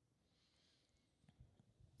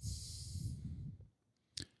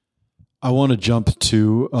 I want to jump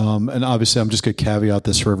to, and obviously I'm just going to caveat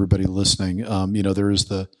this for everybody listening. There is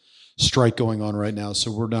the strike going on right now,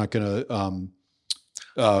 so we're not going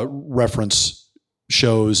to reference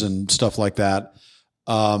shows and stuff like that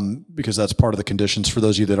because that's part of the conditions. For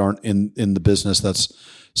those of you that aren't in the business, that's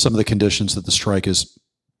some of the conditions that the strike is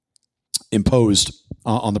imposed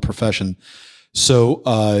on the profession. So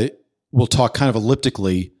we'll talk kind of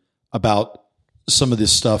elliptically about some of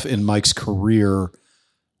this stuff in Mike's career.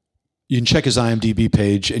 You can check his IMDb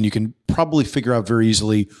page and you can probably figure out very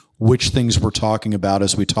easily which things we're talking about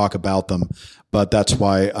as we talk about them. But that's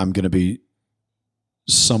why I'm going to be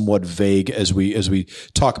somewhat vague as we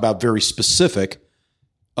talk about very specific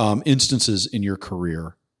instances in your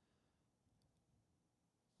career.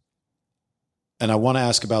 And I want to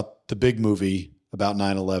ask about the big movie about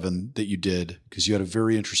 9/11 that you did, because you had a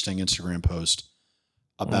very interesting Instagram post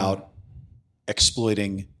about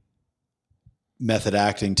exploiting method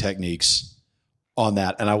acting techniques on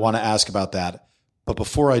that. And I want to ask about that. But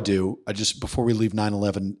before I do, before we leave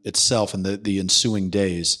 9/11 itself and the ensuing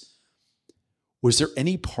days, was there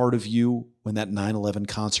any part of you when that 9/11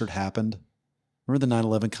 concert happened? Remember the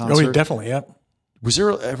 9/11 concert? Oh, yeah, definitely. Yeah. Was there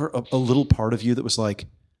ever a little part of you that was like,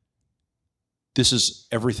 this is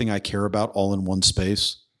everything I care about all in one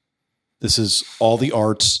space? This is all the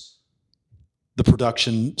arts, the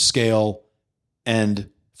production scale, and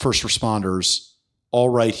first responders all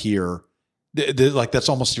right here. Like that's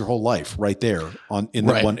almost your whole life right there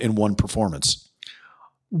in one performance.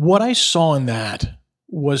 What I saw in that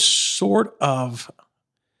was sort of,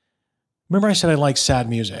 remember I said I like sad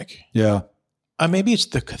music. Yeah. Maybe it's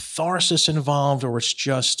the catharsis involved, or it's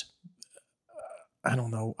just, I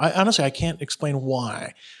don't know. Honestly, I can't explain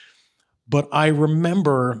why. But I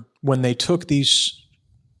remember when they took these,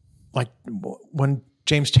 like when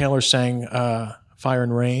James Taylor sang Fire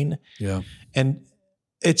and Rain. Yeah. And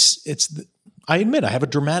I admit I have a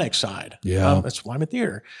dramatic side. Yeah. That's why I'm a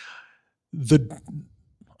theater.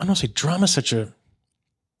 I don't say drama is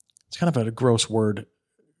it's kind of a gross word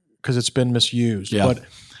because it's been misused, but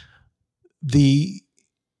the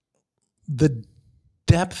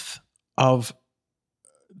depth of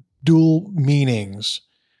dual meanings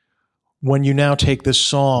when you now take this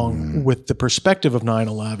song with the perspective of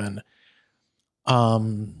 9/11,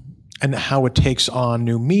 and how it takes on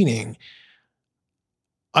new meaning.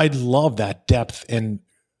 I love that depth in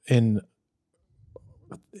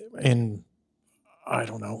I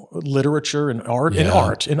don't know, literature and art,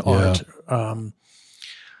 art.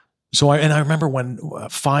 So I remember when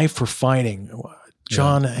Five for Fighting,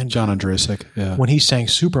 John Ondrasik, when he sang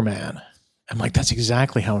Superman, I'm like, that's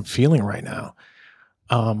exactly how I'm feeling right now.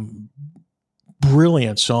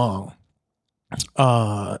 Brilliant song.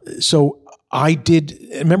 So I did,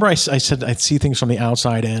 remember I said I'd see things from the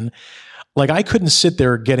outside in. Like I couldn't sit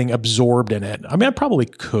there getting absorbed in it. I mean, I probably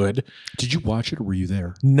could. Did you watch it or were you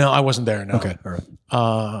there? No, I wasn't there. No. Okay. All right.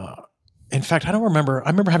 In fact, I don't remember. I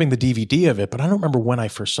remember having the DVD of it, but I don't remember when I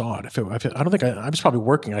first saw it. I don't think I was probably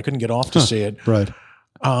working. I couldn't get off to see it. Right.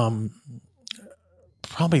 Probably,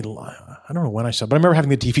 I don't know when I saw it, but I remember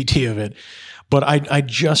having the DVD of it. But I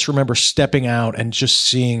just remember stepping out and just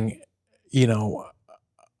seeing,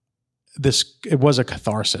 this, it was a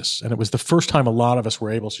catharsis. And it was the first time a lot of us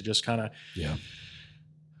were able to just kind of,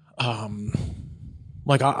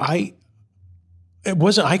 like I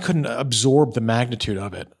couldn't absorb the magnitude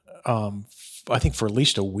of it. I think for at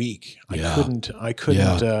least a week, I couldn't,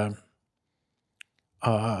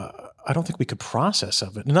 I don't think we could process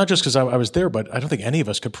of it. Not just because I was there, but I don't think any of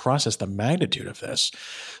us could process the magnitude of this.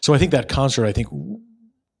 So I think that concert, I think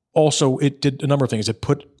also it did a number of things. It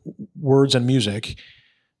put words and music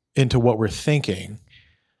into what we're thinking,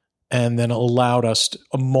 and then allowed us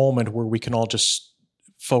a moment where we can all just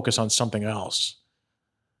focus on something else.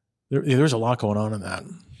 There's a lot going on in that.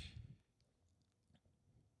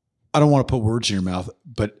 I don't want to put words in your mouth,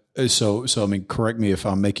 but so I mean, correct me if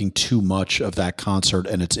I'm making too much of that concert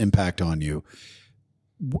and its impact on you.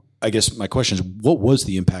 I guess my question is, what was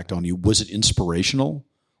the impact on you? Was it inspirational?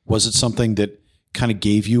 Was it something that kind of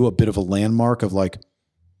gave you a bit of a landmark of like,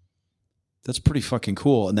 that's pretty fucking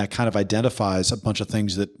cool, and that kind of identifies a bunch of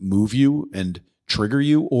things that move you and trigger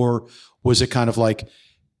you? Or was it kind of like,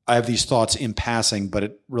 I have these thoughts in passing, but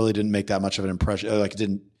it really didn't make that much of an impression? Like it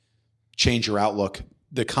didn't change your outlook.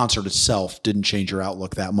 The concert itself didn't change your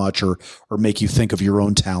outlook that much, or make you think of your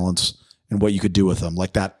own talents and what you could do with them.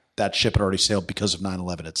 Like that ship had already sailed because of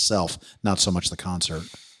 9/11 itself, not so much the concert.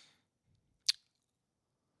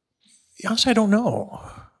 Honestly, I don't know.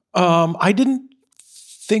 I didn't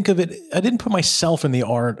think of it. I didn't put myself in the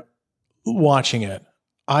art watching it.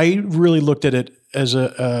 I really looked at it as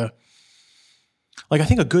like I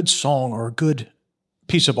think a good song or a good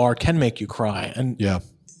piece of art can make you cry. And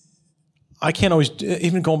I can't always,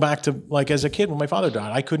 even going back to like as a kid when my father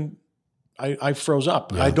died, I couldn't, I froze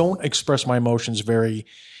up. I don't express my emotions very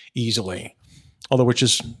easily, although which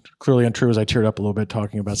is clearly untrue as I teared up a little bit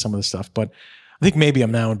talking about some of the stuff. But I think maybe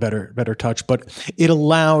I'm now in better touch. But it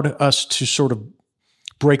allowed us to sort of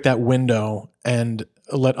break that window and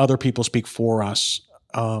let other people speak for us.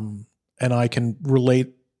 And I can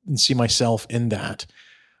relate and see myself in that.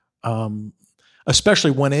 Especially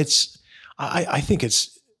when I think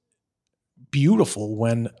it's beautiful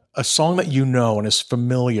when a song that you know and is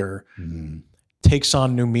familiar takes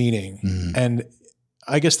on new meaning. And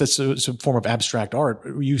I guess that's it's a form of abstract art.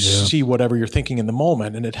 You see whatever you're thinking in the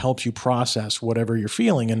moment, and it helps you process whatever you're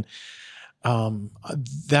feeling. And I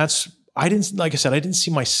didn't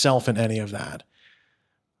see myself in any of that.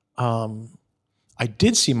 I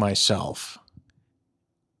did see myself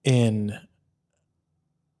in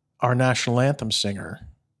our national anthem singer.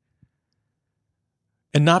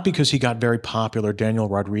 And not because he got very popular. Daniel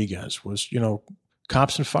Rodriguez was,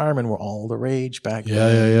 Cops and Firemen were all the rage back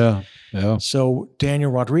then. Yeah. So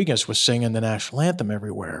Daniel Rodriguez was singing the national anthem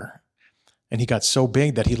everywhere. And he got so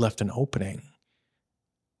big that he left an opening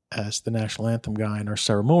as the national anthem guy in our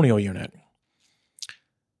ceremonial unit.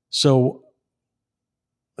 So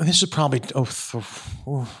this is probably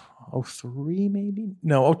 03 maybe?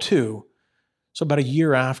 No, 02. So about a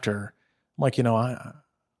year after, I'm like, I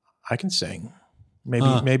can sing.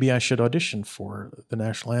 Maybe I should audition for the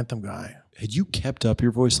national anthem guy. Had you kept up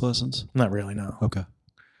your voice lessons? Not really, no. Okay.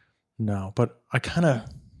 No, but I kind of...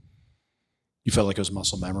 You felt like it was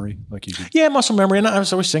muscle memory? Like you could... Yeah, muscle memory. And I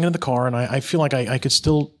was always singing in the car, and I feel like I could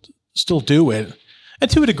still do it.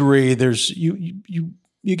 And to a degree, there's you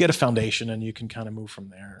get a foundation, and you can kind of move from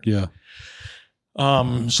there. Yeah.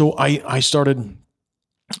 So I started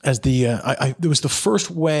it was the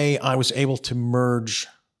first way I was able to merge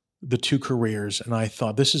the two careers. And I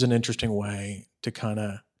thought this is an interesting way to kind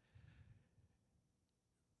of,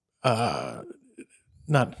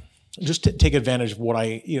 not just take advantage of what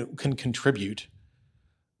I can contribute.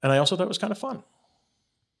 And I also thought it was kind of fun.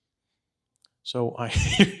 So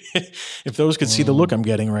if those could see the look I'm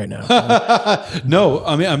getting right now. No,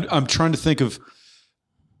 I mean, I'm trying to think of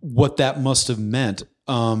what that must have meant.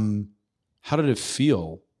 How did it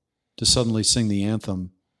feel to suddenly sing the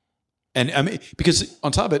anthem? And I mean, because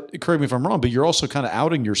on top of it, correct me if I'm wrong, but you're also kind of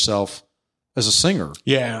outing yourself as a singer.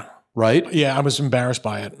 Yeah. Right? Yeah, I was embarrassed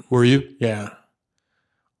by it. Were you? Yeah.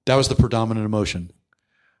 That was the predominant emotion.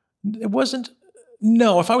 It wasn't.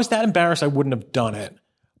 No, if I was that embarrassed, I wouldn't have done it.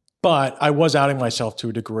 But I was outing myself to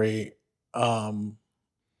a degree. The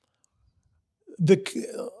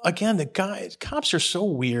cops are so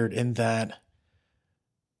weird in that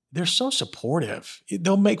they're so supportive.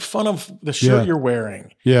 They'll make fun of the shirt you're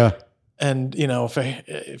wearing. Yeah. And,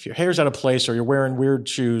 if your hair's out of place or you're wearing weird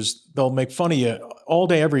shoes, they'll make fun of you all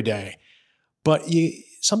day, every day. But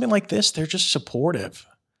something like this, they're just supportive.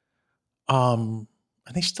 And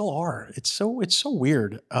they still are. It's so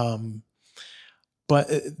weird. But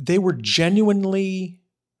they were genuinely,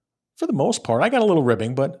 for the most part, I got a little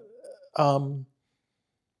ribbing, but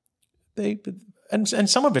they and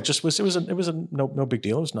some of it just was it was no big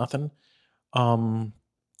deal. It was nothing.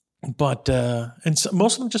 But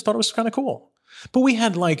most of them just thought it was kind of cool. But we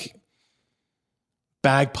had like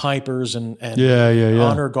bagpipers and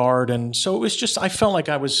honor guard, and so it was just, I felt like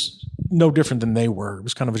I was no different than they were. It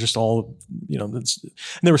was kind of just all, and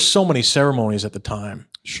there were so many ceremonies at the time.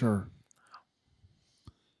 Sure.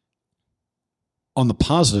 On the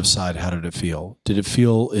positive side, how did it feel? Did it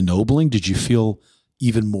feel ennobling? Did you feel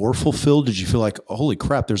even more fulfilled? Did you feel like, holy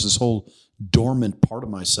crap, there's this whole dormant part of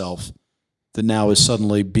myself that now is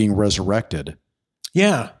suddenly being resurrected?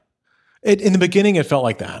 Yeah. In the beginning, it felt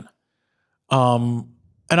like that. And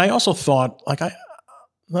I also thought, like,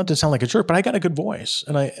 not to sound like a jerk, but I got a good voice,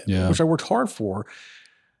 and which I worked hard for.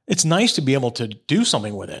 It's nice to be able to do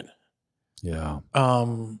something with it. Yeah.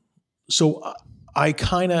 So I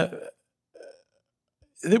kind of,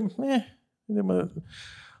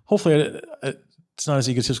 hopefully it's not as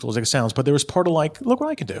egotistical as it sounds, but there was part of like, look what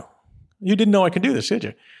I can do. You didn't know I could do this, did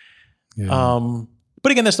you? Yeah.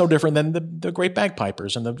 But again, that's no different than the great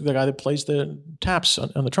bagpipers and the guy that plays the taps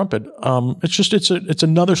on the trumpet. It's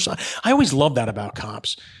another side. I always love that about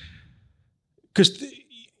cops, because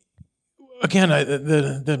again,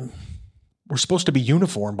 we're supposed to be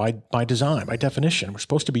uniform by design, by definition. We're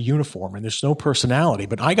supposed to be uniform, and there's no personality.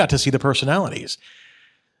 But I got to see the personalities,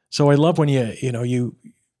 so I love when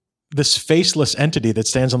this faceless entity that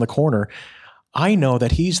stands on the corner. I know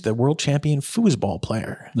that he's the world champion foosball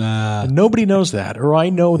player. And nobody knows that. Or I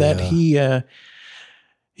know that he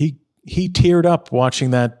teared up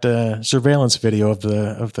watching that surveillance video of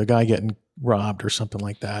the guy getting robbed or something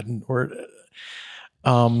like that.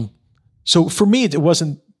 So for me, it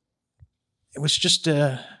wasn't. It was just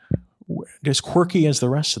as quirky as the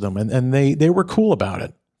rest of them, and they were cool about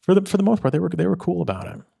it. For the most part, they were cool about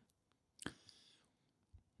it.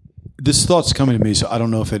 This thought's coming to me, so I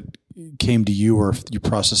don't know if it came to you or if you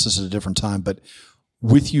processed this at a different time, but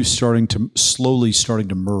with you slowly starting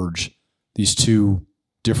to merge these two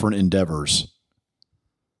different endeavors,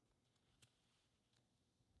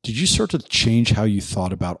 did you start to change how you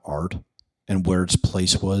thought about art and where its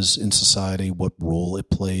place was in society, what role it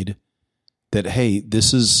played? That, hey,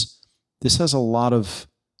 this has a lot of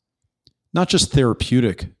not just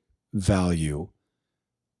therapeutic value,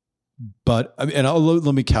 but I mean,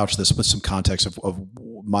 let me couch this with some context of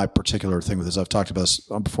my particular thing with this. I've talked about this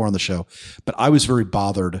before on the show, but I was very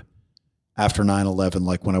bothered after 9/11,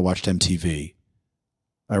 like when I watched MTV.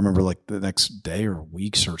 I remember like the next day or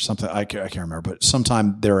weeks or something. I can't remember, but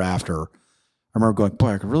sometime thereafter, I remember going,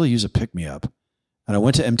 boy, I could really use a pick-me-up. And I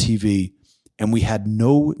went to MTV, and we had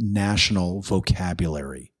no national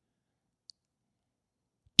vocabulary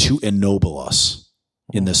to ennoble us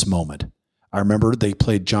in this moment. I remember they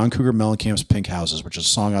played John Cougar Mellencamp's Pink Houses, which is a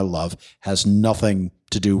song I love, has nothing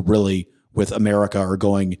to do really with America or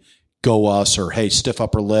going, go us, or hey, stiff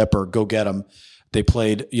upper lip, or go get them. They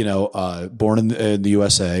played, Born in the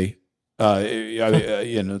USA.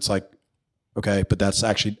 It's like, okay, but that's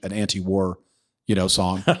actually an anti-war,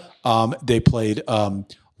 song. They played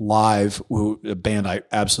Live, a band I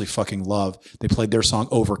absolutely fucking love. They played their song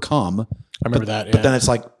Overcome. I remember that. Yeah. But then it's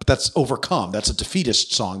like, but that's Overcome. That's a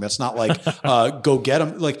defeatist song. That's not like Go Get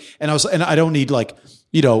 'Em. Like, and I don't need like,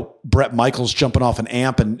 Bret Michaels jumping off an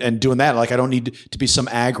amp and doing that. Like, I don't need to be some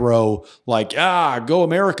aggro, like, go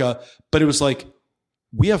America. But it was like,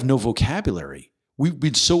 we have no vocabulary. We've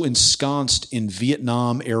been so ensconced in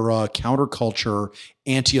Vietnam era counterculture,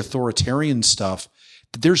 anti-authoritarian stuff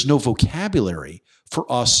that there's no vocabulary for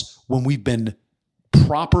us when we've been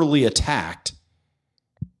properly attacked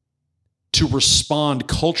to respond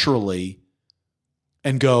culturally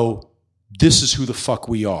and go, this is who the fuck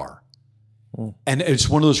we are. And it's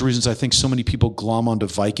one of those reasons I think so many people glom onto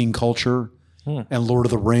Viking culture and Lord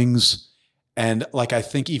of the Rings. And like, I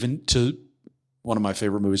think even to one of my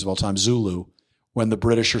favorite movies of all time, Zulu, when the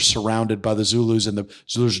British are surrounded by the Zulus and the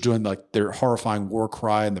Zulus are doing like their horrifying war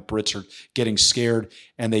cry and the Brits are getting scared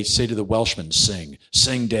and they say to the Welshmen, sing,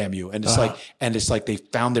 damn you. And it's like they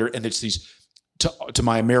found their, and it's these, to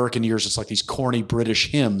my American ears, it's like these corny British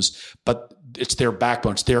hymns, but it's their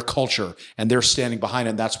backbone, it's their culture, and they're standing behind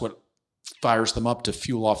it, and that's what fires them up to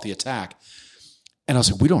fuel off the attack. And I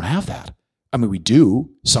was like, we don't have that. I mean, we do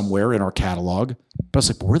somewhere in our catalog, but I was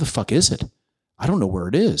like, where the fuck is it? I don't know where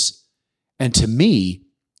it is. And to me,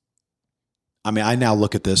 I mean, I now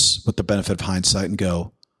look at this with the benefit of hindsight and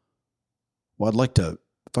go, well, I'd like to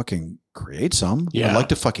fucking create some. Yeah. I'd like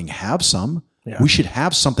to fucking have some. Yeah. We should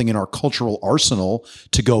have something in our cultural arsenal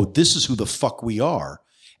to go, this is who the fuck we are.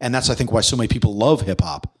 And that's, I think, why so many people love hip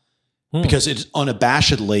hop. Because it's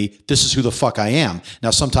unabashedly, this is who the fuck I am. Now,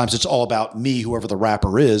 sometimes it's all about me, whoever the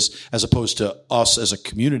rapper is, as opposed to us as a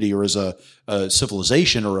community or as a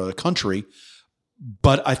civilization or a country.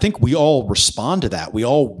 But I think we all respond to that. We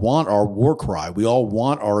all want our war cry. We all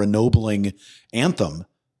want our ennobling anthem.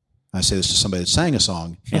 I say this to somebody that sang a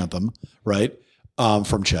song, anthem, right?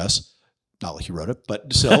 From Chess. Not like he wrote it,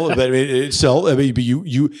 but still,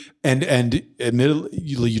 you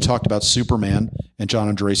admittedly, you talked about Superman and John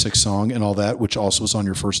Ondrasic's song and all that, which also was on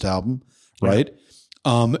your first album, right?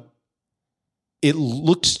 Yeah. It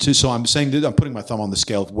looks to, so I'm saying that I'm putting my thumb on the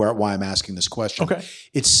scale of why I'm asking this question. Okay.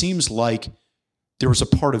 It seems like there was a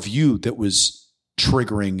part of you that was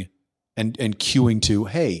triggering and cueing to,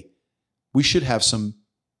 hey, we should have some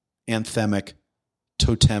anthemic,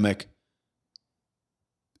 totemic,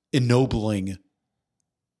 ennobling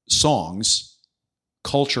songs,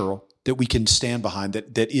 cultural, that we can stand behind,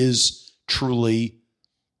 that is truly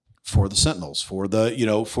for the Sentinels, for the,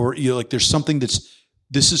 like there's something this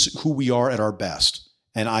is who we are at our best.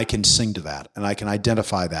 And I can sing to that and I can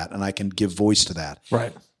identify that and I can give voice to that.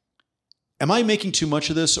 Right. Am I making too much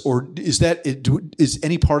of this, or is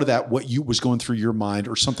any part of that what you was going through your mind,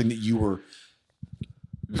 or something that you were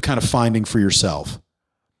kind of finding for yourself?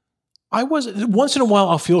 I was, once in a while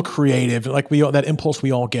I'll feel creative, like that impulse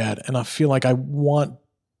we all get. And I feel like I want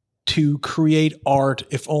to create art,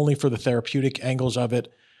 if only for the therapeutic angles of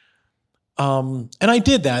it. And I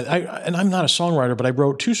did that. And I'm not a songwriter, but I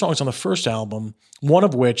wrote 2 songs on the first album, one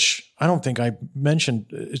of which I don't think I mentioned.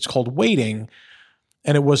 It's called Waiting.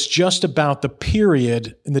 And it was just about the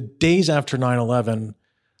period in the days after 9/11.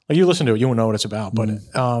 Like, you listen to it, you won't know what it's about, but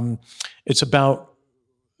it's about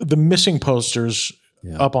the missing posters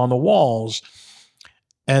up on the walls,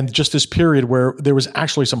 and just this period where there was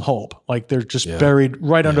actually some hope. Like, they're just buried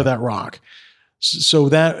right under that rock. So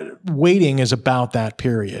that Waiting is about that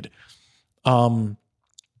period. So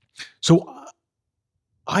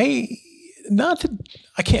I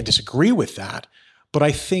can't disagree with that, but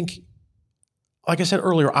I think, like I said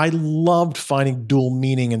earlier, I loved finding dual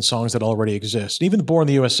meaning in songs that already exist. Even Born in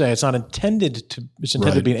the USA, it's intended to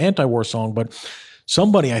be an anti-war song, but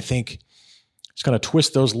somebody, I think, is going to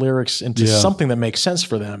twist those lyrics into something that makes sense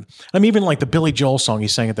for them. I mean, even like the Billy Joel song he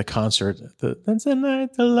sang at the concert, "That's the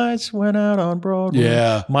night the lights went out on Broadway."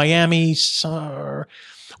 Yeah. Miami, sir.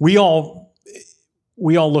 We all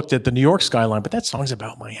looked at the New York skyline, but that song's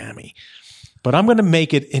about Miami. But I'm going to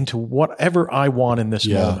make it into whatever I want in this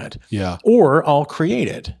moment. Yeah. Or I'll create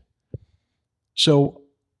it. So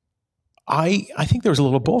I think there's a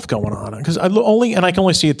little both going on, because I can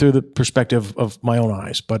only see it through the perspective of my own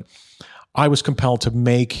eyes, but I was compelled to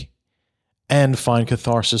make and find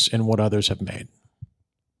catharsis in what others have made.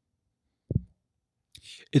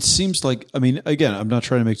 It seems like, I mean, again, I'm not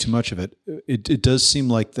trying to make too much of it. It does seem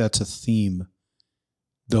like that's a theme,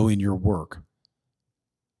 though, in your work,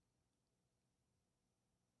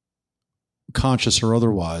 conscious or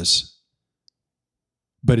otherwise.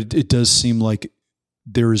 But it does seem like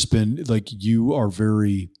there has been, like, you are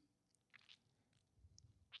very,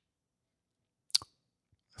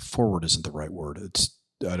 forward isn't the right word.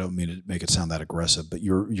 I don't mean to make it sound that aggressive, but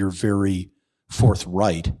you're very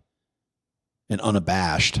forthright and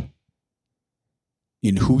unabashed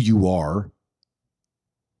in who you are,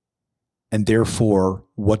 and therefore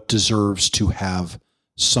what deserves to have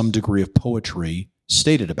some degree of poetry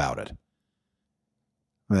stated about it.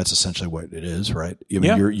 mean, that's essentially what it is, right? I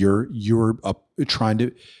mean, you're trying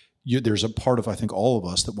to. There's a part of, I think, all of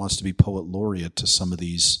us that wants to be poet laureate to some of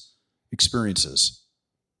these experiences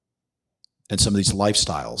and some of these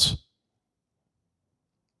lifestyles.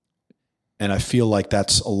 And I feel like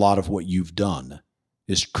that's a lot of what you've done,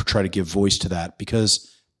 is try to give voice to that,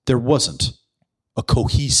 because there wasn't a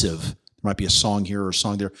cohesive, there might be a song here or a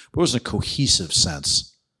song there, but it wasn't a cohesive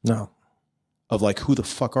sense. No. Of like, who the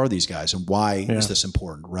fuck are these guys and why is this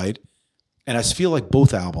important, right? And I feel like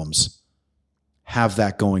both albums have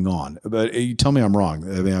that going on. But you tell me I'm wrong.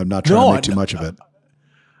 I mean, I'm not trying to make too much of it.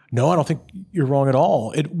 No, I don't think you're wrong at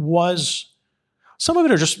all. It was, some of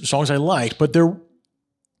it are just songs I liked, but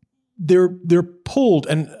they're pulled,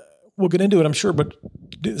 and we'll get into it, I'm sure, but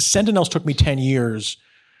Sentinels took me 10 years,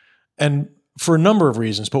 and for a number of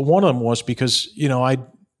reasons, but one of them was because, I'd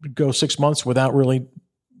go 6 months without really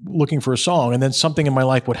looking for a song, and then something in my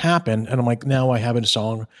life would happen, and I'm like, now I have a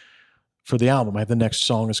song for the album. I have the next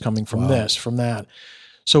song is coming from this, from that.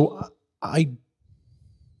 So I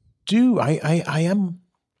feel like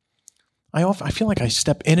I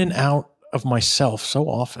step in and out of myself so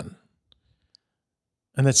often.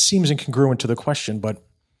 And that seems incongruent to the question, but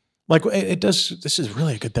like it does, this is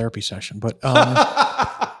really a good therapy session, but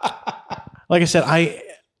like I said,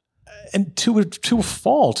 and to a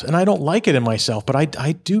fault, and I don't like it in myself, but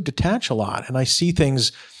I do detach a lot, and I see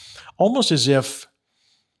things almost as if,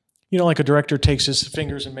 like a director takes his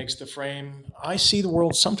fingers and makes the frame. I see the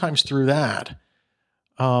world sometimes through that.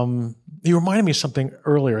 You reminded me of something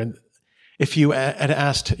earlier, and if you had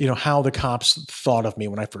asked, how the cops thought of me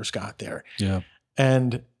when I first got there. Yeah.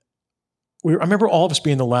 And I remember all of us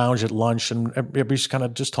being in the lounge at lunch, and everybody's kind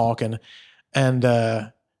of just talking. And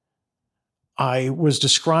I was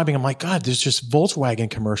describing, I'm like, God, there's just Volkswagen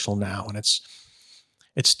commercial now. And it's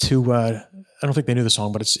to, I don't think they knew the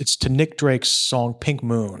song, but it's to Nick Drake's song, Pink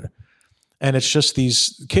Moon. And it's just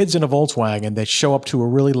these kids in a Volkswagen that show up to a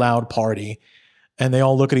really loud party, and they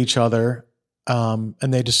all look at each other, and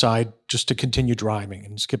they decide just to continue driving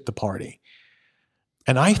and skip the party.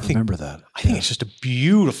 And I remember that. I think it's just a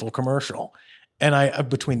beautiful commercial. And I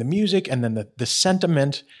between the music and then the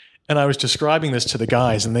sentiment, and I was describing this to the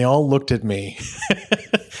guys, and they all looked at me.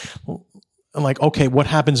 I'm like, okay, what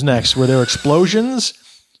happens next? Were there explosions?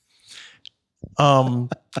 And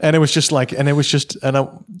it was just like, and I was just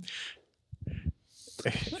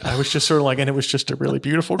sort of like, and it was just a really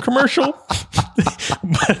beautiful commercial.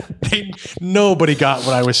 But nobody got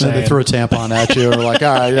what I was saying. They threw a tampon at you and were like,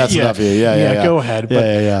 all right, that's enough of you. Yeah, go ahead. But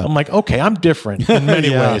I'm like, okay, I'm different in many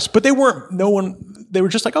ways. But they were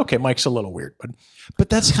just like, okay, Mike's a little weird. But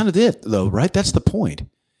that's kind of it, though, right? That's the point.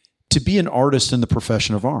 To be an artist in the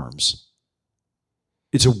profession of arms,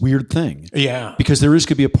 it's a weird thing. Yeah. Because there is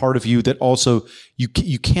going to be a part of you that also, you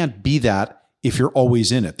can't be that if you're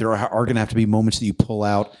always in it. There are going to have to be moments that you pull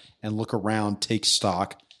out and look around, take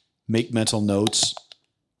stock, make mental notes,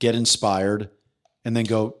 get inspired, and then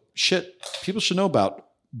go, shit, people should know about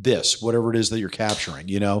this, whatever it is that you're capturing,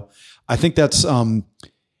 I think that's, and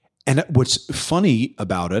what's funny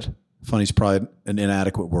about it, funny is probably an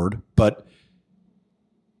inadequate word, but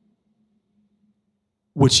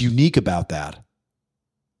what's unique about that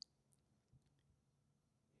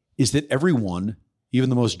is that everyone, even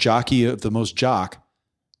the most jockey of the most jock,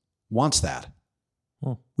 wants that.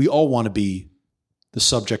 We all want to be the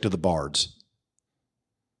subject of the bards,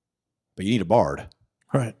 but you need a bard,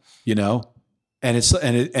 right?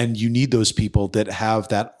 And you need those people that have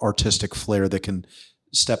that artistic flair that can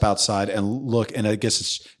step outside and look. And I guess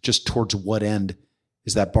it's just towards what end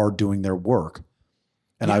is that bard doing their work?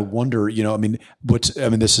 And I wonder,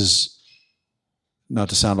 this is not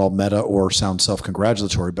to sound all meta or sound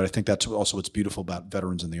self-congratulatory, but I think that's also what's beautiful about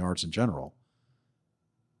veterans in the arts in general,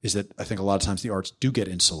 is that I think a lot of times the arts do get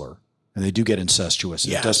insular and they do get incestuous.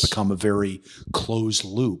 Yes. It does become a very closed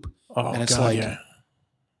loop. Oh, and it's God,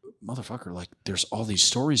 motherfucker, like there's all these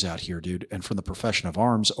stories out here, dude. And from the profession of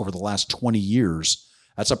arms over the last 20 years,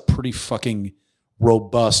 that's a pretty fucking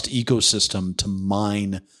robust ecosystem to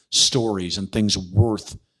mine stories and things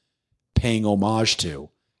worth paying homage to.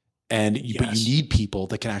 And but you need people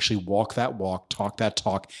that can actually walk that walk, talk that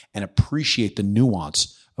talk, and appreciate the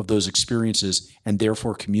nuance of those experiences, and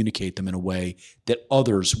therefore communicate them in a way that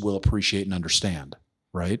others will appreciate and understand.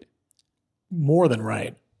 Right? More than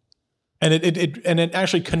right. And it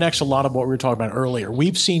actually connects a lot of what we were talking about earlier.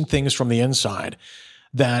 We've seen things from the inside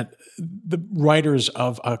that the writers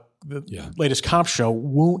of the latest cop show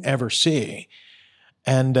won't ever see.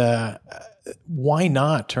 And why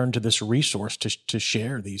not turn to this resource to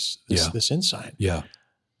share this insight? Yeah.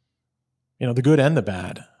 The good and the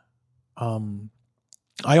bad. I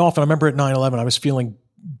remember at 9/11, I was feeling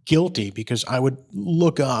guilty because I would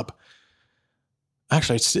look up.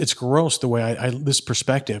 Actually, it's gross the way I this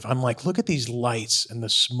perspective. I'm like, look at these lights and the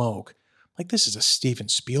smoke. Like, this is a Steven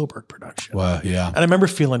Spielberg production. Well, yeah. And I remember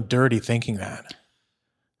feeling dirty thinking that.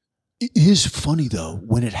 It is funny, though.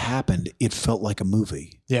 When it happened, it felt like a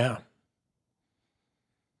movie. Yeah.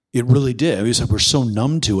 It really did. It was like we're so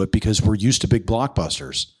numb to it because we're used to big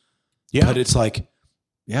blockbusters. Yeah. But it's like,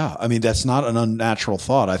 yeah, I mean, that's not an unnatural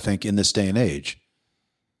thought, I think, in this day and age.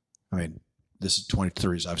 I mean, this is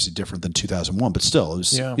 23 is obviously different than 2001, but still, it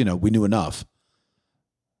was, we knew enough.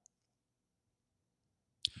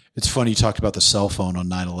 It's funny you talked about the cell phone on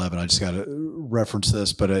 9/11. I just got to reference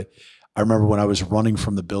this, but I remember when I was running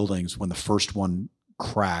from the buildings when the first one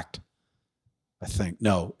cracked, I think.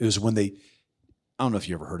 No, it was when I don't know if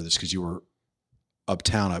you ever heard of this because you were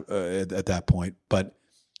uptown at that point, but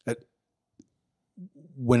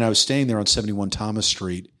when I was staying there on 71 Thomas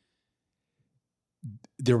Street,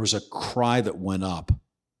 there was a cry that went up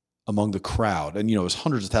among the crowd. And, it was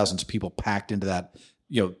hundreds of thousands of people packed into that,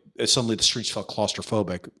 suddenly the streets felt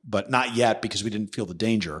claustrophobic, but not yet because we didn't feel the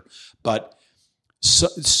danger. But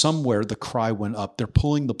somewhere the cry went up, they're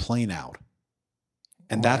pulling the plane out.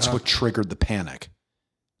 And that's what triggered the panic,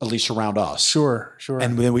 at least around us. Sure.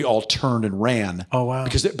 And then we all turned and ran. Oh, wow.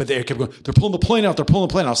 But they kept going, they're pulling the plane out, they're pulling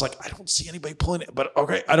the plane out. I was like, I don't see anybody pulling it, but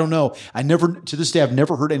okay, I don't know. To this day, I've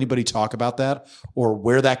never heard anybody talk about that or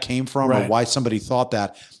where that came from or why somebody thought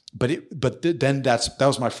that. But then that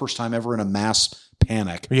was my first time ever in a mass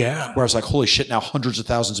panic. Yeah. Where I was like, holy shit, now hundreds of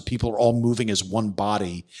thousands of people are all moving as one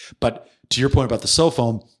body. But to your point about the cell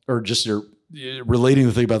phone, or just your relating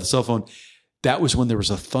the thing about the cell phone, that was when there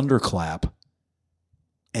was a thunderclap.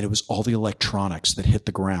 And it was all the electronics that hit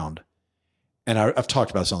the ground. And I've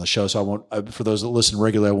talked about this on the show, so I won't. For those that listen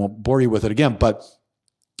regularly, I won't bore you with it again. But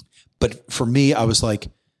for me, I was like,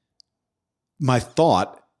 my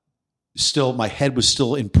head was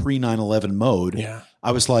still in pre 9/11 mode. Yeah.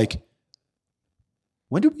 I was like,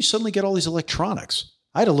 when did we suddenly get all these electronics?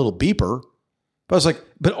 I had a little beeper, but I was like,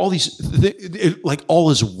 but all these, like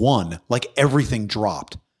all is one, like everything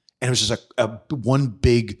dropped, and it was just a one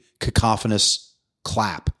big cacophonous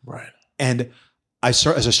clap. Right. And as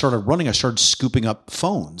I started running, I started scooping up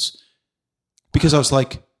phones because I was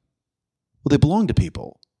like, well, they belong to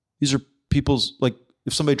people. These are people's, like,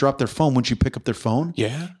 if somebody dropped their phone, wouldn't you pick up their phone?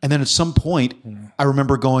 Yeah. And then at some point, I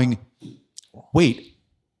remember going, wait,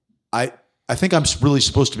 I think I'm really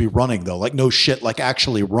supposed to be running though. Like, no shit, like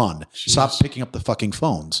actually run. Jeez. Stop picking up the fucking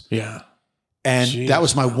phones. Yeah. And that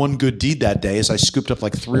was my one good deed that day is I scooped up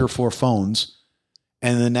like 3 or 4 phones.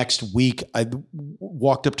 And the next week, I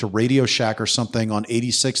walked up to Radio Shack or something on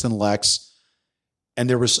 86th and Lex, and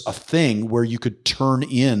there was a thing where you could turn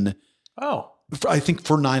in. Oh, I think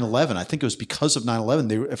for 9/11. I think it was because of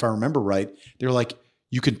 9/11. If I remember right, they were like,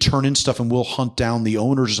 you can turn in stuff and we'll hunt down the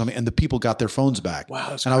owners or something. And the people got their phones back. Wow,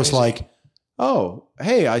 that's and crazy. I was like, oh,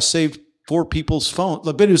 hey, I saved 4 people's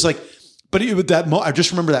phones. But it was like, I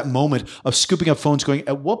just remember that moment of scooping up phones going,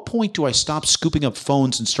 at what point do I stop scooping up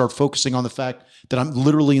phones and start focusing on the fact that I'm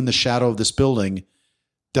literally in the shadow of this building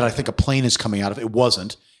that I think a plane is coming out of? It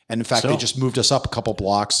wasn't. And in fact, they just moved us up a couple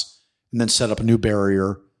blocks and then set up a new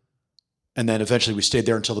barrier. And then eventually we stayed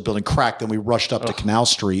there until the building cracked. Then we rushed up to Canal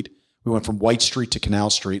Street. We went from White Street to Canal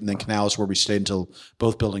Street, and then Canal is where we stayed until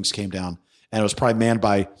both buildings came down. And it was probably manned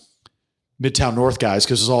by Midtown North guys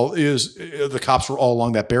because the cops were all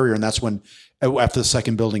along that barrier. And that's when, after the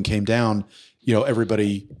second building came down,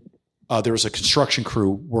 everybody, there was a construction crew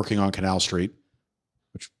working on Canal Street,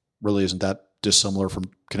 which really isn't that dissimilar from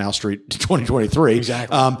Canal Street to 2023.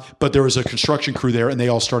 Exactly. But there was a construction crew there and they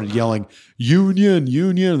all started yelling, union,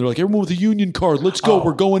 union. They're like, everyone with a union card, let's go.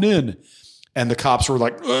 We're going in. And the cops were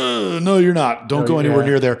like, no, you're not. Don't go anywhere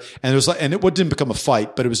near there. And it was like, and it didn't become a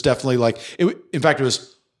fight, but it was definitely like, in fact,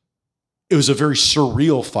 it was a very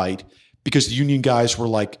surreal fight because the union guys were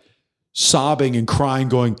like sobbing and crying,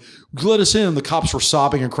 going, let us in. And the cops were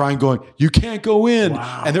sobbing and crying, going, you can't go in.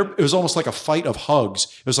 Wow. And it was almost like a fight of hugs.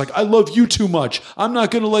 It was like, I love you too much. I'm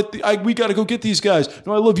not going to we got to go get these guys.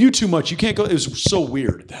 No, I love you too much. You can't go. It was so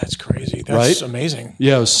weird. That's crazy. That's amazing.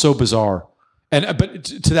 Yeah, it was so bizarre. But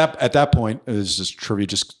to that, at that point, it was just trivia,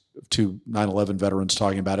 just 2 9/11 veterans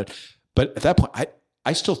talking about it. But at that point,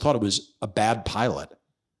 I still thought it was a bad pilot.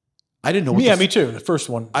 I didn't know. Me too. The first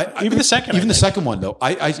one, even the second, the second one though.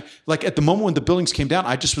 I like at the moment when the buildings came down,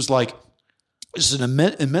 I just was like, "This is an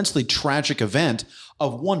immensely tragic event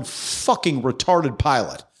of one fucking retarded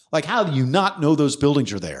pilot. Like, how do you not know those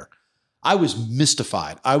buildings are there?" I was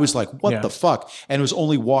mystified. I was like, "What the fuck?" And it was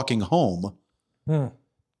only walking home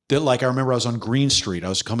that like I remember I was on Green Street. I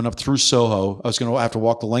was coming up through Soho. I was going to have to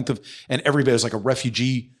walk the length of, and everybody was like a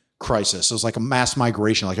refugee crisis. It was like a mass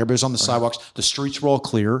migration. Like everybody was on the sidewalks. The streets were all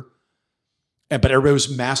clear. But everybody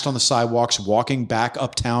was massed on the sidewalks, walking back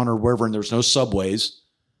uptown or wherever, and there was no subways.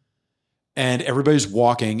 And everybody was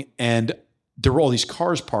walking, and there were all these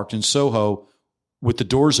cars parked in Soho with the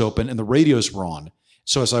doors open, and the radios were on.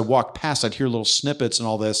 So as I walked past, I'd hear little snippets and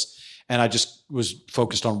all this, and I just was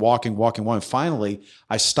focused on walking. Finally,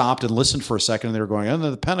 I stopped and listened for a second, and they were going, "Oh,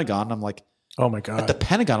 the Pentagon." And I'm like, "Oh my God!" At the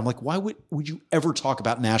Pentagon, I'm like, "Why would you ever talk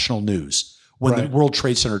about national news?" When the World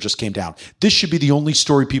Trade Center just came down. This should be the only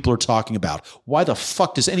story people are talking about. Why the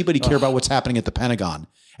fuck does anybody care about what's happening at the Pentagon?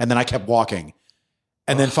 And then I kept walking.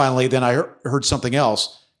 And then finally, I heard something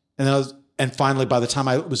else. And finally, by the time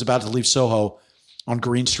I was about to leave Soho on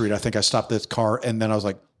Green Street, I think I stopped the car. And then I was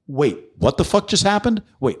like, wait, what the fuck just happened?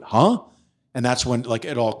 Wait, huh? And that's when like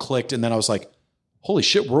it all clicked. And then I was like, holy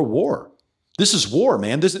shit, we're at war. This is war,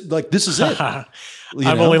 man. This is it.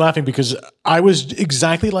 I'm only laughing because I was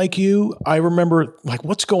exactly like you. I remember like,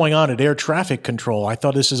 what's going on at air traffic control? I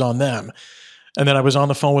thought this is on them. And then I was on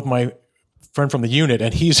the phone with my friend from the unit,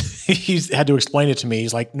 and he's had to explain it to me.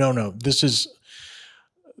 He's like, no, this is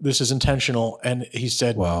intentional. And he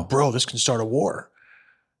said, wow, bro, this can start a war.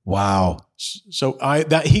 Wow. So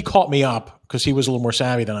he caught me up because he was a little more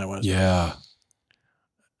savvy than I was. Yeah.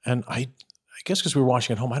 And I guess because we were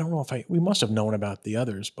watching at home, I don't know if we must have known about the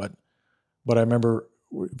others, but I remember,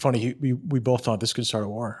 funny, we both thought this could start a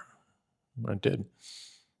war. It did.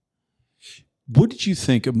 What did you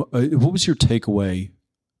think? What was your takeaway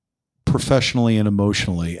professionally and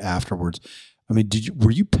emotionally afterwards? I mean,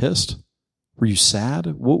 were you pissed? Were you sad?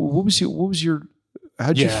 What was your,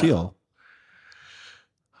 how'd you feel?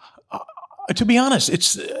 To be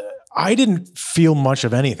honest, I didn't feel much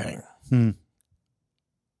of anything.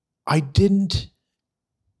 I didn't,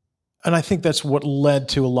 and I think that's what led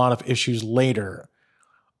to a lot of issues later.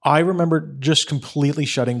 I remember just completely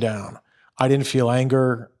shutting down. I didn't feel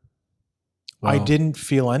anger. Wow. I didn't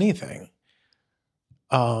feel anything.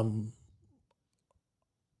 Again,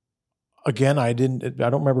 I don't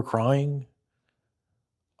remember crying.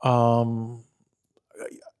 I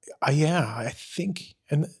think,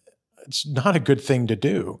 and it's not a good thing to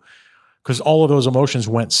do, because all of those emotions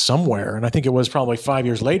went somewhere. And I think it was probably 5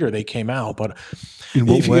 years later they came out. But in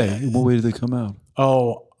what way? In what way did they come out?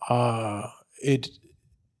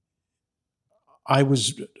 I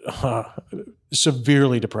was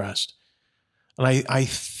severely depressed. And I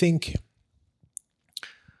think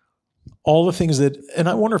all the things and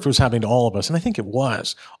I wonder if it was happening to all of us, and I think it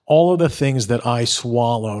was, all of the things that I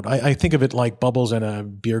swallowed, I think of it like bubbles in a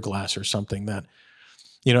beer glass or something that,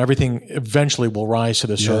 everything eventually will rise to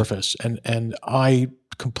the surface. And I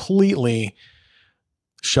completely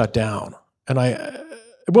shut down. And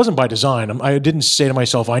it wasn't by design. I didn't say to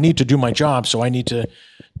myself, I need to do my job, so I need to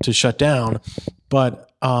shut down.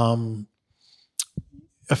 But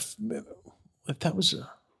if that was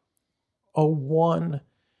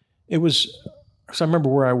it was, because I remember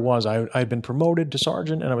where I was. I'd been promoted to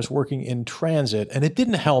sergeant, and I was working in transit. And it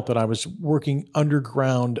didn't help that I was working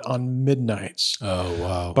underground on midnights. Oh,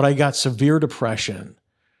 wow. But I got severe depression,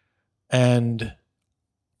 and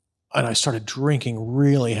I started drinking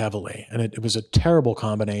really heavily. And it was a terrible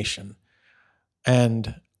combination.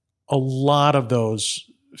 And a lot of those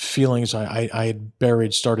feelings I had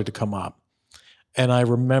buried started to come up. And I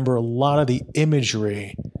remember a lot of the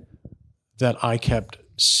imagery that I kept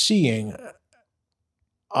seeing,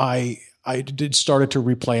 I started to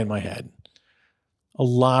replay in my head. A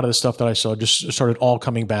lot of the stuff that I saw just started all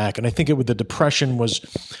coming back. And I think the depression was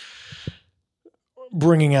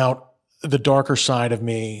bringing out the darker side of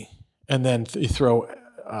me, and then you throw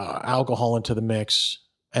alcohol into the mix,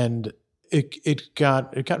 and it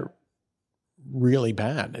got really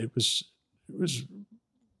bad. It was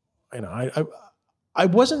I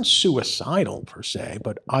wasn't suicidal per se,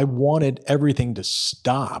 but I wanted everything to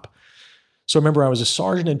stop. So I remember I was a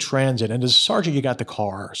sergeant in transit, and as a sergeant, you got the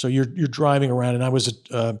car. So you're driving around, and I was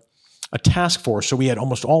a task force. So we had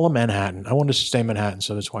almost all of Manhattan. I wanted to stay in Manhattan,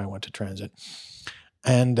 so that's why I went to transit.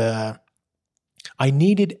 And I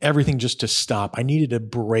needed everything just to stop. I needed a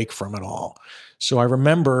break from it all. So I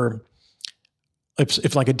remember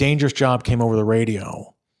if like a dangerous job came over the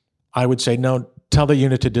radio, I would say, no, tell the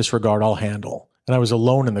unit to disregard, I'll handle. And I was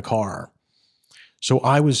alone in the car. So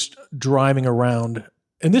I was driving around,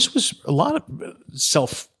 and this was a lot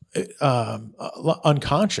of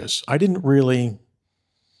unconscious. I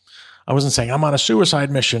wasn't saying I'm on a suicide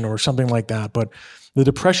mission or something like that, but the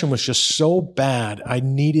depression was just so bad. I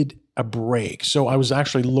needed a break. So I was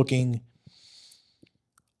actually looking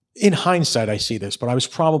in hindsight, I see this, but I was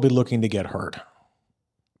probably looking to get hurt.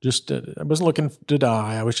 I wasn't looking to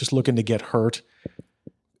die. I was just looking to get hurt,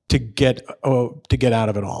 to get out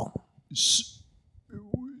of it all.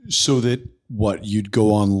 So that what, you'd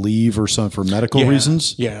go on leave or something for medical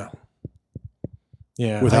reasons? Yeah.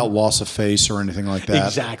 Yeah. Without loss of face or anything like that?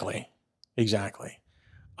 Exactly.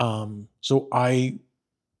 So I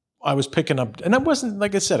was picking up, and I wasn't,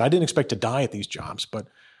 like I said, I didn't expect to die at these jobs, but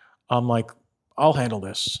I'm like, I'll handle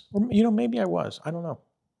this. Or, maybe I was. I don't know.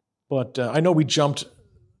 But I know we jumped.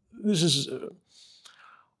 This is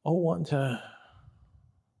 01 to,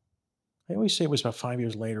 I always say it was about 5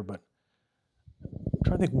 years later, but I'm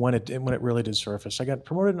trying to think when it really did surface. I got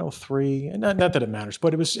promoted in 03, and not that it matters,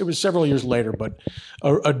 but it was several years later, but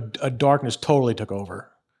a darkness totally took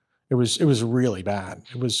over. It was really bad.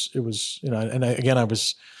 It was and I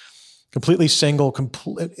was completely single.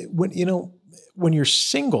 When you're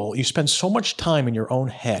single, you spend so much time in your own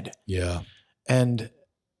head. Yeah. And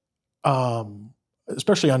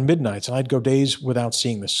especially on midnights, and I'd go days without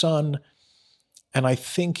seeing the sun. And I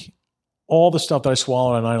think all the stuff that I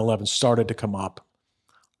swallowed on 9/11 started to come up,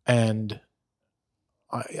 and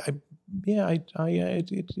it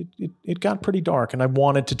got pretty dark, and I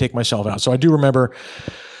wanted to take myself out. So I do remember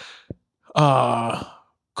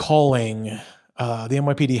calling. The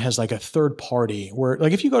NYPD has like a third party where,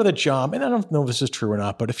 like, if you go to the job, and I don't know if this is true or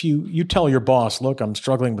not, but if you tell your boss, look, I'm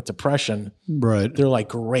struggling with depression, right? They're like,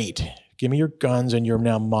 great, give me your guns, and you're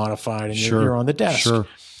now modified, and you're on the desk. Sure.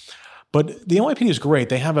 But the NYPD is great.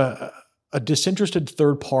 They have a disinterested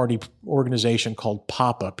third party organization called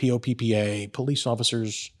POPPA, P-O-P-P-A, Police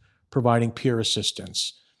Officers Providing Peer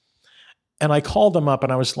Assistance. And I called them up,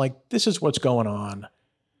 and I was like, this is what's going on.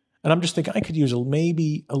 And I'm just thinking I could use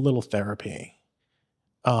maybe a little therapy.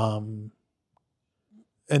 And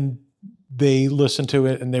they listened to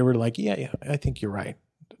it, and they were like, yeah, I think you're right.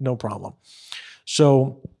 No problem.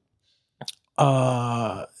 So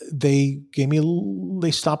they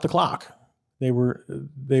stopped the clock. It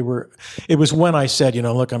was when I said,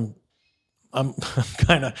 look, I'm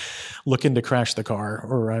kind of looking to crash the car,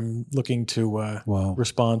 or I'm looking to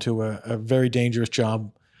respond to a very dangerous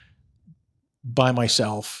job by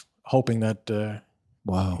myself, hoping that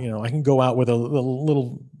I can go out with a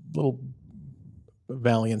little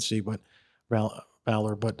valiancy, but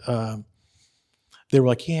valor. But they were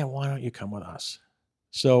like, yeah, why don't you come with us?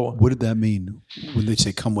 So what did that mean when they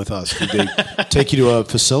say come with us? Did they take you to a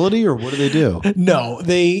facility, or what did they do? No,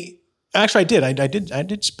 I did. I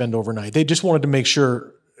did spend overnight. They just wanted to make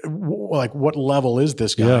sure, like, what level is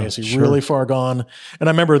this guy? Yeah, is he really far gone? And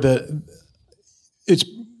I remember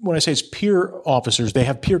when I say it's peer officers, they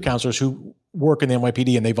have peer counselors who work in the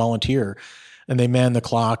NYPD, and they volunteer, and they man the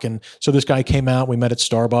clock. And so this guy came out. We met at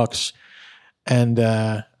Starbucks, and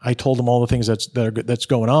I told him all the things that's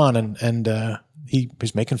going on, and he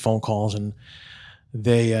was making phone calls, and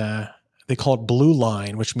they call it Blue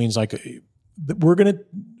Line, which means like, we're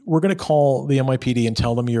gonna call the NYPD and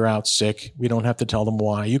tell them you're out sick. We don't have to tell them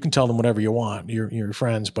why. You can tell them whatever you want. You're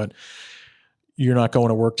friends, but you're not going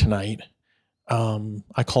to work tonight.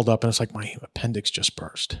 I called up, and it's like my appendix just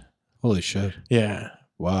burst. Holy shit! Yeah.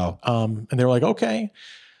 Wow. And they were like, okay.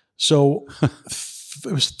 So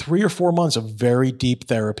it was 3 or 4 months of very deep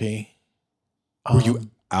therapy. Were you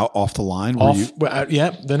out off the line?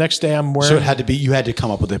 Yeah. The next day I'm wearing. So it had to be, you had to come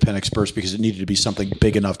up with the appendix burst because it needed to be something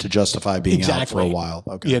big enough to justify being out for a while.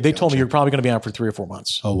 Okay. Yeah. They told me you're probably going to be out for 3 or 4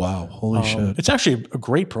 months. Oh, wow. Holy shit. It's actually a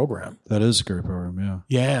great program. That is a great program.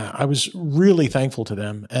 Yeah. Yeah. I was really thankful to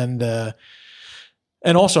them.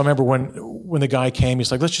 And also I remember when the guy came,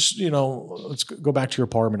 he's like, let's go back to your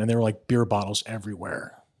apartment. And there were like beer bottles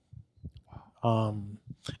everywhere. And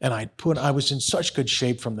I was in such good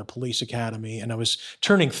shape from the police academy, and I was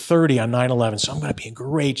turning 30 on 9/11. So I'm going to be in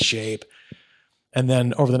great shape. And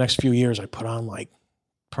then over the next few years, I put on like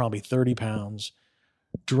probably 30 pounds,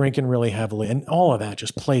 drinking really heavily. And all of that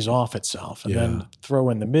just plays off itself. And then throw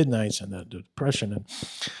in the midnights and the depression. And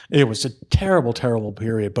it was a terrible, terrible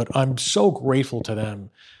period, but I'm so grateful to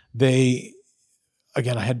them. I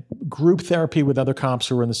had group therapy with other cops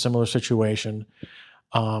who were in a similar situation.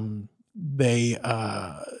 They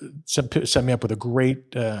set me up with a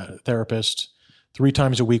great therapist 3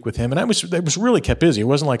 times a week with him. And I was really kept busy. It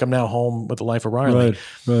wasn't like I'm now home with the life of Riley.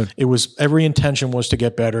 Right. It was, every intention was to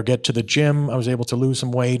get better, get to the gym. I was able to lose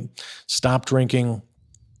some weight, stop drinking.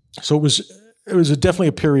 So it was definitely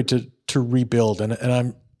a period to rebuild,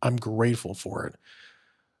 and I'm grateful for it.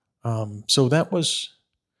 So that was,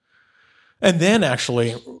 and then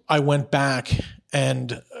actually I went back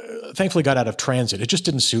and thankfully got out of transit. It just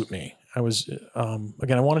didn't suit me. I was,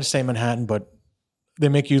 again, I wanted to stay in Manhattan, but they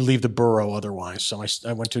make you leave the borough otherwise. So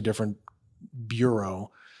I went to a different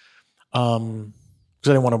bureau because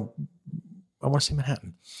I didn't want to. I want to see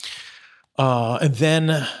Manhattan. And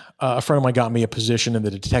then a friend of mine got me a position in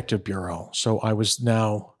the detective bureau. So I was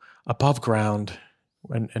now above ground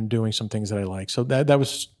and doing some things that I like. So that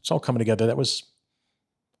was, it's all coming together. That was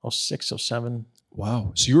 06, 07.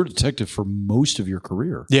 Wow. So you were a detective for most of your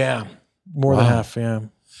career. Yeah. More than half. Yeah.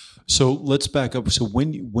 So let's back up. So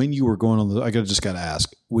when you were going on I just got to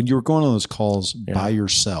ask, when you were going on those calls by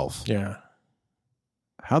yourself,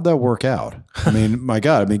 how'd that work out? I mean, my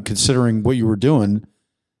God, considering what you were doing,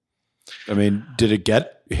 did it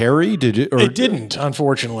get hairy? It didn't,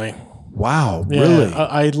 unfortunately. Wow. Yeah, really?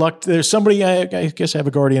 I lucked. There's somebody, I guess I have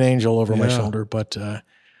a guardian angel over my shoulder, but,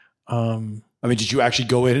 did you actually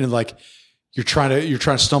go in and like, you're trying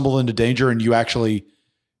to stumble into danger and you actually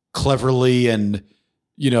cleverly and,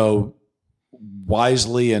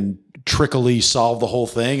 wisely and trickily solve the whole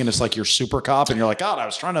thing, and it's like you're super cop and you're like, God, I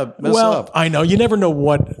was trying to mess up. I know. You never know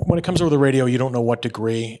when it comes over the radio, you don't know what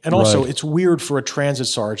degree. And also it's weird for a transit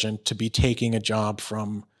sergeant to be taking a job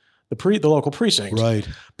from the local precinct. Right.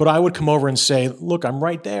 But I would come over and say, look, I'm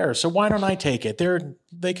right there. So why don't I take it?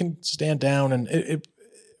 They can stand down, and it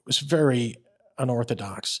was very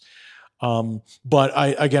unorthodox. But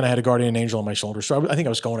I had a guardian angel on my shoulder. So I think I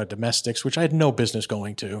was going to domestics, which I had no business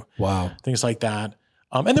going to. Wow. Things like that.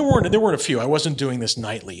 And there weren't a few. I wasn't doing this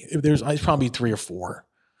nightly. There's probably 3 or 4.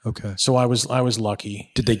 Okay. So I was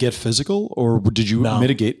lucky. Did they get physical, or did you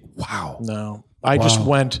mitigate? Wow. No. I just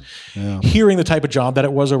went hearing the type of job that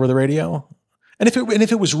it was over the radio. And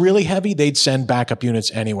if it was really heavy, they'd send backup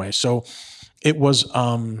units anyway. So it was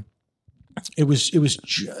it was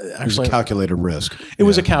actually a calculated risk. It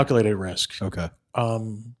was a calculated risk. Okay.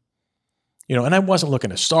 And I wasn't looking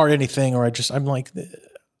to start anything, or I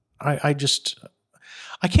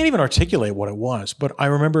can't even articulate what it was, but I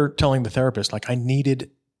remember telling the therapist, like, I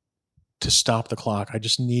needed to stop the clock. I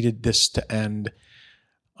just needed this to end.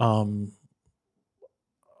 And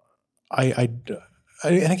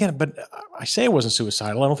again, but I say I wasn't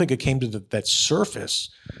suicidal. I don't think it came to that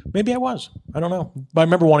surface. Maybe I was. I don't know. But I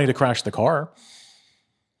remember wanting to crash the car.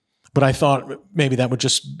 But I thought maybe that would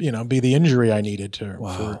just, be the injury I needed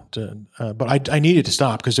but I needed to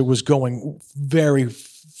stop because it was going very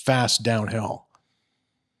fast downhill.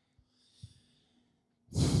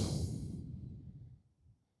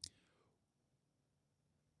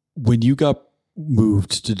 When you got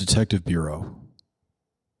moved to Detective Bureau,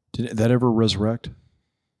 did that ever resurrect?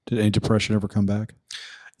 Did any depression ever come back?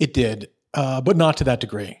 It did, but not to that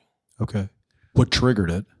degree. Okay. What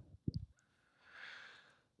triggered it?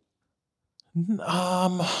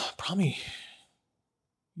 Probably,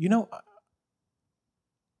 you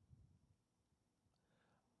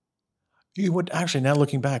would actually, now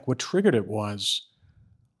looking back, what triggered it was,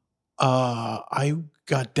 I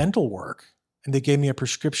got dental work and they gave me a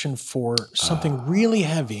prescription for something really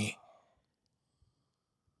heavy.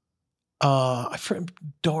 Percocet,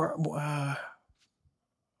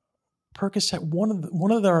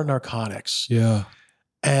 one of their narcotics. Yeah.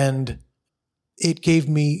 And it gave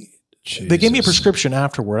me, they gave me a prescription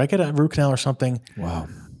afterward. I get a root canal or something. Wow.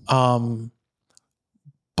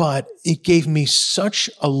 But it gave me such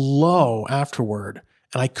a low afterward,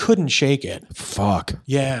 and I couldn't shake it. Fuck.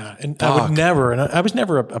 Yeah. And I would never, and I was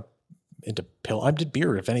never into pill. I did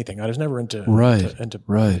beer, if anything. I was never into pills, if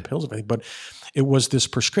anything. But it was this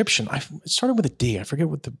prescription. It started with a D. I forget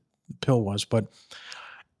what the pill was, but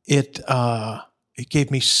it gave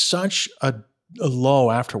me such a low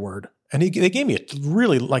afterward. And they gave me a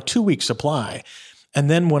really like 2-week supply. And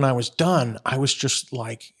then when I was done, I was just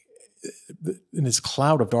like in this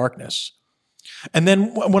cloud of darkness. And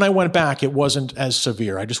then when I went back, it wasn't as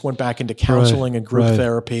severe. I just went back into counseling and group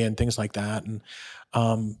therapy and things like that. And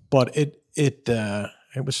but it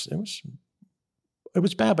was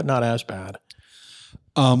bad, but not as bad.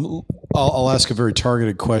 I'll ask a very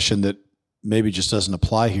targeted question that maybe just doesn't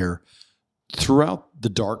apply here. Throughout the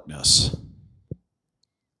darkness,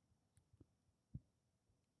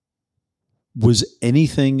 was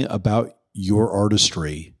anything about your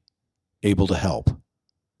artistry able to help?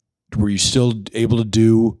 Were you still able to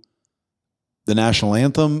do the national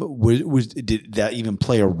anthem? Did that even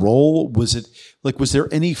play a role? Was there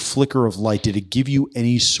any flicker of light? Did it give you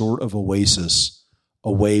any sort of oasis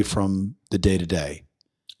away from the day to day?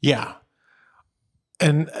 Yeah.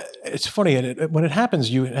 And it's funny, when it happens,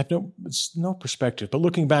 you have no perspective. But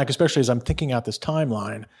looking back, especially as I'm thinking out this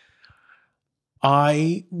timeline,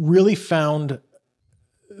 I really found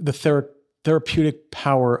the therapeutic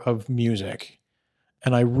power of music,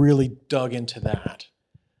 and I really dug into that.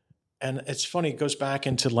 And it's funny, it goes back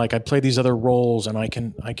into like I play these other roles and I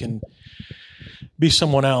can be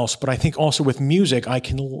someone else, but I think also with music I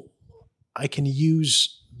can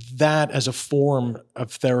use that as a form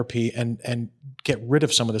of therapy and get rid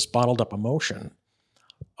of some of this bottled up emotion.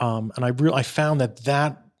 And I found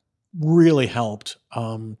that really helped.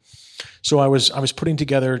 So I was putting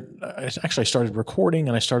together, actually I started recording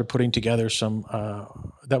and I started putting together some,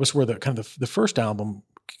 that was where the first album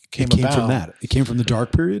came about. It came from that. It came from the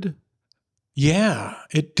dark period? Yeah,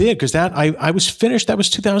 it did. Cause I was finished. That was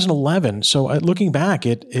 2011. So looking back,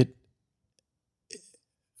 I don't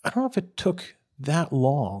know if it took that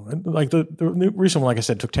long. Like the recent one, like I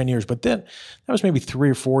said, took 10 years, but then that was maybe 3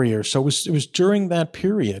 or 4 years. So it was during that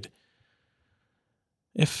period.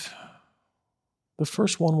 If the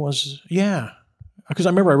first one was, because I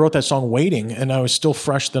remember I wrote that song Waiting and I was still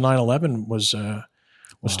fresh. The 9/11 was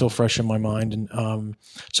still fresh in my mind. And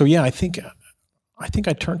so, yeah, I think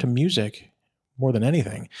I turned to music more than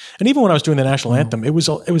anything. And even when I was doing the national anthem, it was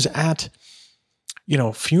at,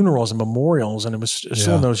 funerals and memorials, and it was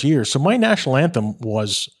still in those years. So my national anthem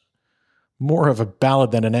was more of a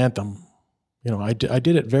ballad than an anthem. I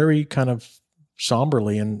did it very kind of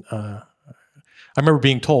somberly, and I remember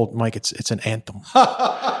being told, Mike, it's an anthem.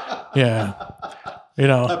 Yeah.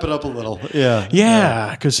 Step it up a little. Yeah.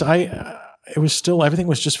 Yeah. Cause it was still, everything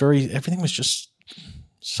was just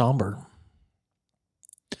somber.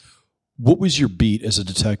 What was your beat as a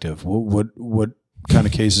detective? What kind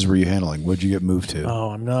of cases were you handling? What'd you get moved to?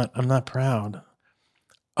 Oh, I'm not proud.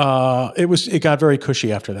 It got very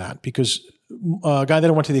cushy after that because a guy that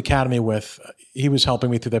I went to the academy with, he was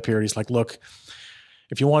helping me through that period. He's like, look,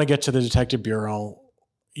 if you want to get to the detective bureau,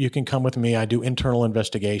 you can come with me. I do internal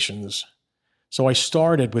investigations. So I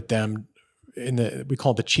started with them we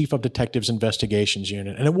call it the Chief of Detectives Investigations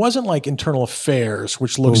Unit. And it wasn't like internal affairs,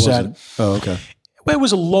 which looks at, okay. Well, it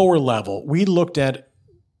was a lower level. We looked at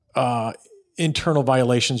internal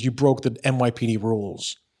violations. You broke the NYPD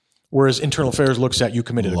rules, whereas internal affairs looks at you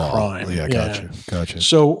committed a crime. Yeah, gotcha.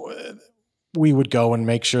 So we would go and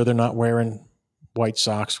make sure they're not wearing white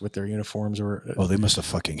socks with their uniforms. They must have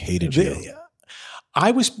fucking hated you.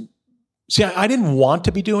 I didn't want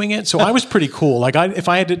to be doing it, so I was pretty cool. Like if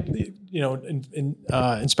I had to,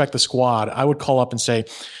 inspect the squad, I would call up and say,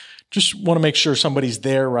 just want to make sure somebody's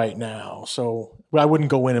there right now. So I wouldn't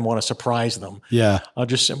go in and want to surprise them. Yeah. I'll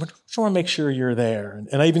just say, just want to make sure you're there.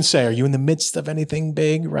 And I even say, are you in the midst of anything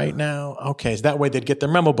big right now? Okay. So that way they'd get their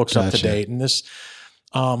memo books up to date. And this,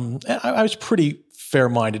 I was pretty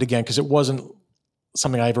fair-minded again, because it wasn't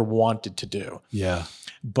something I ever wanted to do. Yeah.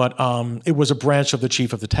 But it was a branch of the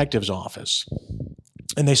chief of detectives office.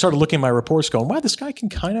 And they started looking at my reports going, wow, this guy can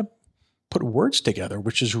kind of put words together,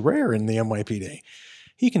 which is rare in the NYPD.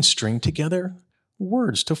 He can string together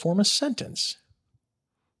words to form a sentence.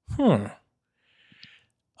 So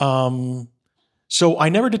I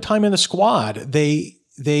never did time in the squad. They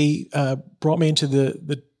brought me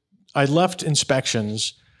into I left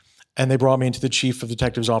inspections and they brought me into the chief of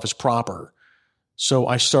detectives office proper. So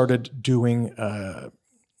I started doing,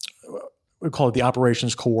 we call it the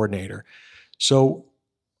operations coordinator. So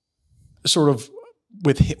sort of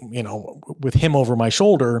with him over my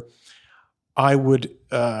shoulder, I would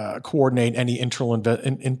coordinate any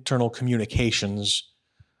internal communications.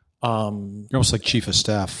 You're almost like chief of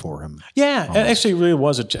staff for him. Yeah, almost. It actually really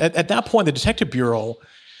was. At that point, the detective bureau,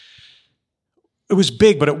 it was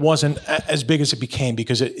big, but it wasn't as big as it became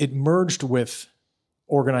because it merged with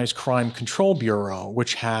Organized Crime Control Bureau,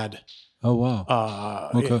 which had the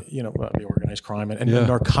organized crime and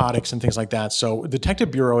narcotics and things like that. So the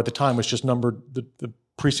detective bureau at the time was just numbered the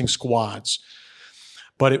precinct squads.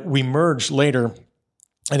 But we merged later,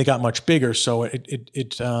 and it got much bigger, so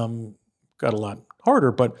it got a lot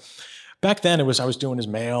harder. But back then, I was doing his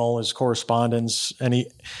mail, his correspondence, and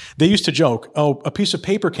they used to joke, "Oh, a piece of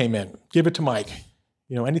paper came in, give it to Mike.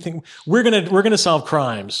 Anything. We're gonna solve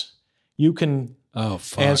crimes. You can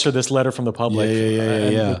answer this letter from the public,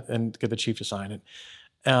 and get the chief to sign it."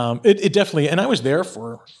 It definitely, and I was there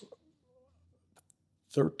for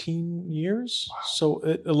 13 years, so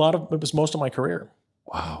it was most of my career.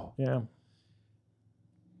 Wow. Yeah.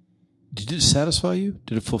 Did it satisfy you?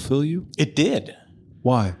 Did it fulfill you? It did.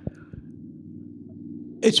 Why?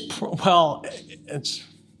 It's sort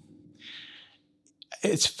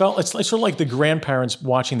of like the grandparents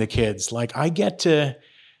watching the kids. Like I get to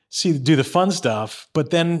do the fun stuff, but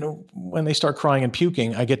then when they start crying and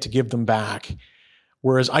puking, I get to give them back.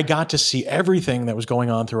 Whereas I got to see everything that was going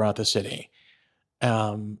on throughout the city,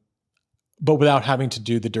 but without having to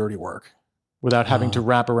do the dirty work. Without having to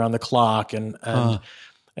wrap around the clock and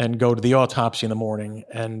and go to the autopsy in the morning.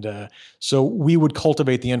 And so we would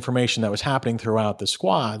cultivate the information that was happening throughout the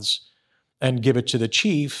squads and give it to the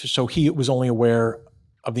chief, so he was only aware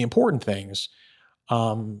of the important things.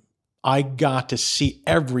 I got to see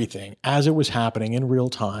everything as it was happening in real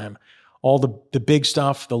time, all the big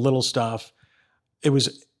stuff, the little stuff.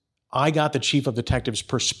 I got the chief of detectives'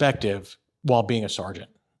 perspective while being a sergeant.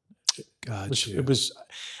 Gotcha.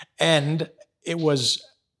 It was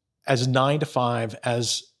as 9 to 5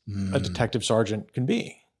 as a detective sergeant can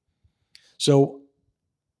be. So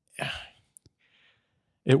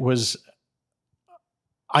it was.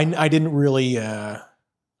 I didn't really. I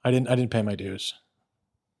didn't pay my dues.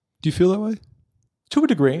 Do you feel that way? To a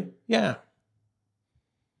degree, yeah.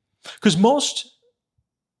 Because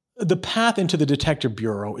the path into the detective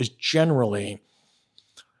bureau is generally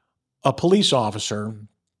a police officer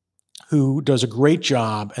who does a great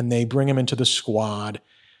job, and they bring him into the squad.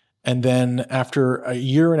 And then after a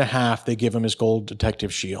year and a half, they give him his gold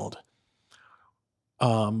detective shield.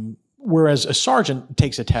 Whereas a sergeant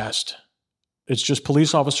takes a test. It's just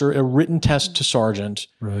police officer, a written test to sergeant.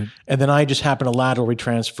 Right. And then I just happen to laterally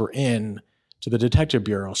transfer in to the detective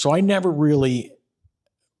bureau. So I never really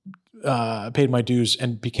paid my dues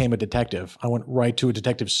and became a detective. I went right to a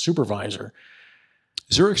detective supervisor.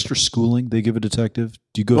 Is there extra schooling they give a detective?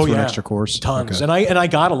 Do you go through an extra course? Tons. Okay. And I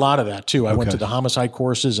got a lot of that too. I went to the homicide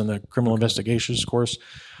courses and the criminal investigations course.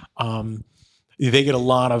 They get a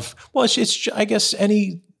lot of, it's I guess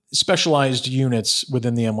any specialized units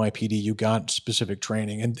within the NYPD, you got specific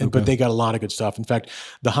training, but they got a lot of good stuff. In fact,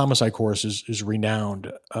 the homicide course is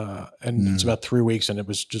renowned, and it's about 3 weeks, and it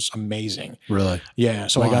was just amazing. Really? Yeah.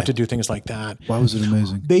 So I got to do things like that. Why was it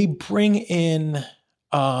amazing? They bring in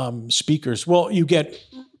speakers. Well, you get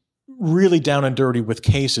really down and dirty with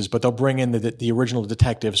cases, but they'll bring in the original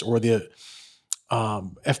detectives or the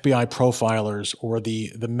FBI profilers or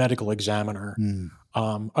the medical examiner.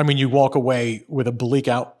 I mean, you walk away with a bleak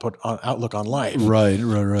outlook on life. Right.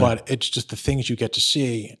 But it's just the things you get to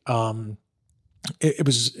see. It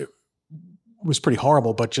was pretty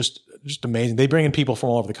horrible, but just amazing. They bring in people from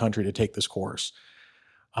all over the country to take this course,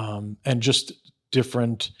 and just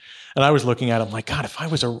different. And I was looking at it, like, God, if I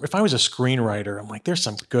was a screenwriter, I'm like, there's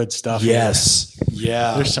some good stuff. Yes. Here.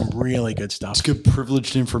 Yeah. There's some really good stuff. It's good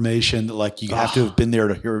privileged information that, like, you have to have been there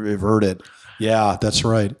to have heard it. Yeah, that's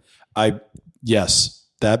right. Yes,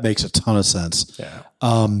 that makes a ton of sense. Yeah.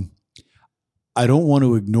 I don't want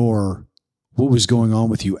to ignore what was going on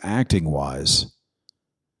with you acting wise,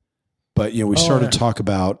 but we started to talk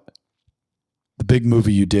about the big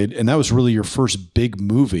movie you did, and that was really your first big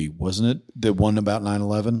movie, wasn't it? The one about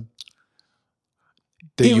 9/11.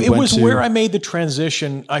 It was where I made the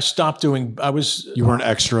transition. I stopped doing. You weren't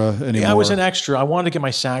extra anymore. Yeah, I was an extra. I wanted to get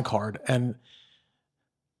my SAG card, and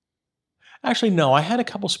actually, no, I had a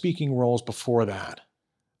couple speaking roles before that.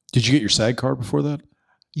 Did you get your SAG card before that?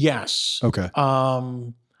 Yes. Okay.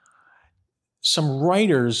 Some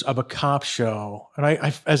writers of a cop show, and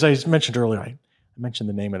I as I mentioned earlier, I mentioned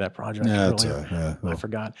the name of that project earlier. I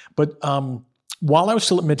forgot. But while I was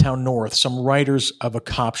still at Midtown North, some writers of a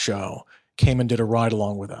cop show came and did a ride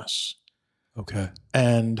along with us. Okay.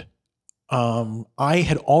 And I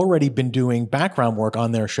had already been doing background work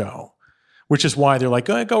on their show, which is why they're like,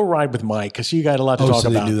 go ride with Mike, because you got a lot to talk so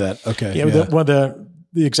about. They knew that. Okay. Yeah. One of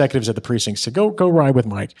the executives at the precinct said, go ride with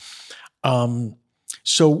Mike.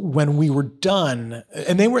 So when we were done,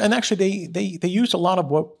 and actually they used a lot of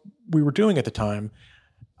what we were doing at the time.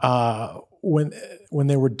 When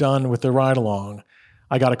they were done with the ride along,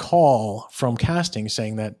 I got a call from casting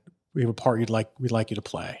saying that we have a part we'd like you to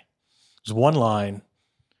play. It was one line,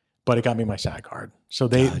 but it got me my SAG card. So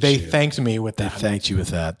they thanked me with that. They thanked you with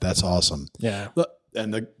that. That's awesome. Yeah.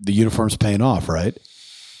 And the uniform's paying off, right?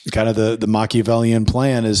 Kind of the Machiavellian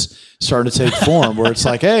plan is starting to take form where it's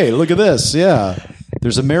like, hey, look at this. Yeah.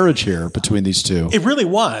 There's a marriage here between these two. It really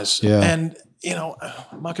was. Yeah. And,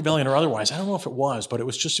 Machiavellian or otherwise, I don't know if it was, but it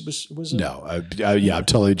was. No, I'm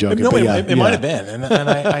totally joking. No, it might have been. And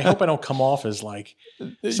I hope I don't come off as like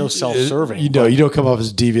so self-serving. You don't come off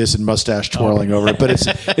as devious and mustache twirling over it, but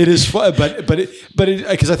it is fun. But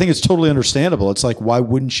because I think it's totally understandable. It's like, why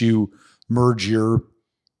wouldn't you merge your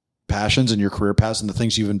passions and your career paths and the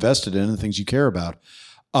things you've invested in and the things you care about?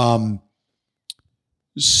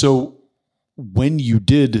 So when you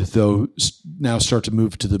did, though, now start to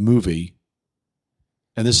move to the movie,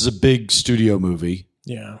 and this is a big studio movie.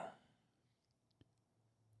 Yeah.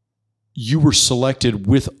 You were selected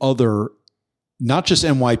with other, not just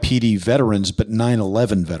NYPD veterans, but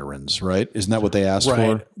 9/11 veterans, right? Isn't that what they asked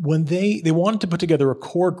for? When they wanted to put together a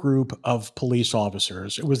core group of police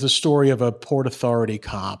officers, it was the story of a Port Authority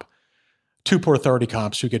cop two Port Authority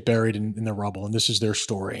cops who get buried in the rubble, and this is their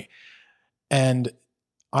story. And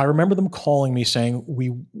I remember them calling me saying,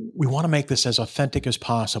 we want to make this as authentic as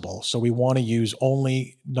possible. So we want to use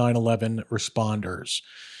only 9/11 responders.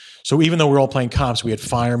 So even though we're all playing cops, we had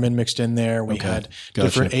firemen mixed in there. We had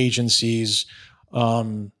different agencies.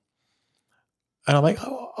 And I'm like,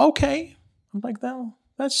 oh, okay. I'm like, no,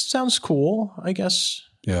 that sounds cool, I guess.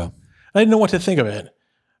 Yeah. I didn't know what to think of it.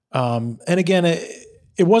 And again,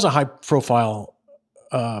 it was a high profile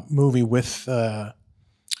movie with,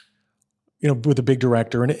 with a big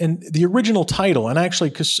director, and the original title, and actually,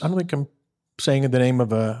 because I don't think I'm saying the name of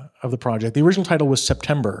the project, the original title was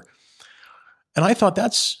September, and I thought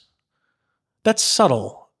that's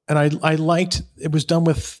subtle, and I liked it was done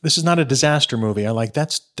with. This is not a disaster movie. I like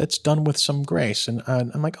that's done with some grace, and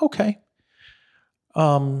I'm like, okay.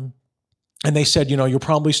 And they said, you'll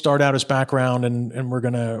probably start out as background, and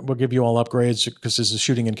we'll give you all upgrades because this is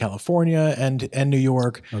shooting in California and New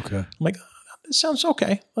York. Okay, I'm like, this sounds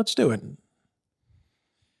okay. Let's do it.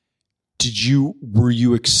 Were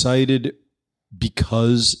you excited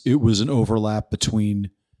because it was an overlap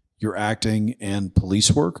between your acting and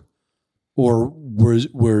police work, or was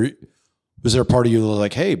there a part of you that was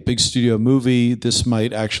like, hey, big studio movie, this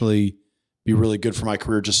might actually be really good for my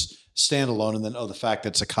career, just standalone, and then the fact that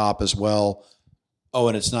it's a cop as well,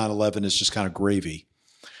 and it's 9/11 is just kind of gravy.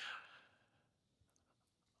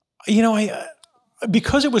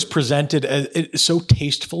 Because it was presented so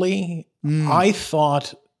tastefully, I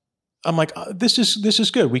thought, I'm like, this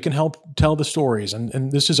is good. We can help tell the stories,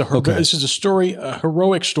 and this is this is a story, a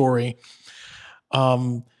heroic story.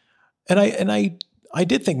 And I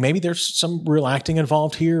did think maybe there's some real acting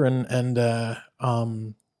involved here, and I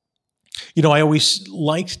always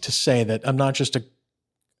liked to say that I'm not just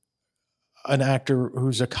an actor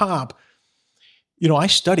who's a cop. I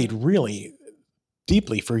studied really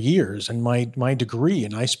deeply for years, and my degree,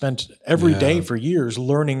 and I spent every day for years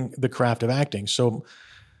learning the craft of acting. So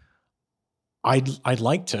I'd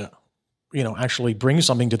like to, actually bring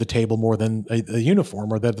something to the table more than a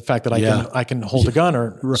uniform, or the fact that I can hold a gun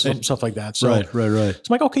or stuff like that. So right. So I'm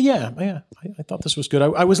like, okay, I thought this was good.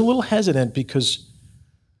 I was a little hesitant because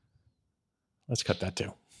let's cut that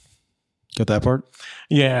too. Cut that part?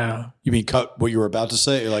 Yeah. You mean cut what you were about to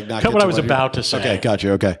say? Or like not cut what I was about to say. Okay, got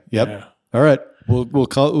you. Okay, yep. Yeah. All right, we'll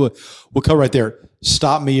cut right there.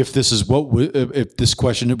 Stop me if this is if this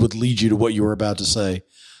question would lead you to what you were about to say.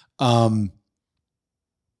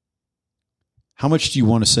 How much do you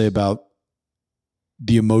want to say about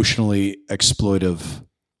the emotionally exploitative?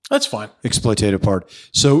 That's fine. Exploitative part.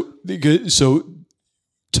 So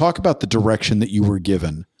talk about the direction that you were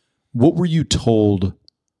given. What were you told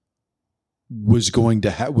was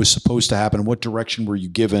supposed to happen? What direction were you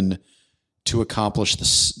given to accomplish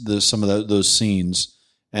some of those scenes,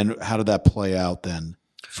 and how did that play out then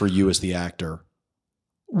for you as the actor?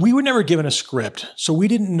 We were never given a script, so we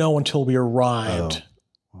didn't know until we arrived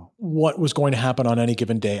what was going to happen on any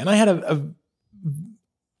given day. And I had a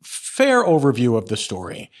fair overview of the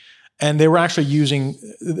story, and they were actually using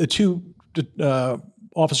the two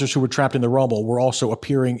officers who were trapped in the rubble were also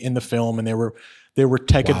appearing in the film, and they were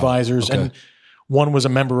tech advisors, and one was a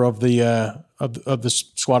member of the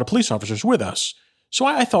squad of police officers with us. So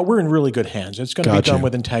I thought we're in really good hands. It's going to be done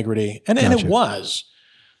with integrity, and it was.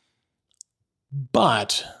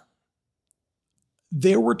 But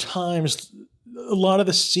there were times, a lot of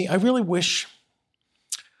the scene, I really wish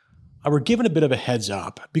I were given a bit of a heads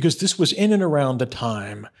up, because this was in and around the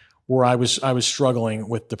time where I was struggling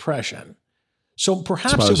with depression. So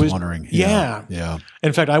perhaps I was wondering. Yeah.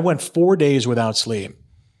 In fact, I went 4 days without sleep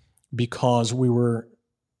because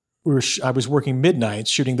I was working midnights,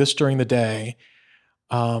 shooting this during the day.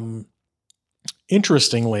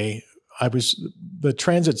 Interestingly, the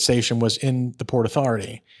transit station was in the Port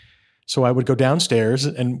Authority. So I would go downstairs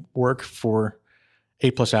and work for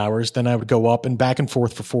 8+ hours. Then I would go up and back and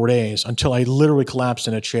forth for 4 days until I literally collapsed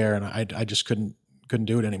in a chair, and I just couldn't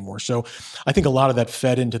do it anymore. So I think a lot of that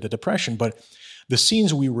fed into the depression. But the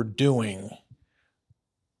scenes we were doing,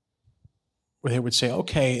 where they would say,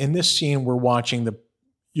 okay, in this scene, we're watching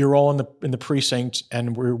you're all in the precinct,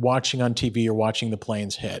 and we're watching on TV, you're watching the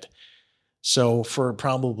planes hit. So for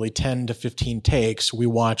probably 10 to 15 takes, we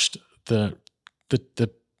watched the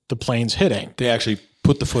planes hitting. They actually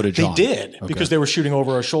put the footage on. They did, because they were shooting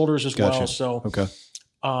over our shoulders as well. So okay.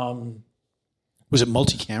 Was it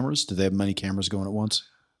multi-cameras? Did they have many cameras going at once?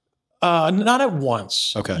 Not at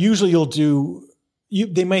once. Okay. Usually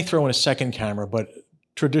they may throw in a second camera, but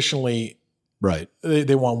traditionally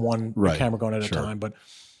they want one camera going at a time. But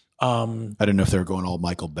I didn't know if they were going all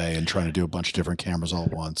Michael Bay and trying to do a bunch of different cameras all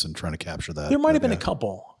at once and trying to capture that. There might have been a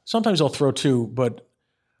couple. Sometimes they'll throw two, but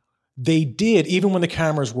they did, even when the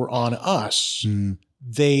cameras were on us,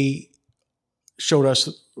 they showed us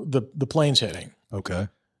the planes hitting. Okay.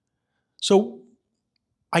 So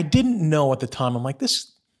I didn't know at the time. I'm like,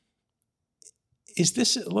 is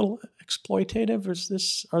this a little exploitative? Or is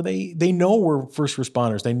this, they know we're first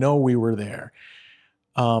responders. They know we were there.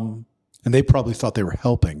 And they probably thought they were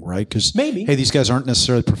helping, right? Because maybe, hey, these guys aren't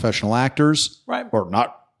necessarily professional actors, right? Or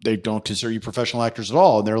not. They don't consider you professional actors at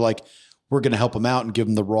all. And they're like, we're going to help them out and give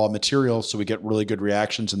them the raw material so we get really good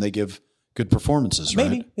reactions and they give good performances,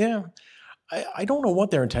 maybe, right? Yeah. I don't know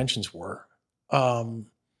what their intentions were.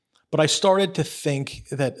 But I started to think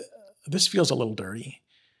that this feels a little dirty.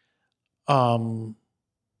 And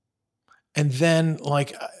then,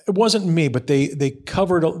 like, it wasn't me, but they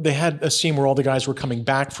had a scene where all the guys were coming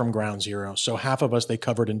back from Ground Zero. So half of us they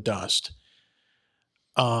covered in dust.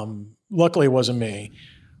 Luckily, it wasn't me,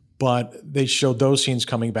 but they showed those scenes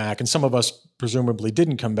coming back, and some of us presumably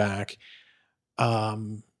didn't come back.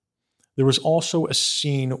 There was also a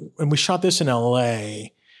scene, and we shot this in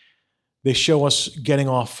LA. They show us getting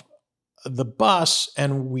off the bus,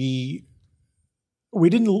 and we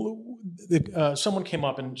didn't. Someone came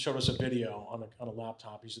up and showed us a video on a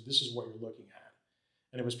laptop. He said, "This is what you're looking at,"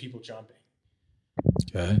 and it was people jumping.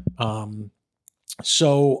 Okay.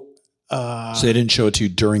 So they didn't show it to you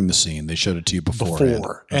during the scene; they showed it to you beforehand.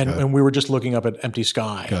 Okay. And we were just looking up at empty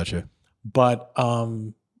sky. Gotcha. But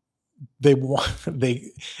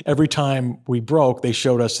they every time we broke, they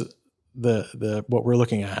showed us the what we're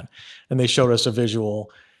looking at, and they showed us a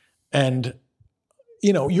visual. And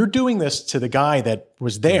you're doing this to the guy that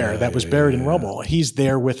was there, that was buried in rubble. He's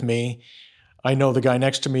there with me. I know the guy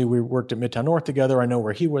next to me. We worked at Midtown North together. I know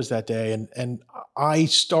where he was that day, and I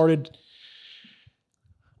started.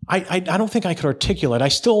 I don't think I could articulate. I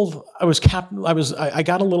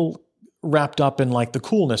got a little wrapped up in like the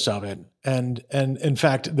coolness of it. And in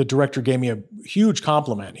fact, the director gave me a huge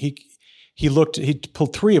compliment. He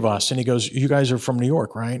pulled three of us and he goes, "You guys are from New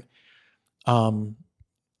York, right?"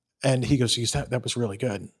 And he goes, that was really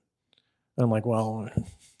good. And I'm like, "Well,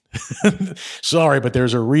 sorry, but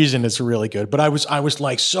there's a reason it's really good." But I was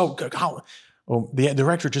like, so good. The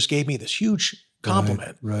director just gave me this huge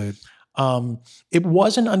compliment. Right. It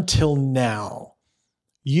wasn't until now,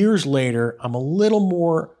 years later, I'm a little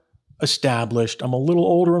more established. I'm a little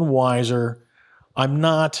older and wiser. I'm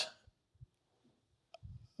not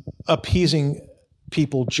appeasing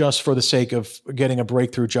people just for the sake of getting a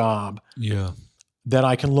breakthrough job. Yeah. That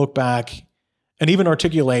I can look back and even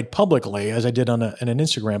articulate publicly, as I did in an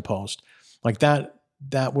Instagram post, like that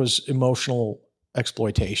was emotional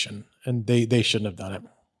exploitation, and they shouldn't have done it.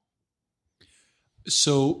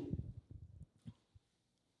 So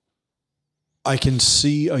I can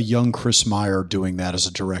see a young Chris Meyer doing that as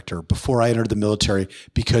a director before I entered the military,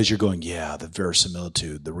 because you're going, yeah, the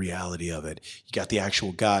verisimilitude, the reality of it. You got the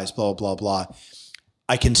actual guys, blah, blah, blah.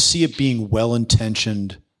 I can see it being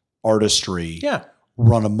well-intentioned artistry,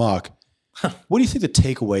 run amok. What do you think the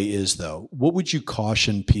takeaway is, though? What would you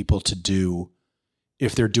caution people to do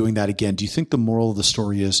if they're doing that again? Do you think the moral of the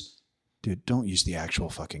story is, dude, don't use the actual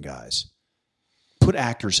fucking guys. Put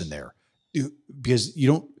actors in there. Because you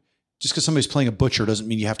don't, just because somebody's playing a butcher doesn't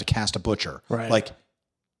mean you have to cast a butcher. Right. Like,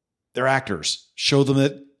 they're actors. Show them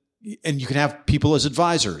that, and you can have people as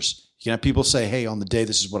advisors. You can have people say, hey, on the day,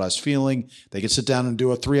 this is what I was feeling. They can sit down and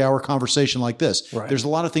do a 3-hour conversation like this. Right. There's a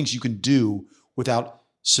lot of things you can do without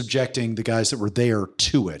subjecting the guys that were there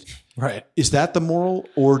to it. Right. Is that the moral,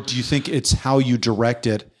 or do you think it's how you direct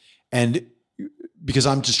it? And because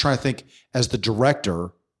I'm just trying to think, as the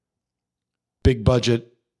director, big budget,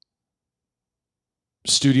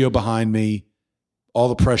 studio behind me, all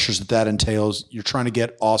the pressures that entails, you're trying to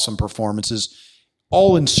get awesome performances,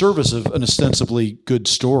 all in service of an ostensibly good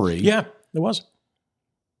story. Yeah, it was.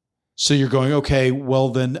 So you're going, okay, well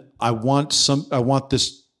then I want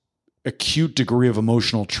this acute degree of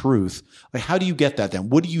emotional truth. Like, how do you get that then?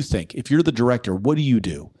 What do you think? If you're the director, what do you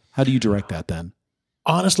do? How do you direct that then?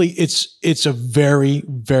 Honestly, it's a very,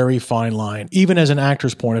 very fine line, even as an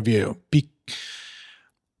actor's point of view.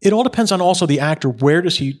 It all depends on also the actor. Where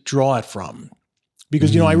does he draw it from?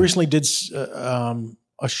 Because, I recently did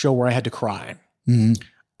a show where I had to cry. Mm-hmm.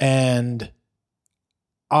 And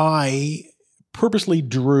I purposely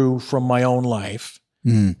drew from my own life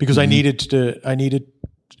because I needed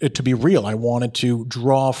it to be real. I wanted to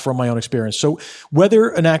draw from my own experience. So whether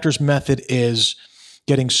an actor's method is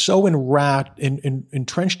getting so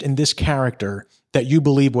entrenched in this character that you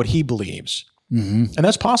believe what he believes, and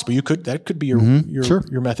that's possible. That could be your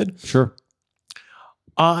method. Sure.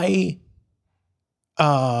 Actually,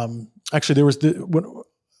 there was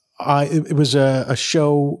it was a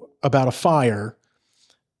show about a fire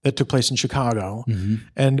that took place in Chicago. Mm-hmm.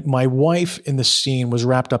 And my wife in the scene was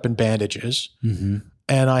wrapped up in bandages. Mm-hmm.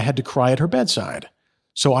 And I had to cry at her bedside.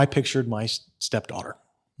 So I pictured my stepdaughter.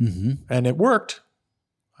 Mm-hmm. And it worked.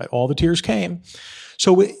 All the tears came.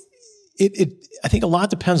 So I think a lot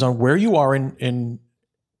depends on where you are in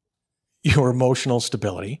your emotional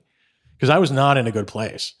stability, because I was not in a good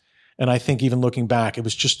place. And I think even looking back, it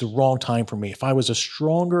was just the wrong time for me. If I was a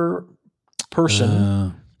stronger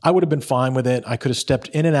person, I would have been fine with it. I could have stepped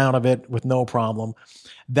in and out of it with no problem.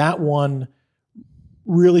 That one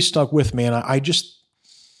really stuck with me. And I just,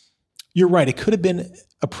 you're right. It could have been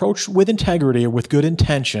approached with integrity or with good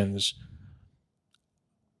intentions,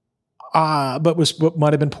 but what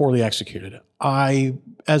might have been poorly executed. I,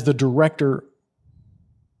 as the director,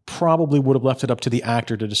 probably would have left it up to the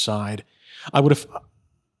actor to decide. I would have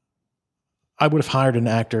hired an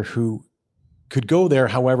actor who could go there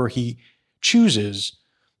however he chooses,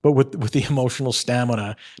 but with the emotional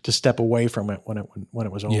stamina to step away from it when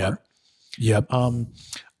it was over. Yep. I'm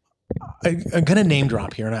going to name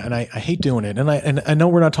drop here, and I hate doing it. And I know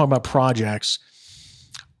we're not talking about projects,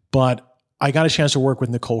 but I got a chance to work with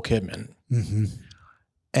Nicole Kidman. Mm-hmm.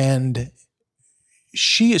 And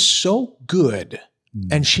she is so good,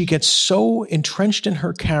 and she gets so entrenched in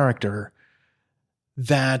her character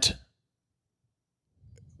that,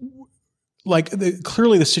 like,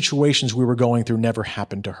 clearly the situations we were going through never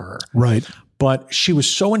happened to her. Right. But she was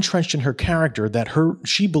so entrenched in her character that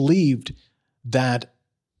she believed that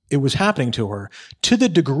it was happening to her, to the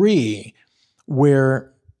degree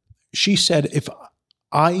where she said, if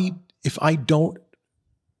I don't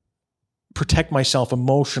protect myself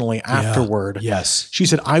emotionally afterward, yes, she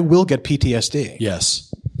said, I will get PTSD.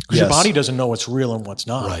 Yes. Because your body doesn't know what's real and what's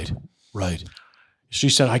not. Right. She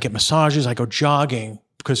said, I get massages, I go jogging,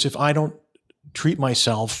 because if I don't treat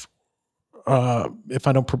myself, if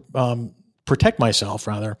I don't protect myself,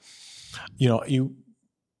 rather, and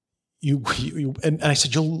I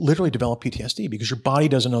said, you'll literally develop PTSD because your body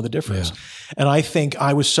doesn't know the difference. Yeah. And I think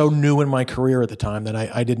I was so new in my career at the time that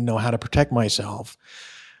I didn't know how to protect myself.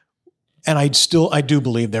 And I do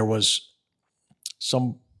believe there was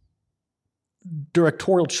some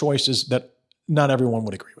directorial choices that not everyone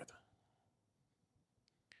would agree with.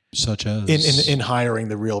 Such as? In hiring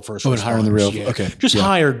the real first responders. Hiring the real, okay. Just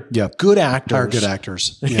hire good actors. Hire good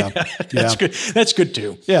actors. Yeah. That's good. That's good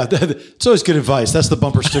too. Yeah. It's always good advice. That's the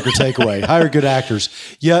bumper sticker takeaway. Hire good actors.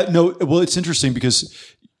 Yeah. No, well, it's interesting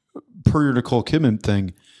because per your Nicole Kidman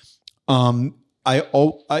thing,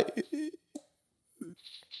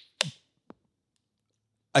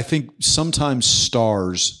 I think sometimes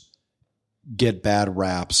stars get bad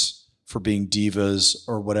raps for being divas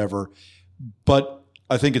or whatever, but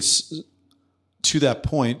I think it's, to that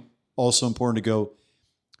point, also important to go,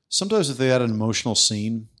 sometimes if they had an emotional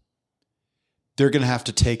scene, they're going to have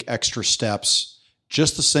to take extra steps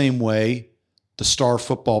just the same way the star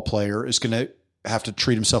football player is going to have to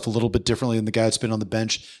treat himself a little bit differently than the guy that's been on the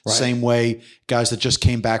bench. Right. Same way guys that just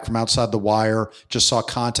came back from outside the wire, just saw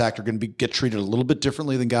contact, are going to get treated a little bit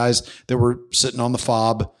differently than guys that were sitting on the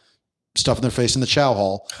fob, stuffing their face in the chow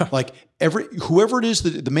hall. Like whoever it is,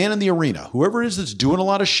 the man in the arena, whoever it is that's doing a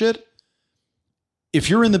lot of shit, if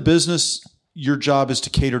you're in the business, your job is to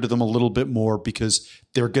cater to them a little bit more because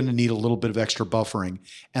they're going to need a little bit of extra buffering.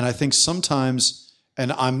 And I think sometimes,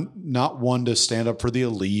 and I'm not one to stand up for the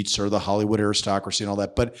elites or the Hollywood aristocracy and all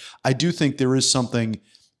that, but I do think there is something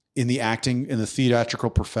in the acting, in the theatrical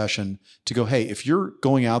profession to go, hey, if you're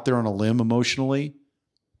going out there on a limb emotionally,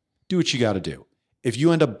 do what you got to do. If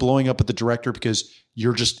you end up blowing up at the director because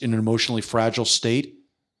you're just in an emotionally fragile state,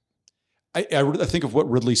 I think of what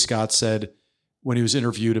Ridley Scott said when he was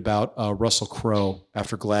interviewed about Russell Crowe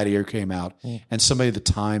after Gladiator came out, and somebody at the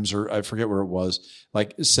Times, or I forget where it was,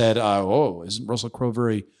 like said, "Oh, isn't Russell Crowe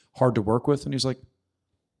very hard to work with?" And he's like,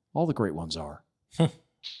 "All the great ones are."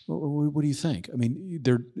 What do you think? I mean,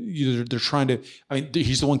 they're trying to. I mean,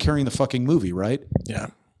 he's the one carrying the fucking movie, right?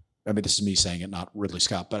 Yeah. I mean, this is me saying it, not Ridley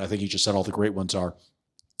Scott, but I think he just said all the great ones are.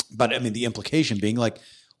 But I mean, the implication being like,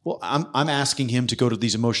 well, I'm asking him to go to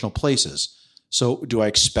these emotional places. So do I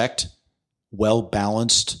expect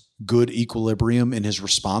well-balanced, good equilibrium in his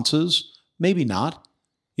responses? Maybe not.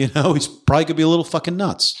 He's probably could be a little fucking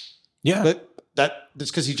nuts. Yeah. But that's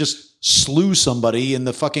because he just slew somebody in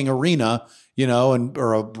the fucking arena,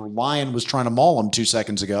 or a lion was trying to maul him 2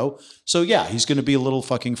 seconds ago. So yeah, he's going to be a little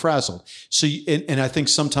fucking frazzled. So, and I think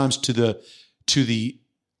sometimes to the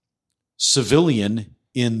civilian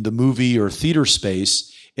in the movie or theater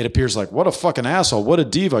space, it appears like, what a fucking asshole, what a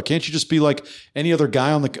diva. Can't you just be like any other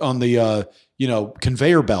guy on the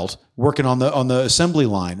conveyor belt working on the assembly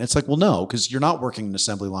line. It's like, well, no, because you're not working an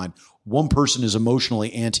assembly line. One person is emotionally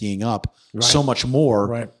anteing up so much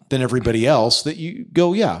more than everybody else that you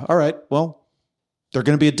go, yeah, all right, well, they're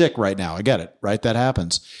going to be a dick right now. I get it, right? That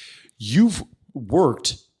happens. You've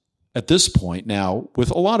worked at this point now with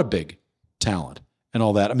a lot of big talent and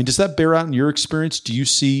all that. I mean, does that bear out in your experience? Do you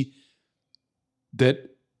see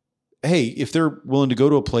that, hey, if they're willing to go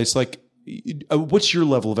to a place like, what's your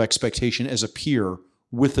level of expectation as a peer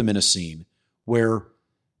with them in a scene where,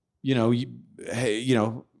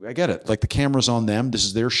 I get it. Like the camera's on them. This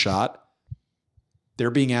is their shot.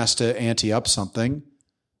 They're being asked to ante up something.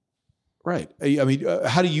 Right. I mean,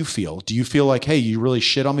 how do you feel? Do you feel like, hey, you really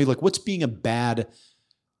shit on me? Like what's being a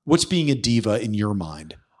diva in your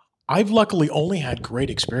mind? I've luckily only had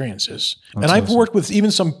great experiences. That's and I've awesome. Worked with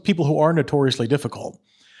even some people who are notoriously difficult.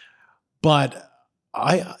 But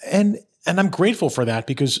and I'm grateful for that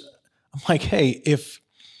because I'm like, hey, if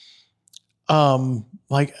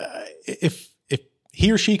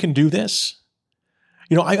he or she can do this,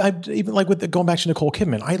 I even like going back to Nicole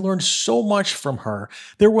Kidman, I learned so much from her.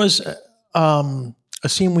 There was a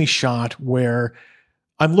scene we shot where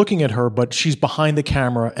I'm looking at her, but she's behind the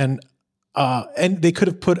camera, and they could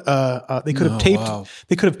have put they could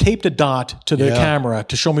have taped a dot to the camera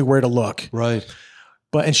to show me where to look. Right.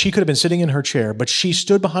 And she could have been sitting in her chair, but she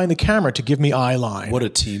stood behind the camera to give me eye line. What a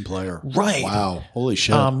team player. Right. Wow. Holy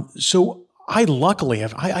shit. So I luckily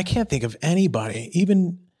have, I can't think of anybody,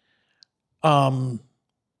 even,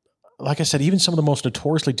 like I said, even some of the most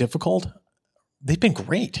notoriously difficult, they've been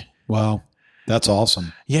great. Wow. That's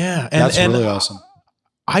awesome. Yeah. That's really awesome.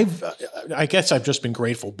 I guess I've just been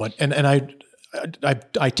grateful, but, and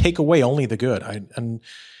I take away only the good.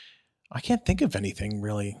 I can't think of anything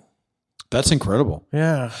really. That's incredible.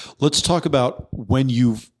 Yeah. Let's talk about when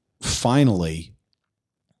you've finally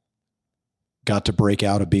got to break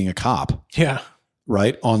out of being a cop. Yeah.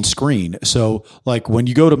 Right? On screen. So like when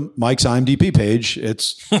you go to Mike's IMDb page,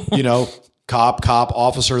 it's, cop,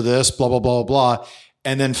 officer, this, blah, blah, blah, blah.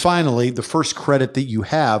 And then finally, the first credit that you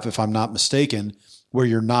have, if I'm not mistaken, where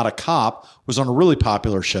you're not a cop, was on a really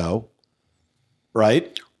popular show.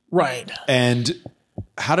 Right? Right. And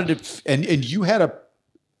how did it, and you had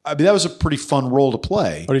that was a pretty fun role to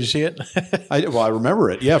play. Oh, did you see it? I remember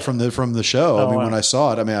it. Yeah, from the show. When I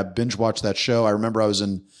saw it, I binge watched that show. I remember I was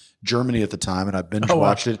in Germany at the time, and I binge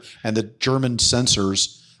watched it. And the German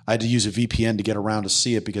censors, I had to use a VPN to get around to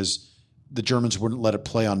see it because the Germans wouldn't let it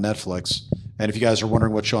play on Netflix. And if you guys are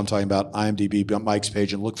wondering what show I'm talking about, IMDb, Mike's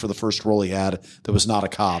page, and look for the first role he had that was not a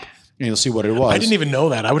cop. And you'll see what it was. I didn't even know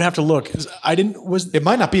that. I would have to look. It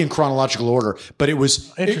might not be in chronological order, but it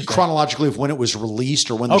was chronologically of when it was released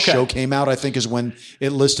or when the show came out, I think is when it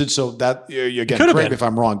listed. So that, again, correct me if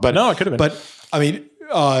I'm wrong. But no, it could have been.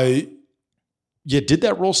 But did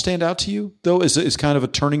that role stand out to you though? Is kind of a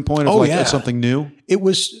turning point of something new? It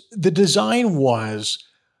was, the design was,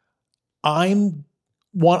 I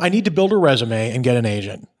need to build a resume and get an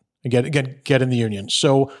agent and get in the union.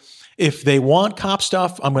 So if they want cop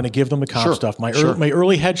stuff, I'm going to give them the cop stuff. My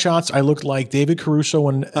early headshots, I looked like David Caruso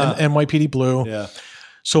and NYPD Blue. Yeah.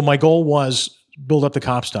 So my goal was build up the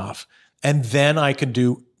cop stuff, and then I can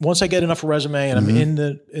do, once I get enough resume and I'm in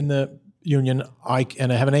the union, I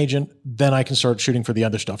have an agent, then I can start shooting for the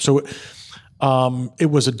other stuff. So it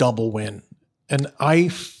was a double win, and I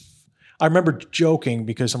remember joking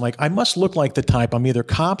because I'm like, I must look like the type, I'm either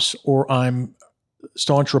cops or I'm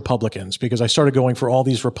staunch Republicans, because I started going for all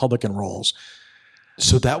these Republican roles.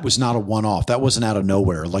 So that was not a one-off. That wasn't out of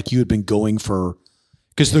nowhere. Like you had been going for,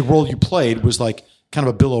 because the role you played was like kind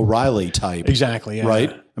of a Bill O'Reilly type. Exactly. Yeah.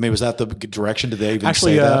 Right? I mean, was that the direction? Did they even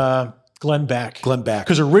say that? Glenn Beck.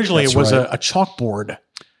 Because originally it was a chalkboard.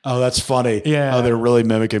 Oh, that's funny. Yeah. Oh, they're really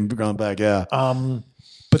mimicking Glenn Beck. Yeah.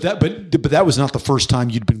 But that was not the first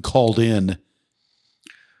time you'd been called in,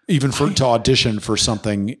 even to audition for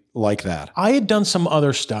something like that. I had done some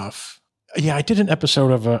other stuff. Yeah, I did an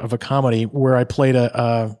episode of a comedy where I played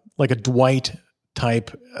a Dwight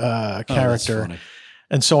type character. Oh,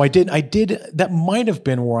 and so I did, that might have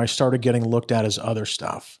been where I started getting looked at as other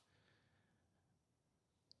stuff.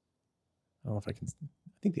 I don't know if I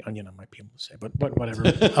think The Onion I might be able to say, but whatever.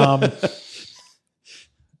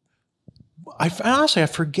 Honestly, I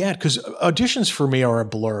forget, because auditions for me are a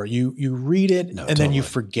blur. You read it then you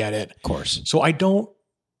forget it. Of course. So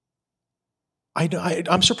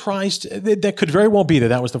I'm surprised. That could very well be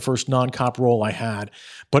that was the first non-cop role I had.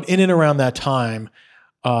 But in and around that time,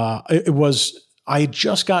 I had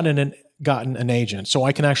just gotten an agent, so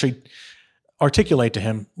I can actually articulate to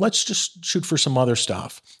him, let's just shoot for some other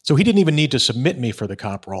stuff. So he didn't even need to submit me for the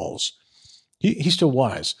cop roles. He still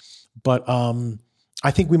was. But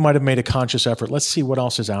I think we might have made a conscious effort. Let's see what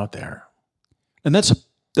else is out there. And that's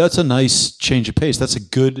a nice change of pace. That's a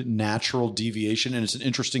good natural deviation, and it's an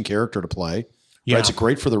interesting character to play. Yeah. Right? It's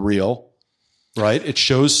great for the reel, right? It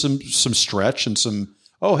shows some stretch and some,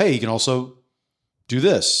 oh, hey, you can also do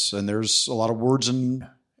this. And there's a lot of words and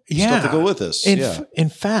stuff that go with this. In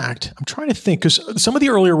fact, I'm trying to think, because some of the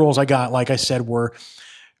earlier roles I got, like I said, were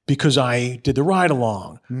because I did the ride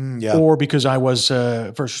along or because I was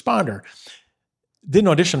a first responder. Didn't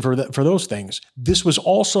audition for those things. This was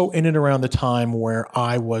also in and around the time where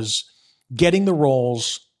I was getting the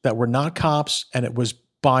roles that were not cops, and it was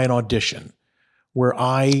by an audition where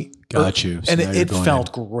I got you. So and it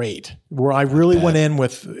felt great. Where I really went in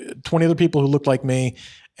with 20 other people who looked like me,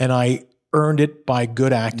 and I earned it by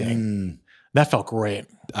good acting. That felt great.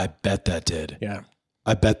 I bet that did. Yeah.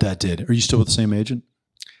 I bet that did. Are you still with the same agent?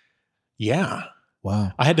 Yeah.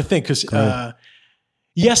 Wow. I had to think because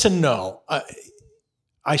yes and no.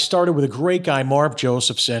 I started with a great guy, Marv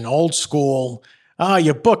Josephson, old school.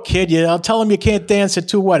 You book, kid. I'll tell him you can't dance at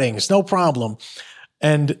 2 weddings. No problem.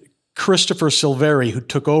 And Christopher Silveri, who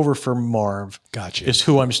took over for Marv, is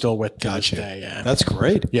who I'm still with to this day. Yeah. That's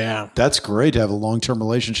great. Yeah. That's great to have a long-term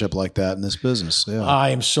relationship like that in this business. Yeah. I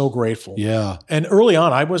am so grateful. Yeah. And early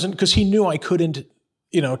on, I wasn't, because he knew I couldn't,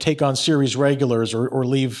 take on series regulars or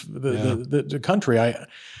leave the country.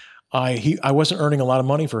 I wasn't earning a lot of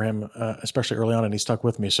money for him, especially early on, and he stuck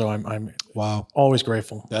with me. So I'm always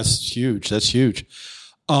grateful. That's huge. That's huge.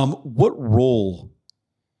 What role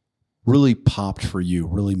really popped for you,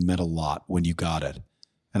 really meant a lot when you got it?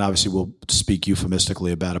 And obviously we'll speak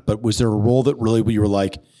euphemistically about it, but was there a role that really, you were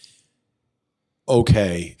like,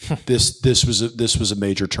 okay, this was a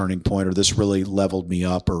major turning point, or this really leveled me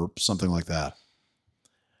up, or something like that?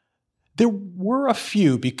 There were a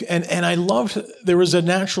few, and I loved, there was a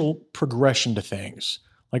natural progression to things.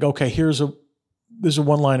 Like, okay, there's a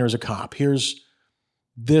one-liner as a cop. Here's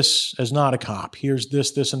this as not a cop. Here's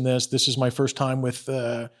this, and this. This is my first time with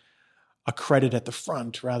a credit at the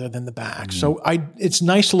front rather than the back. So it's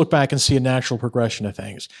nice to look back and see a natural progression of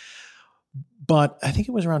things. But I think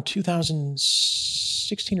it was around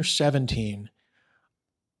 2016 or 17,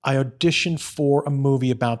 I auditioned for a movie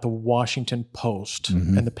about the Washington Post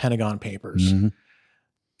and the Pentagon Papers.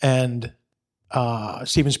 And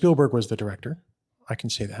Steven Spielberg was the director. I can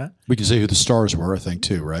say that. We can say who the stars were, I think,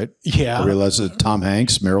 too, right? Yeah. I realize that Tom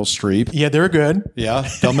Hanks, Meryl Streep. Yeah, they're good. Yeah.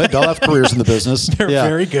 They'll have careers in the business. They're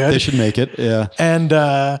very good. They should make it. Yeah. And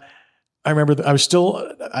I remember I was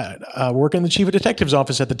still working in the chief of detective's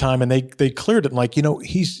office at the time, and they cleared it. Like, there's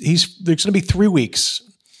going to be 3 weeks.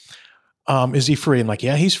 Is he free? And like,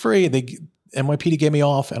 yeah, he's free. NYPD gave me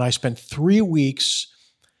off, and I spent 3 weeks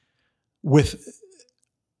with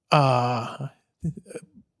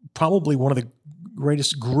probably one of the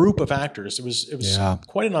greatest group of actors. It was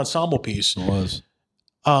quite an ensemble piece. It was.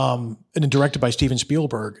 And directed by Steven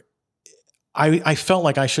Spielberg. I felt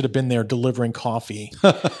like I should have been there delivering coffee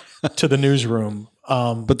to the newsroom.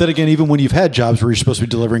 But then again, even when you've had jobs where you're supposed to be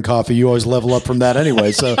delivering coffee, you always level up from that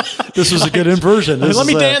anyway. So this was a good inversion. Let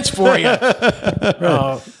me dance for you.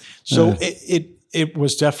 So it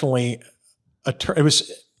was definitely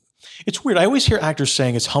it's weird. I always hear actors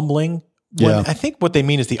saying it's humbling. I think what they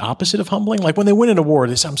mean is the opposite of humbling. Like when they win an award,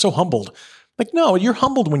 they say, I'm so humbled. Like, no, you're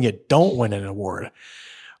humbled when you don't win an award.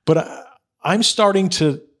 But I'm starting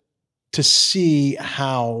to see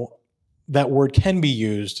how that word can be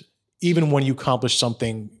used even when you accomplish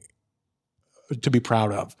something to be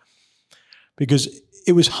proud of. Because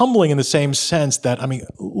it was humbling in the same sense that,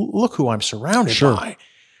 look who I'm surrounded by.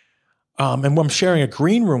 And I'm sharing a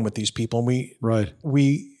green room with these people, and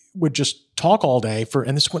we would just talk all day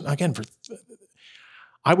and this went again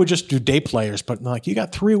I would just do day players, but like, you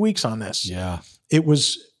got 3 weeks on this. Yeah. It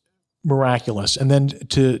was miraculous. And then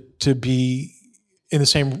to be in the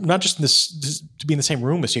same, not just to be in the same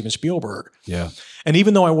room with Steven Spielberg. Yeah. And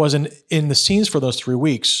even though I wasn't in the scenes for those 3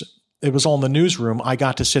 weeks, it was all in the newsroom. I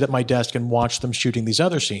got to sit at my desk and watch them shooting these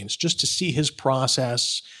other scenes just to see his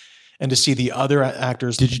process and to see the other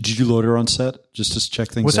actors. Did you loiter on set just to check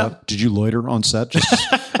things out? That? Did you loiter on set?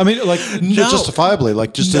 Justifiably,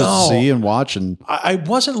 to see and watch. And I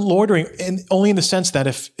wasn't loitering, and only in the sense that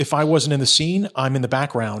if I wasn't in the scene, I'm in the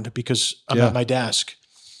background because I'm at my desk.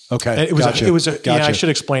 Okay. And it was I should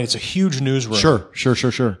explain. It's a huge newsroom. Sure.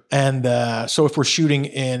 And so if we're shooting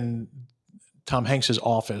in Tom Hanks's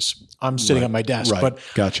office, I'm sitting at my desk. Right. But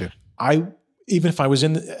Gotcha. Even if I was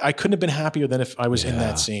I couldn't have been happier than if I was in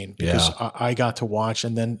that scene, because I got to watch,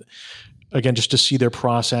 and then again, just to see their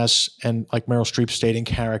process, and like Meryl Streep stayed in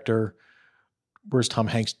character, whereas Tom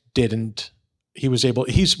Hanks didn't.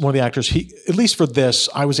 he's one of the actors. At least for this,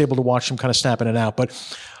 I was able to watch him kind of snapping it out, but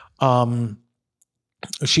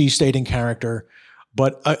she stayed in character.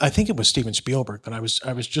 But I think it was Steven Spielberg that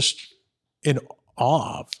I was just in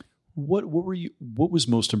awe of. What was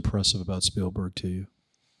most impressive about Spielberg to you?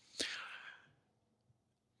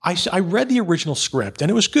 I read the original script and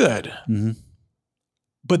it was good. Mm-hmm.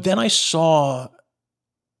 But then I saw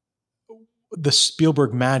the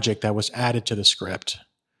Spielberg magic that was added to the script,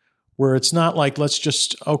 where it's not like,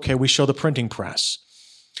 we show the printing press,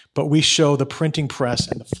 but we show the printing press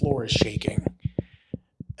and the floor is shaking.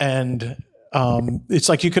 And it's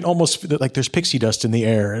like you can almost, like there's pixie dust in the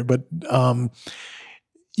air, but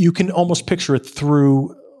you can almost picture it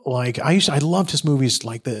through, like, I loved his movies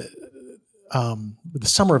like the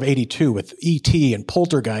Summer of '82 with E.T. and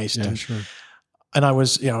Poltergeist. Yeah, and, sure. And there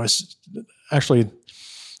was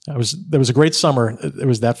a great summer. It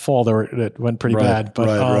was that fall that went pretty bad.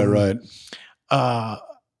 But right.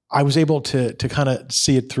 I was able to kind of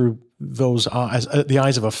see it through those eyes, the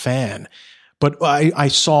eyes of a fan. But I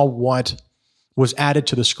saw what was added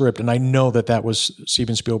to the script, and I know that was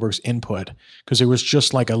Steven Spielberg's input, because it was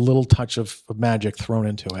just like a little touch of magic thrown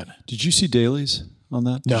into it. Did you see dailies on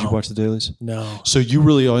that? No. Did you watch the dailies? No. So you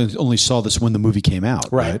really only saw this when the movie came out,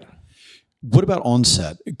 right? What about on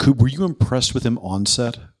set? Were you impressed with him on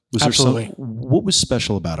set? Was Absolutely. There what was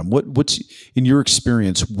special about him? What's in your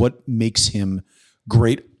experience? What makes him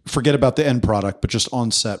great? Forget about the end product, but just on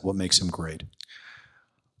set, what makes him great?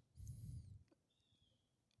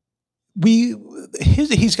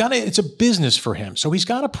 It's a business for him. So he's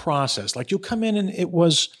got a process. Like, you'll come in and even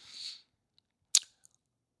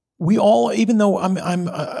though I'm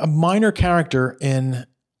a minor character in,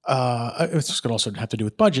 it's going to also have to do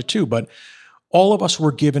with budget too, but all of us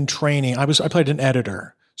were given training. I played an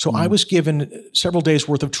editor. So I was given several days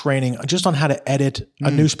worth of training just on how to edit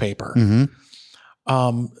a newspaper.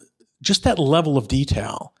 Mm-hmm. Just that level of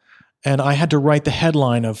detail. And I had to write the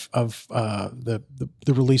headline of the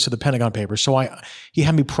release of the Pentagon Papers. So he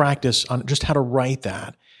had me practice on just how to write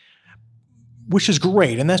that, which is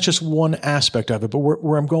great. And that's just one aspect of it. But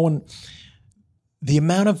where I'm going, the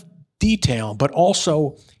amount of detail, but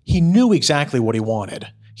also he knew exactly what he wanted.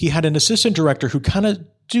 He had an assistant director who kind of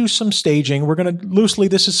do some staging. We're going to loosely,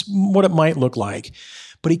 this is what it might look like.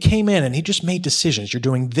 But he came in and he just made decisions. You're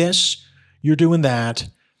doing this, you're doing that.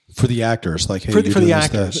 For the actors, like, hey, for the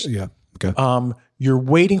actors. Yeah. Okay. You're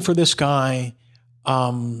waiting for this guy.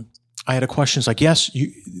 I had a question. It's like, yes,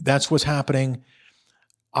 that's what's happening.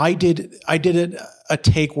 I did a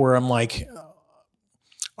take where I'm like,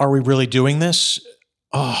 are we really doing this?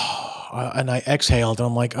 And I exhaled and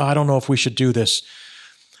I'm like, I don't know if we should do this.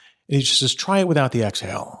 And he just says, try it without the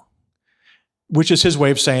exhale, which is his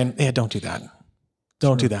way of saying, yeah, don't do that.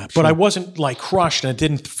 Don't do that. But I wasn't like crushed and it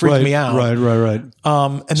didn't freak me out. Right. And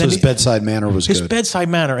so then his bedside manner was good. His bedside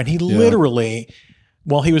manner. And he literally,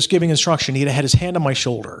 while he was giving instruction, he had his hand on my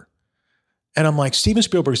shoulder. And I'm like, Steven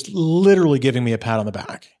Spielberg's literally giving me a pat on the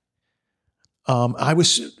back.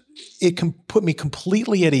 It can put me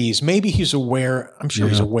completely at ease. Maybe he's aware, I'm sure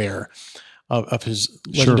he's aware of his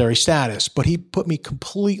legendary status, but he put me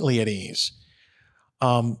completely at ease.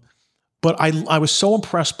 But I was so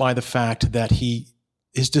impressed by the fact that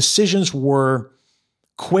his decisions were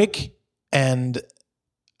quick and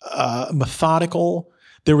methodical.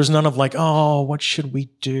 There was none of like, oh, what should we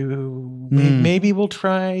do? Maybe we'll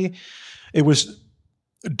try. It was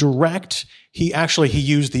direct. He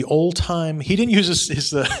used the old time. He didn't use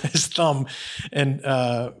his thumb and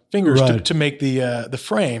fingers to make the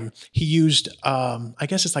frame. He used, I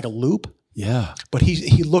guess it's like a loop. Yeah. But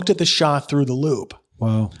he looked at the shot through the loop.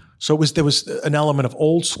 Wow. So there was an element of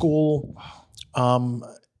old school.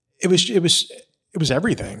 It was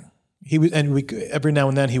everything. Every now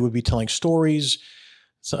and then he would be telling stories.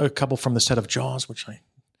 So a couple from the set of Jaws, which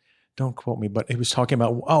don't quote me, but he was talking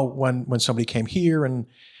about when somebody came here, and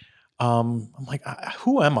I'm like,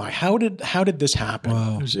 who am I? How did this happen?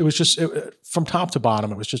 Wow. It was just from top to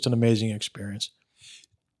bottom. It was just an amazing experience.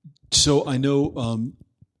 So I know,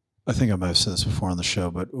 I think I might have said this before on the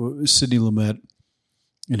show, but Sidney Lumet,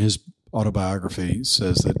 in his autobiography,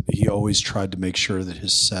 says that he always tried to make sure that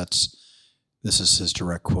his sets, this is his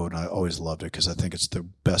direct quote, and I always loved it because I think it's the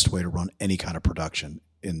best way to run any kind of production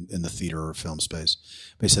in the theater or film space.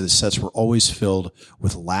 But he said the sets were always filled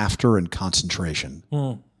with laughter and concentration.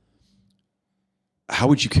 How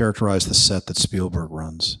would you characterize the set that Spielberg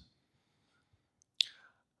runs?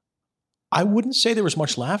 I wouldn't say there was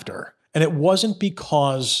much laughter. And it wasn't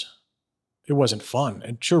because it wasn't fun.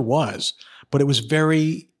 It sure was. But it was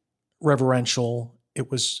very reverential.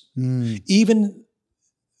 It was even,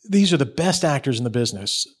 these are the best actors in the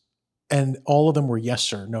business. and all of them were yes,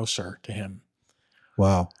 sir, no, sir to him.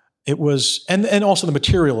 Wow. It was, and also the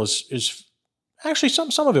material is actually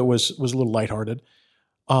some of it was a little lighthearted.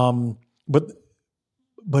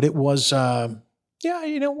 But it was, yeah,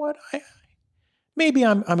 you know what? Maybe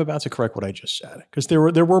I'm about to correct what I just said, because there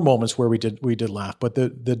were moments where we did laugh, but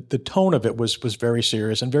the tone of it was very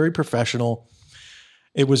serious and very professional.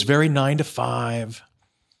 It was very 9 to 5.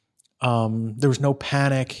 There was no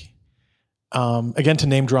panic. Again, to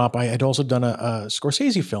name drop, I had also done a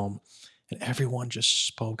Scorsese film, and everyone just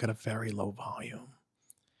spoke at a very low volume.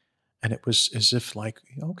 And it was as if like,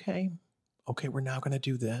 okay, we're now going to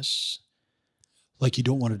do this. Like you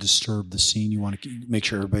don't want to disturb the scene. You want to make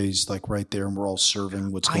sure everybody's like right there and we're all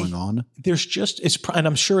serving what's going on. There's just, and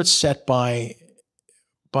I'm sure it's set by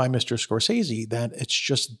Mr. Scorsese, that it's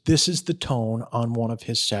just, this is the tone on one of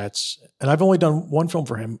his sets. And I've only done one film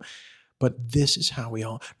for him, but this is how we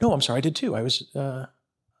all, no, I'm sorry, I did two. I was,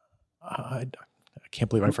 I can't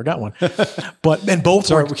believe I forgot one, and both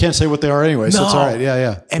sorry, we can't say what they are anyway. So it's all right.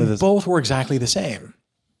 Yeah. And both were exactly the same.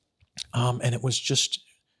 And it was just,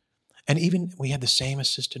 and even we had the same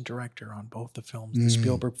assistant director on both the films, the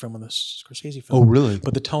Spielberg film and the Scorsese film. Oh, really?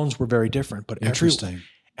 But the tones were very different. But interesting.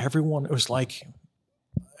 Everyone, it was like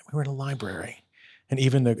we were in a library, and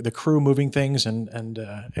even the crew moving things, and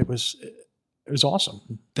it was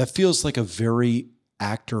awesome. That feels like a very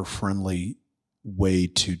actor friendly way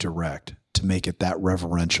to direct, to make it that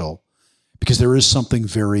reverential, because there is something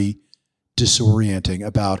very disorienting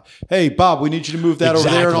about, hey, Bob, we need you to move that over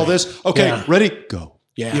there and all this. Okay, ready, go.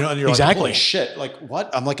 Yeah, you know, and you're exactly. like, holy shit, like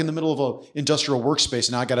what? I'm like in the middle of an industrial workspace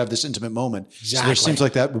and now I got to have this intimate moment. Exactly. So there seems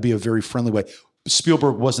like that would be a very friendly way.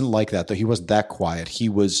 Spielberg wasn't like that, though. He wasn't that quiet. He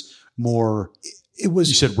was more, it was,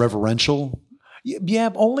 you said reverential? Yeah,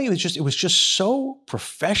 only it was just so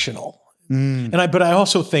professional. But I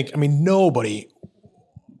also think, I mean, nobody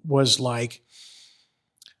was like,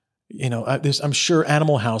 you know, I'm sure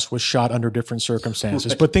Animal House was shot under different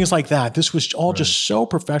circumstances, but things like that, this was all just so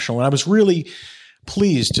professional. And I was really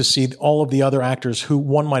pleased to see all of the other actors who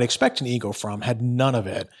one might expect an ego from had none of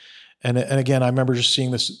it. And again, I remember just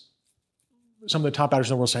seeing this, some of the top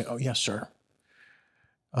actors in the world saying, "Oh, yes, sir.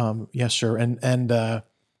 Yes, sir." And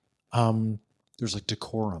there's like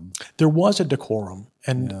decorum. There was a decorum.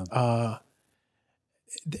 And it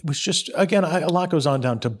was just, again, a lot goes on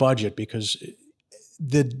down to budget, because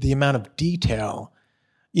the amount of detail,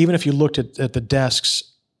 even if you looked at the desks,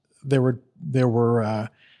 there were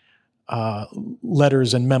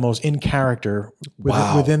letters and memos in character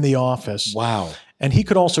within the office. Wow. And he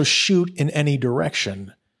could also shoot in any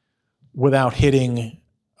direction without hitting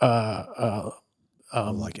like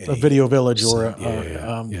a video village or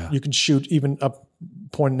you can shoot even up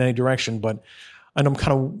point in any direction. But, and I'm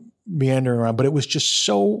kind of meandering around, but it was just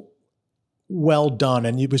so well done.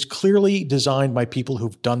 And it was clearly designed by people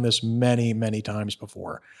who've done this many, many times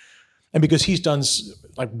before. And because he's done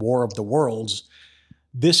like War of the Worlds,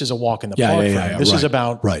 this is a walk in the park. This is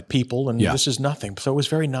about people, and this is nothing. So it was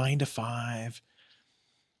very 9 to 5.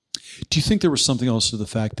 Do you think there was something else to the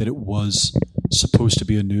fact that it was supposed to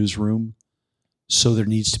be a newsroom? So there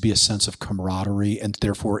needs to be a sense of camaraderie, and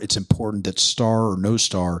therefore it's important that star or no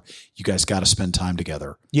star, you guys got to spend time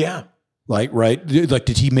together. Yeah. Like, right? Like,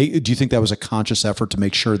 do you think that was a conscious effort to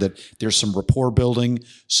make sure that there's some rapport building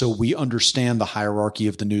so we understand the hierarchy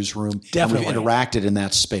of the newsroom? Definitely. And we've interacted in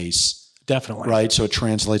that space. Definitely. Right. So it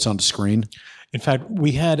translates onto screen. In fact,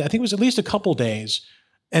 we had, I think it was at least a couple days,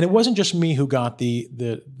 and it wasn't just me who got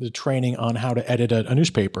the training on how to edit a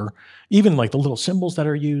newspaper, even like the little symbols that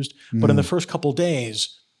are used. But in the first couple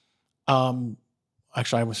days,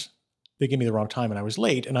 actually they gave me the wrong time and I was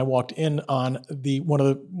late, and I walked in on one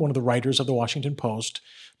of the writers of the Washington Post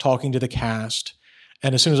talking to the cast.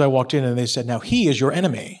 And as soon as I walked in, and they said, "Now he is your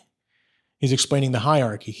enemy." He's explaining the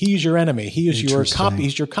hierarchy. He's your enemy. He is your copy.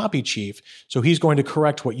 He's your copy chief. So he's going to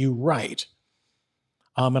correct what you write.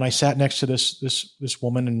 And I sat next to this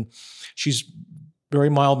woman, and she's very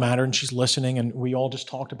mild mannered, and she's listening. And we all just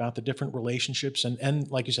talked about the different relationships and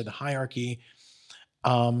like you said, the hierarchy.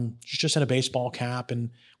 She's just in a baseball cap, and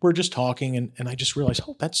we're just talking. And I just realized,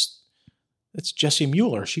 oh, that's Jessie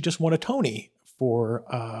Mueller. She just won a Tony for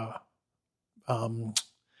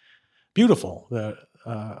Beautiful.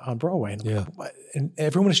 On Broadway. And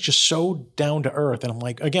everyone is just so down to earth. And I'm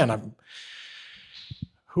like, again,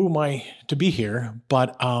 who am I to be here?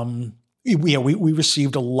 But we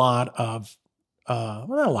received a lot of,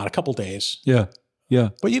 a couple days. Yeah. Yeah.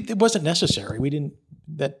 But it wasn't necessary. We didn't,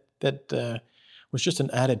 that was just an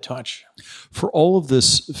added touch. For all of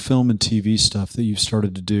this film and TV stuff that you've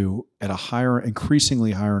started to do at a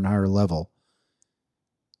increasingly higher and higher level,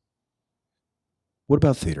 What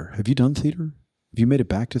about theater? Have you done theater? Have you made it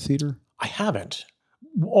back to theater? I haven't.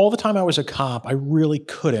 All the time I was a cop, I really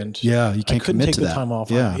couldn't. Yeah, you can't commit take to the that. time off.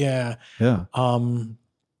 Yeah. Yeah. And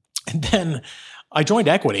then I joined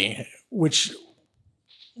Equity, which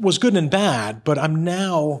was good and bad, but I'm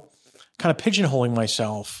now kind of pigeonholing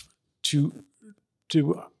myself to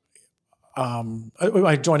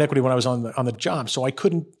I joined Equity when I was on the job, so I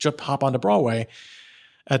couldn't just hop onto Broadway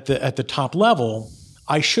at the top level.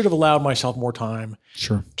 I should have allowed myself more time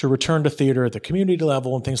to return to theater at the community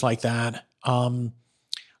level and things like that.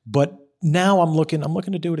 But now I'm looking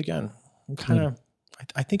to do it again.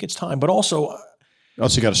 I think it's time, but also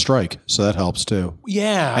you got a strike, so that helps too.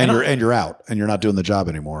 Yeah. And you're out and you're not doing the job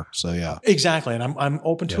anymore. So yeah. Exactly. And I'm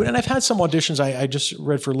open to it. And I've had some auditions. I just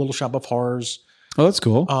read for Little Shop of Horrors. Oh, that's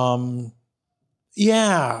cool.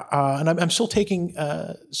 And I'm still taking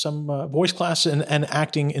some voice classes and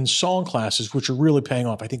acting in song classes, which are really paying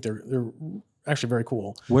off. I think they're actually very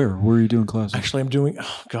cool. Where are you doing classes? Actually, I'm doing,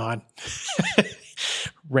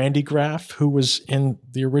 Randy Graff, who was in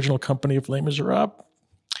the original company of Les Miserables.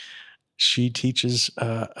 She teaches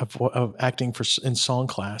of acting in song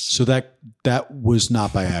class. So that was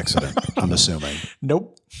not by accident, I'm assuming.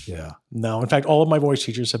 Nope. Yeah. No. In fact, all of my voice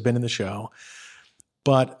teachers have been in the show.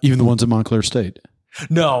 But even the ones at Montclair State?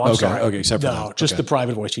 No, I'm sorry. Okay, except for no, just the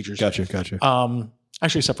private voice teachers. Gotcha.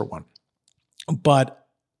 Actually, except for one. But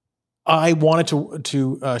I wanted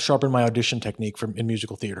to sharpen my audition technique in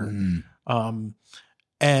musical theater. And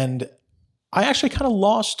I actually kind of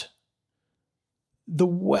lost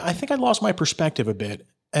I think I lost my perspective a bit.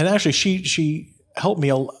 And actually, she helped me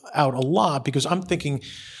out a lot because I'm thinking,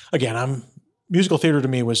 again, musical theater to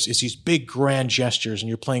me is these big grand gestures and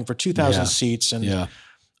you're playing for 2,000 seats. And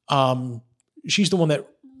she's the one that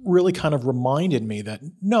really kind of reminded me that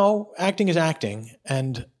no, acting is acting.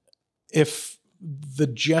 And if the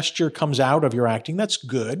gesture comes out of your acting, that's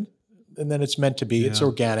good. And then it's meant to be, it's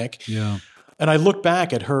organic. Yeah. And I look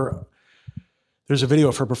back at her, there's a video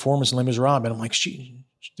of her performance in Les Miserables, and I'm like,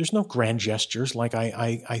 there's no grand gestures like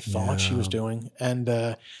I thought she was doing.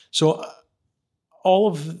 And so all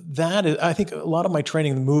of that, I think a lot of my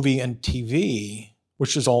training in movie and TV,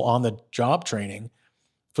 which is all on the job training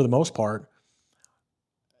for the most part,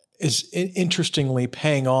 is interestingly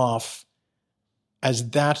paying off as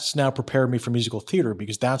that's now prepared me for musical theater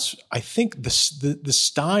because that's, I think the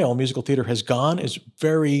style musical theater has gone is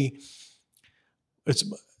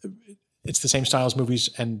it's the same style as movies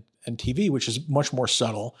and TV, which is much more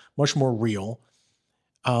subtle, much more real.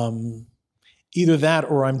 Either that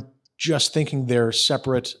or I'm just thinking they're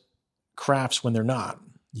separate crafts when they're not.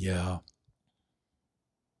 Yeah.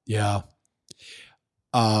 Yeah.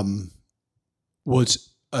 Well, it's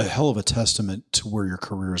a hell of a testament to where your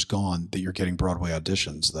career has gone that you're getting Broadway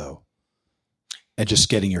auditions, though, and just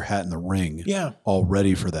getting your hat in the ring all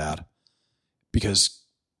ready for that. Because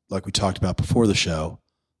like we talked about before the show,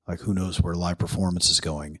 like who knows where live performance is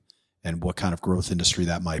going and what kind of growth industry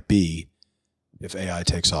that might be if AI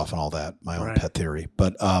takes off and all that, my own pet theory.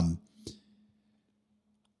 But I'm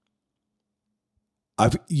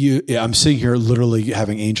sitting here literally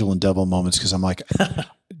having angel and devil moments because I'm like,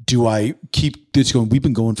 do I keep this going? We've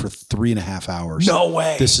been going for 3.5 hours. No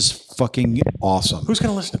way. This is fucking awesome. Who's going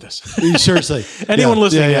to listen to this? Seriously. Anyone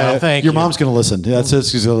listening now, thank you. Your mom's going to listen. That's it.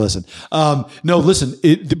 She's going to listen. No, listen.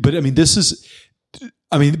 But it's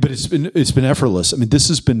been effortless. I mean, this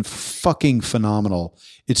has been fucking phenomenal.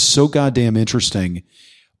 It's so goddamn interesting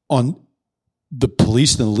on the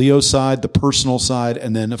police and the Leo side, the personal side,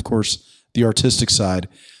 and then of course the artistic side.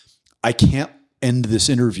 I can't end this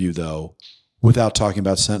interview though without talking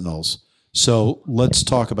about Sentinels. So let's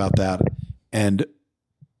talk about that and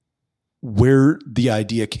where the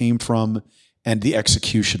idea came from and the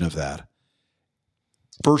execution of that.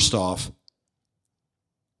 First off,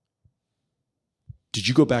 did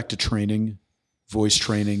you go back to training, voice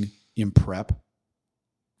training in prep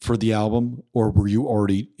for the album, or were you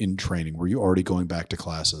already in training? Were you already going back to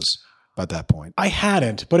classes at that point? I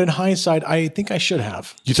hadn't, but in hindsight, I think I should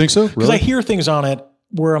have. You think so? Because I hear things on it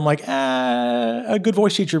where I'm like, a good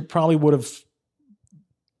voice teacher probably would have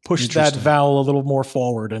pushed that vowel a little more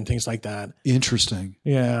forward and things like that. Interesting.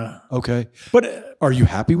 Yeah. Okay. But are you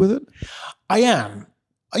happy with it? I am.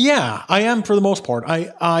 Yeah, I am for the most part.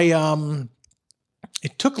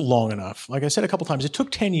 It took long enough. Like I said a couple times, it took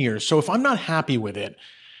 10 years. So if I'm not happy with it,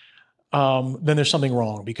 then there's something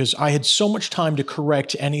wrong because I had so much time to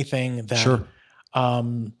correct anything that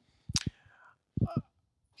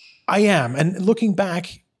I am. And looking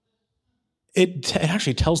back, it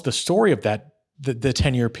actually tells the story of that, the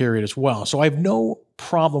 10-year period as well. So I have no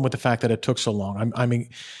problem with the fact that it took so long. I mean,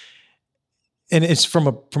 and it's from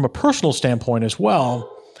a personal standpoint as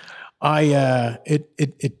well. I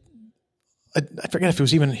forget if it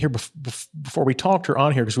was even here before we talked or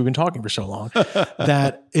on here, because we've been talking for so long,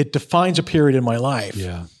 that it defines a period in my life.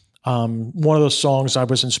 Yeah. One of those songs, I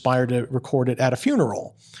was inspired to record it at a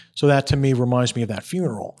funeral. So that to me reminds me of that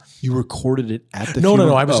funeral. You recorded it at the No.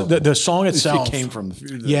 funeral? I was the song itself. It came from the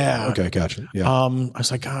funeral. Yeah. Okay, gotcha. Yeah. I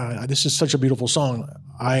was like, God, this is such a beautiful song.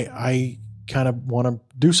 I kind of want to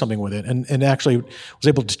do something with it, and actually was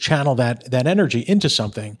able to channel that energy into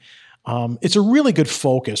something. It's a really good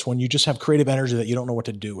focus when you just have creative energy that you don't know what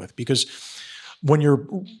to do with, because when you're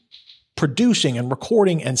producing and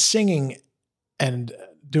recording and singing and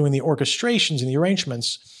doing the orchestrations and the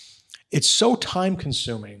arrangements, it's so time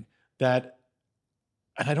consuming that,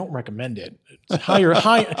 and I don't recommend it.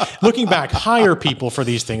 Looking back, hire people for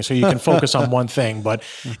these things so you can focus on one thing, but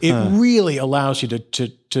it really allows you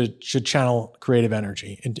to channel creative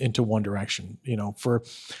energy into one direction, for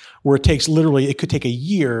where it takes it could take a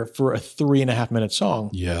year for a 3.5 minute song.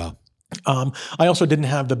 Yeah. I also didn't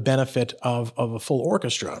have the benefit of a full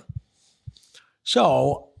orchestra.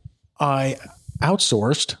 So I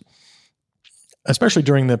outsourced, especially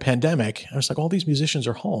during the pandemic. I was like, all these musicians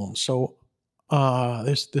are home. So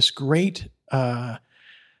there's this great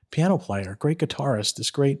piano player, great guitarist, this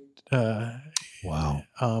great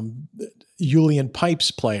Julian pipes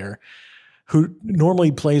player who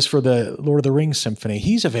normally plays for the Lord of the Rings Symphony.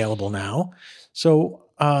 He's available now. So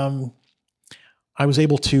I was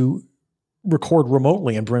able to record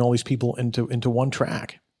remotely and bring all these people into one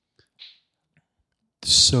track.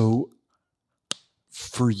 So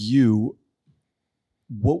for you,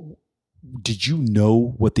 what did you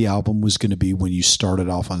know what the album was going to be when you started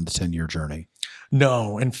off on the 10-year journey?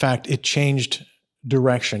 No. In fact, it changed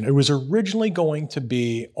direction. It was originally going to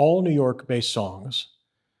be all New York-based songs.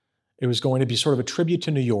 It was going to be sort of a tribute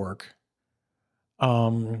to New York.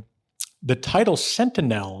 The title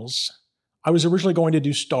Sentinels, I was originally going to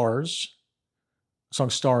do Stars. The song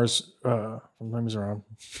Stars from Les Miserables.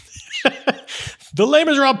 The Les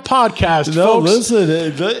Miserables podcast, No, folks. listen.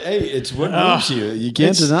 Hey, it's what moves you. You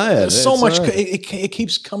can't deny it. So It's much. all right. It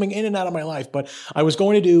keeps coming in and out of my life. But I was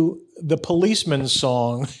going to do the Policeman's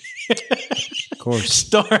song, Of course.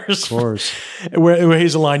 Stars. Of course. Where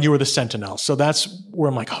he's a line, you were the Sentinel. So that's where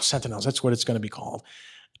I'm like, oh, Sentinels. That's what it's going to be called.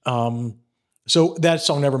 So that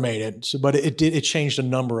song never made it. So, but it did. It changed a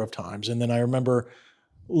number of times. And then I remember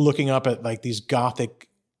looking up at like these Gothic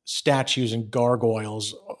statues and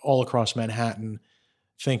gargoyles all across Manhattan,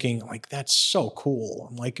 thinking like, that's so cool.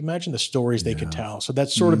 I'm like, imagine the stories they could tell. So that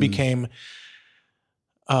sort of became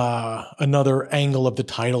another angle of the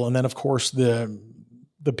title. And then of course the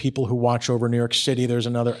people who watch over New York City, there's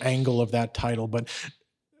another angle of that title, but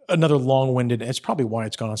another long-winded. It's probably why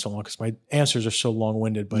it's gone on so long, because my answers are so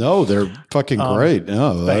long-winded. But no, they're fucking great.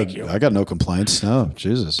 No, thank you. I got no complaints. No,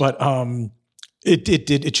 Jesus. But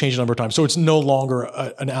it changed a number of times. So it's no longer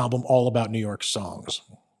an album all about New York songs.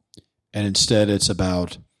 And instead it's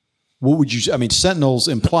about, what would you, I mean, Sentinels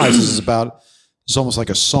implies this is about, it's almost like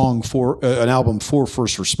a song for, an album for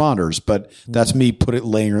first responders, but that's me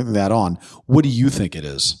layering that on. What do you think it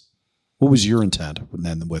is? What was your intent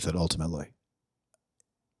then with it ultimately?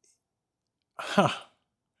 For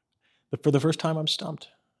the first time, I'm stumped,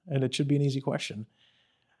 and it should be an easy question.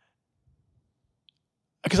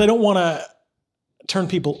 Because I don't want to turn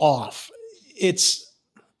people off. It's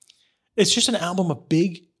just an album of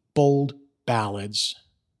big, bold ballads,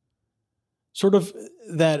 sort of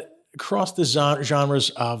that cross the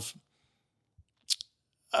genres of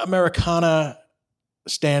Americana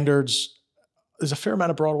standards. There's a fair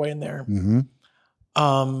amount of Broadway in there.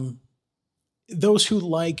 Mm-hmm. Those who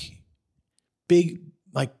like big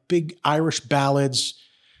Irish ballads,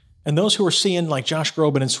 and those who are seeing like Josh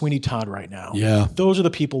Groban and Sweeney Todd right now. Yeah. Those are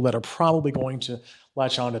the people that are probably going to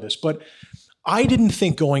latch onto this. But I didn't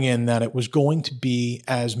think going in that it was going to be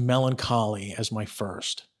as melancholy as my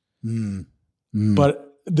first. But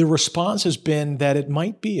the response has been that it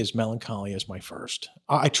might be as melancholy as my first.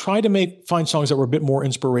 I tried to find songs that were a bit more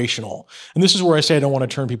inspirational. And this is where I say I don't want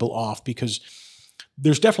to turn people off, because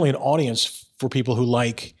there's definitely an audience for people who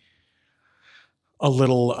like a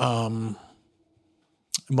little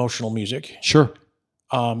emotional music. Sure.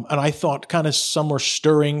 And I thought kind of some are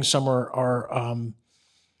stirring, some are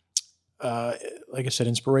like I said,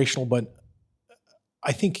 inspirational. But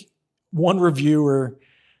I think one reviewer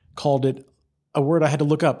called it a word I had to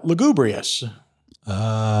look up, lugubrious.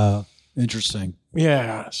 Interesting.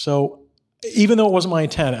 Yeah. So even though it wasn't my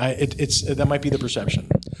intent, that might be the perception.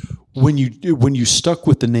 When you stuck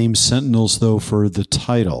with the name Sentinels though for the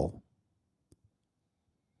title,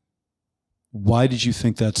 why did you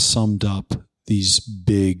think that summed up these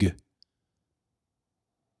big,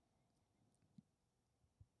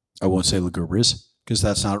 I won't say lugubrious, because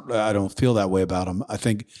that's not, I don't feel that way about them. I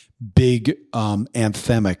think big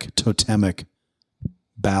anthemic, totemic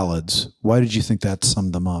ballads. Why did you think that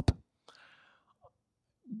summed them up?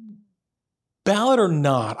 Ballad or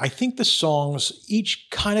not, I think the songs each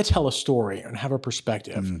kind of tell a story and have a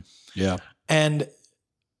perspective. Yeah. And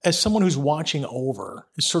as someone who's watching over,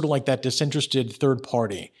 it's sort of like that disinterested third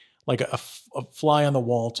party, like a fly on the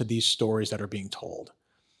wall to these stories that are being told.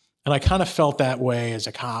 And I kind of felt that way as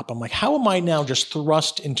a cop. I'm like, how am I now just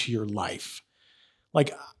thrust into your life?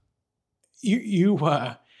 Like you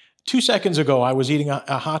 2 seconds ago, I was eating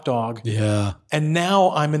a hot dog. Yeah. And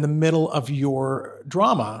now I'm in the middle of your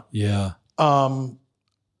drama. Yeah.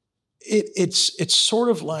 It's sort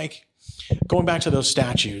of like going back to those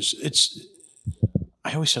statues.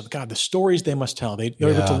 I always said, God, the stories they must tell. They're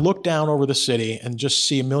able to look down over the city and just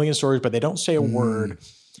see a million stories, but they don't say a word.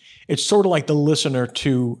 It's sort of like the listener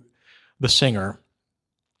to the singer.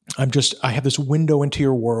 I have this window into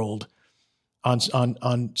your world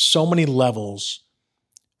on so many levels,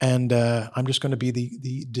 and I'm just going to be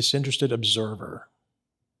the disinterested observer.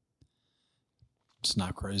 It's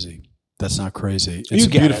not crazy. That's not crazy. It's a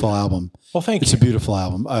beautiful album. Well, thank you. It's a beautiful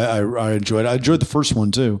album. I enjoyed it. I enjoyed the first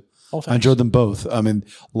one too. Oh, I enjoyed them both. I mean,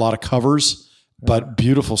 a lot of covers, but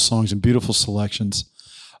beautiful songs and beautiful selections.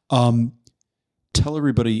 Tell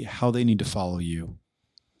everybody how they need to follow you,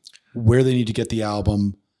 where they need to get the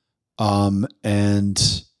album,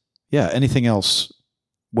 and anything else.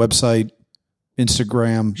 Website,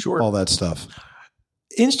 Instagram, sure. All that stuff.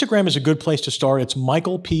 Instagram is a good place to start. It's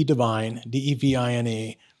Michael P. Devine,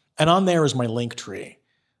 Devine. And on there is my link tree.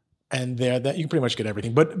 And there, that you can pretty much get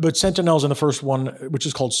everything. But Sentinel's in the first one, which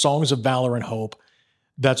is called Songs of Valor and Hope.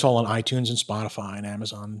 That's all on iTunes and Spotify and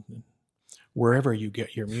Amazon, wherever you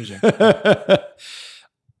get your music.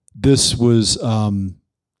 This was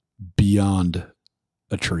beyond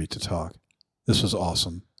a treat to talk. This was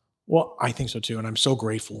awesome. Well, I think so too, and I'm so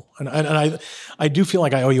grateful. And I do feel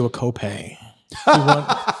like I owe you a copay.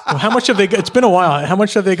 How much have they? It's been a while. How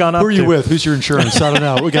much have they gone up? Who are you to? with? Who's your insurance? I don't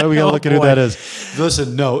know. We got to look at who that is.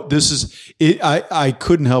 Listen, no, this is it. I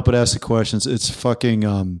couldn't help but ask the questions. It's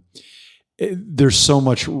fucking. There's so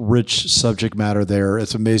much rich subject matter there.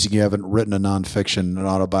 It's amazing you haven't written a nonfiction, an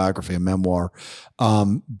autobiography, a memoir.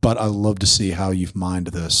 But I love to see how you've mined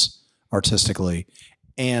this artistically,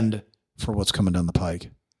 and for what's coming down the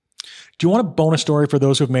pike. Do you want a bonus story for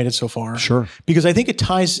those who have made it so far? Sure. Because I think it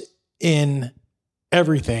ties in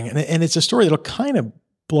everything. And it's a story that'll kind of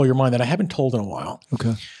blow your mind that I haven't told in a while.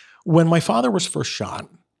 Okay. When my father was first shot,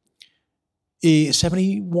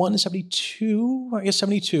 71, 72, I guess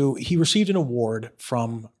 72, he received an award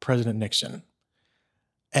from President Nixon.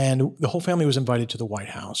 And the whole family was invited to the White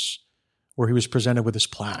House where he was presented with this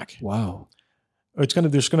plaque. Wow. There's going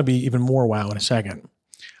to be even more wow in a second.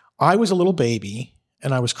 I was a little baby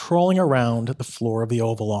and I was crawling around the floor of the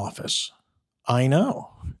Oval Office. I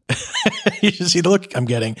know. You should see the look I'm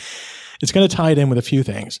getting. It's going to tie it in with a few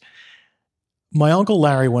things. My Uncle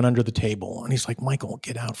Larry went under the table and he's like, Michael,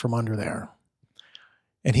 get out from under there.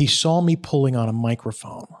 And he saw me pulling on a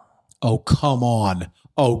microphone. Oh, come on.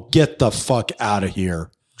 Oh, get the fuck out of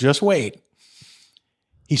here. Just wait.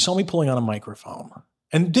 He saw me pulling on a microphone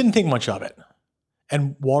and didn't think much of it.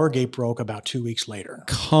 And Watergate broke about 2 weeks later.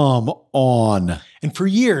 Come on. And for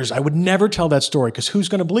years, I would never tell that story because who's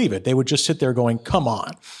going to believe it? They would just sit there going, come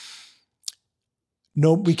on.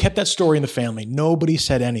 No, we kept that story in the family. Nobody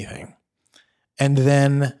said anything. And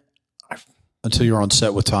then... Until you're on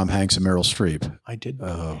set with Tom Hanks and Meryl Streep. I did. Oh,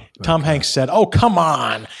 okay. Tom Hanks said, oh, come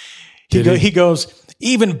on. He goes,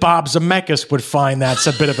 even Bob Zemeckis would find that's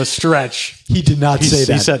a bit of a stretch. He did not say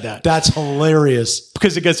that. He said that. That's hilarious.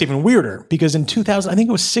 Because it gets even weirder. Because in 2000, I think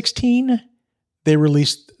it was 16, they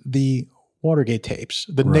released the Watergate tapes,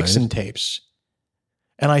 the Nixon tapes.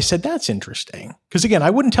 And I said, that's interesting. Because again,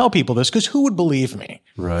 I wouldn't tell people this because who would believe me?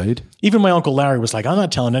 Right. Even my Uncle Larry was like, I'm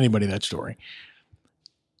not telling anybody that story.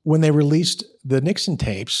 When they released the Nixon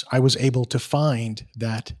tapes, I was able to find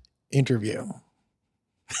that interview.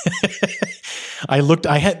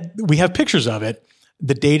 We have pictures of it.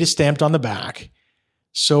 The date is stamped on the back.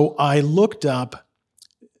 So I looked up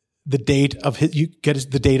the date of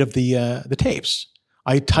the date of the tapes.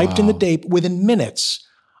 I typed in the date. Within minutes,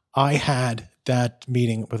 I had that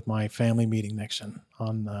meeting with my family meeting Nixon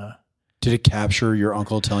on the. Did it capture your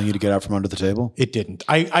uncle telling you to get out from under the table? It didn't.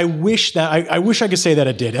 I wish I could say that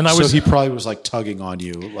it did. And he probably was like tugging on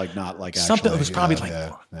you, like not like something. actually. It was probably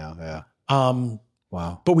yeah.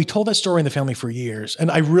 Wow. But we told that story in the family for years. And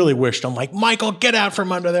I really wished, I'm like, Michael, get out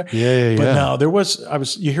from under there. Yeah. But no,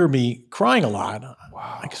 you hear me crying a lot.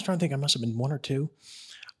 Wow. I was trying to think, I must have been one or two.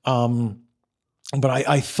 But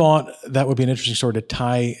I thought that would be an interesting story to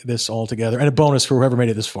tie this all together, and a bonus for whoever made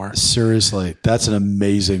it this far. Seriously, that's an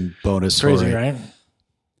amazing bonus story. Crazy, right?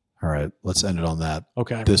 All right, let's end it on that.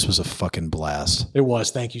 Okay. This was a fucking blast. It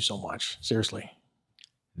was. Thank you so much. Seriously.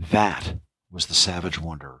 That was the Savage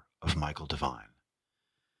Wonder of Michael Devine.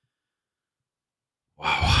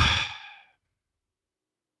 Wow.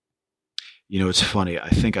 You know, it's funny. I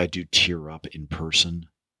think I do tear up in person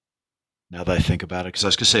now that I think about it, because I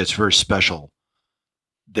was going to say it's very special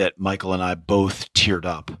that Michael and I both teared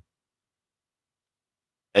up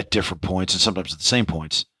at different points and sometimes at the same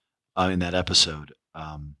points in that episode.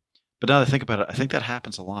 But now that I think about it, I think that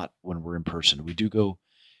happens a lot when we're in person. We do go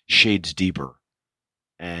shades deeper,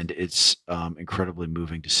 and it's incredibly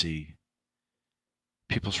moving to see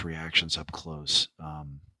people's reactions up close.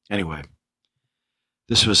 Anyway,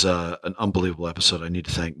 this was an unbelievable episode. I need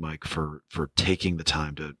to thank Mike for taking the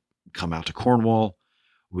time to come out to Cornwall.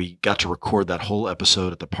 We got to record that whole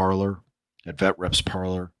episode at the parlor, at Vet Rep's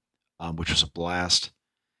parlor, which was a blast.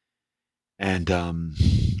 And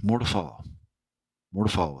more to follow. More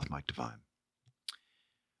to follow with Mike Devine.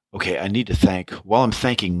 Okay, I need to while I'm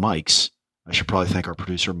thanking Mike's, I should probably thank our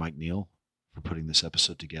producer, Mike Neal, for putting this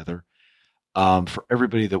episode together. For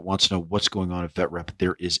everybody that wants to know what's going on at Vet Rep,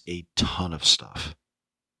 there is a ton of stuff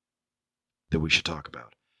that we should talk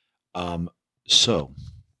about. So,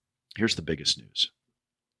 here's the biggest news.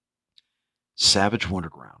 Savage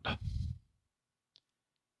Wonderground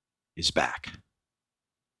is back.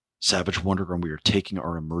 Savage Wonderground, we are taking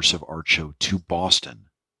our immersive art show to Boston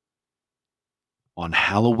on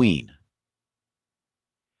Halloween.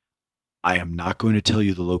 I am not going to tell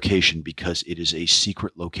you the location because it is a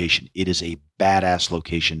secret location. It is a badass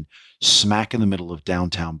location smack in the middle of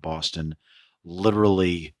downtown Boston,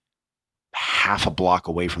 literally half a block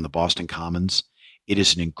away from the Boston Commons. It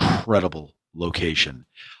is an incredible location.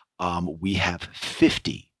 We have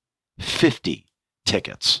 50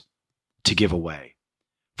 tickets to give away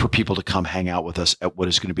for people to come hang out with us at what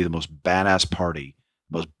is going to be the most badass party,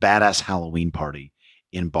 most badass Halloween party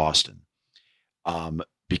in Boston.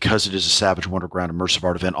 Because it is a Savage Wonderground immersive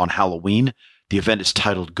art event on Halloween, the event is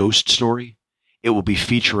titled Ghost Story. It will be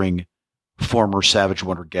featuring former Savage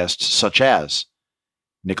Wonder guests such as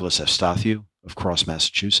Nicholas Eustathio of Cross,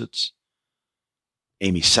 Massachusetts,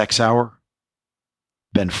 Amy Sexauer,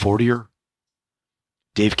 Ben Fortier,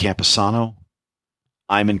 Dave Camposano,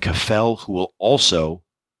 Ayman Kafel, who will also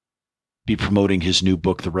be promoting his new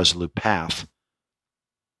book, The Resolute Path,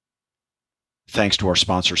 thanks to our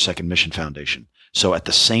sponsor, Second Mission Foundation. So at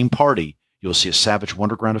the same party, you'll see a Savage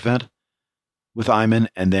Wonderground event with Ayman,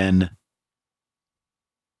 and then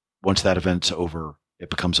once that event's over, it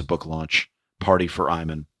becomes a book launch party for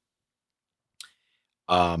Ayman.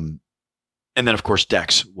 And then, of course,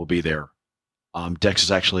 Dex will be there. Dex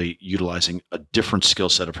is actually utilizing a different skill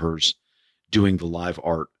set of hers doing the live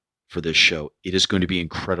art for this show. It is going to be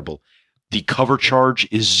incredible. The cover charge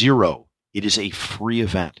is $0. It is a free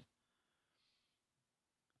event.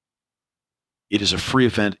 It is a free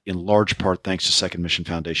event in large part thanks to Second Mission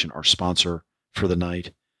Foundation, our sponsor for the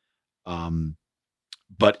night.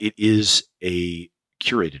 But it is a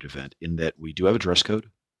curated event in that we do have a dress code.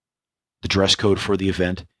 The dress code for the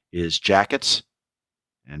event is jackets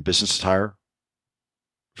and business attire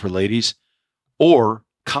for ladies or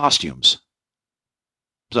costumes.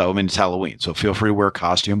 So, I mean, it's Halloween, so feel free to wear a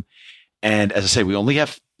costume. And as I say, we only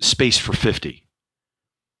have space for 50.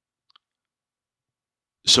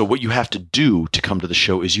 So what you have to do to come to the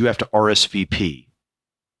show is you have to RSVP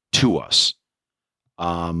to us.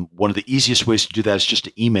 One of the easiest ways to do that is just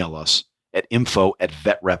to email us at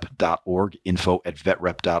info@vetrep.org,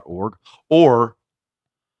 info@vetrep.org, or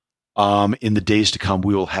in the days to come,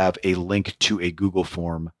 we will have a link to a Google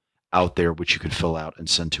form out there which you can fill out and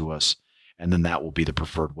send to us, and then that will be the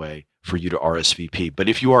preferred way for you to RSVP. But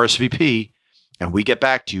if you RSVP and we get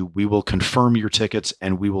back to you, we will confirm your tickets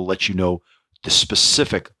and we will let you know the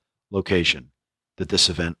specific location that this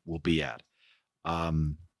event will be at.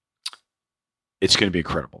 It's going to be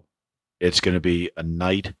incredible. It's going to be a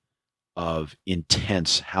night of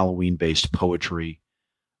intense Halloween-based poetry,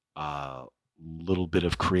 little bit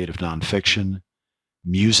of creative nonfiction,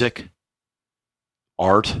 music,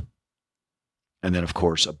 art, and then, of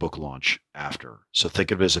course, a book launch after. So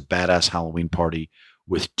think of it as a badass Halloween party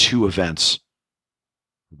with 2 events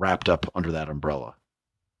wrapped up under that umbrella.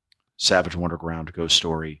 Savage Wonderground, Ghost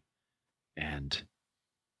Story, and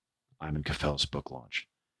Ayman Kafel's book launch.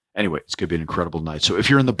 Anyway, it's going to be an incredible night. So if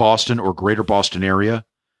you're in the Boston or greater Boston area,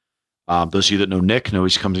 those of you that know Nick know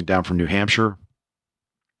he's coming down from New Hampshire.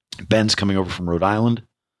 Ben's coming over from Rhode Island.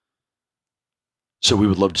 So we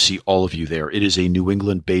would love to see all of you there. It is a New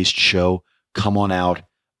England-based show. Come on out.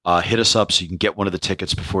 Hit us up so you can get one of the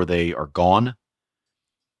tickets before they are gone.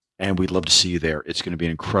 And we'd love to see you there. It's going to be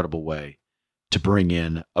an incredible way to bring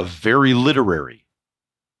in a very literary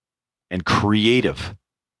and creative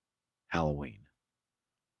Halloween.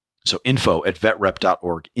 So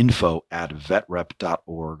info@vetrep.org,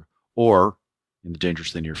 info@vetrep.org, or in the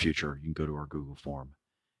dangerously near future, you can go to our Google form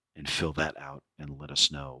and fill that out and let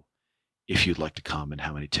us know if you'd like to come and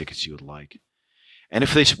how many tickets you would like. And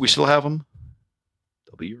if we still have them,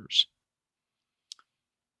 they'll be yours.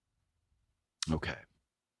 Okay.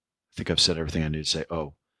 I think I've said everything I need to say.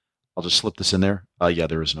 Oh, I'll just slip this in there. Yeah,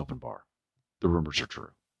 there is an open bar. The rumors are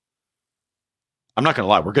true. I'm not going to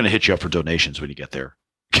lie. We're going to hit you up for donations when you get there.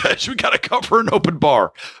 Guys, we got to cover an open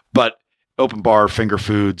bar. But open bar, finger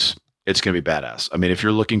foods, it's going to be badass. I mean, if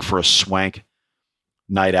you're looking for a swank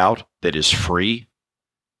night out that is free,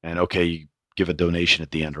 and okay, you give a donation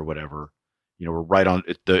at the end or whatever, we're right on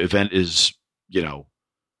it. The event is,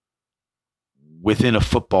 within a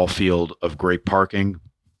football field of great parking.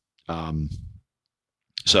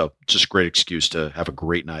 So just a great excuse to have a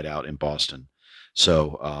great night out in Boston.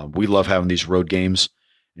 So we love having these road games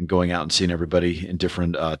and going out and seeing everybody in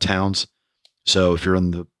different towns. So if you're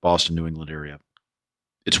in the Boston, New England area,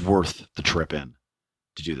 it's worth the trip in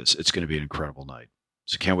to do this. It's going to be an incredible night.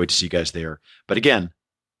 So can't wait to see you guys there. But again,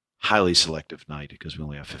 highly selective night because we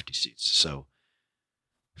only have 50 seats. So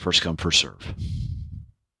first come, first serve.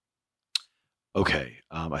 Okay.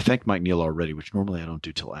 I thanked Mike Neal already, which normally I don't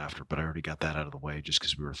do till after, but I already got that out of the way just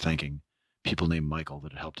because we were thanking people named Michael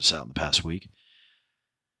that had helped us out in the past week.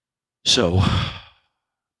 So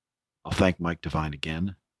I'll thank Mike Devine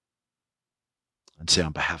again and say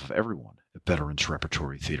on behalf of everyone at Veterans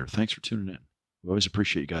Repertory Theater, thanks for tuning in. We always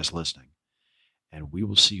appreciate you guys listening. And we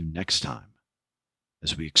will see you next time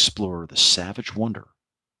as we explore the savage wonder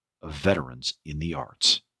of veterans in the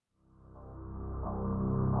arts.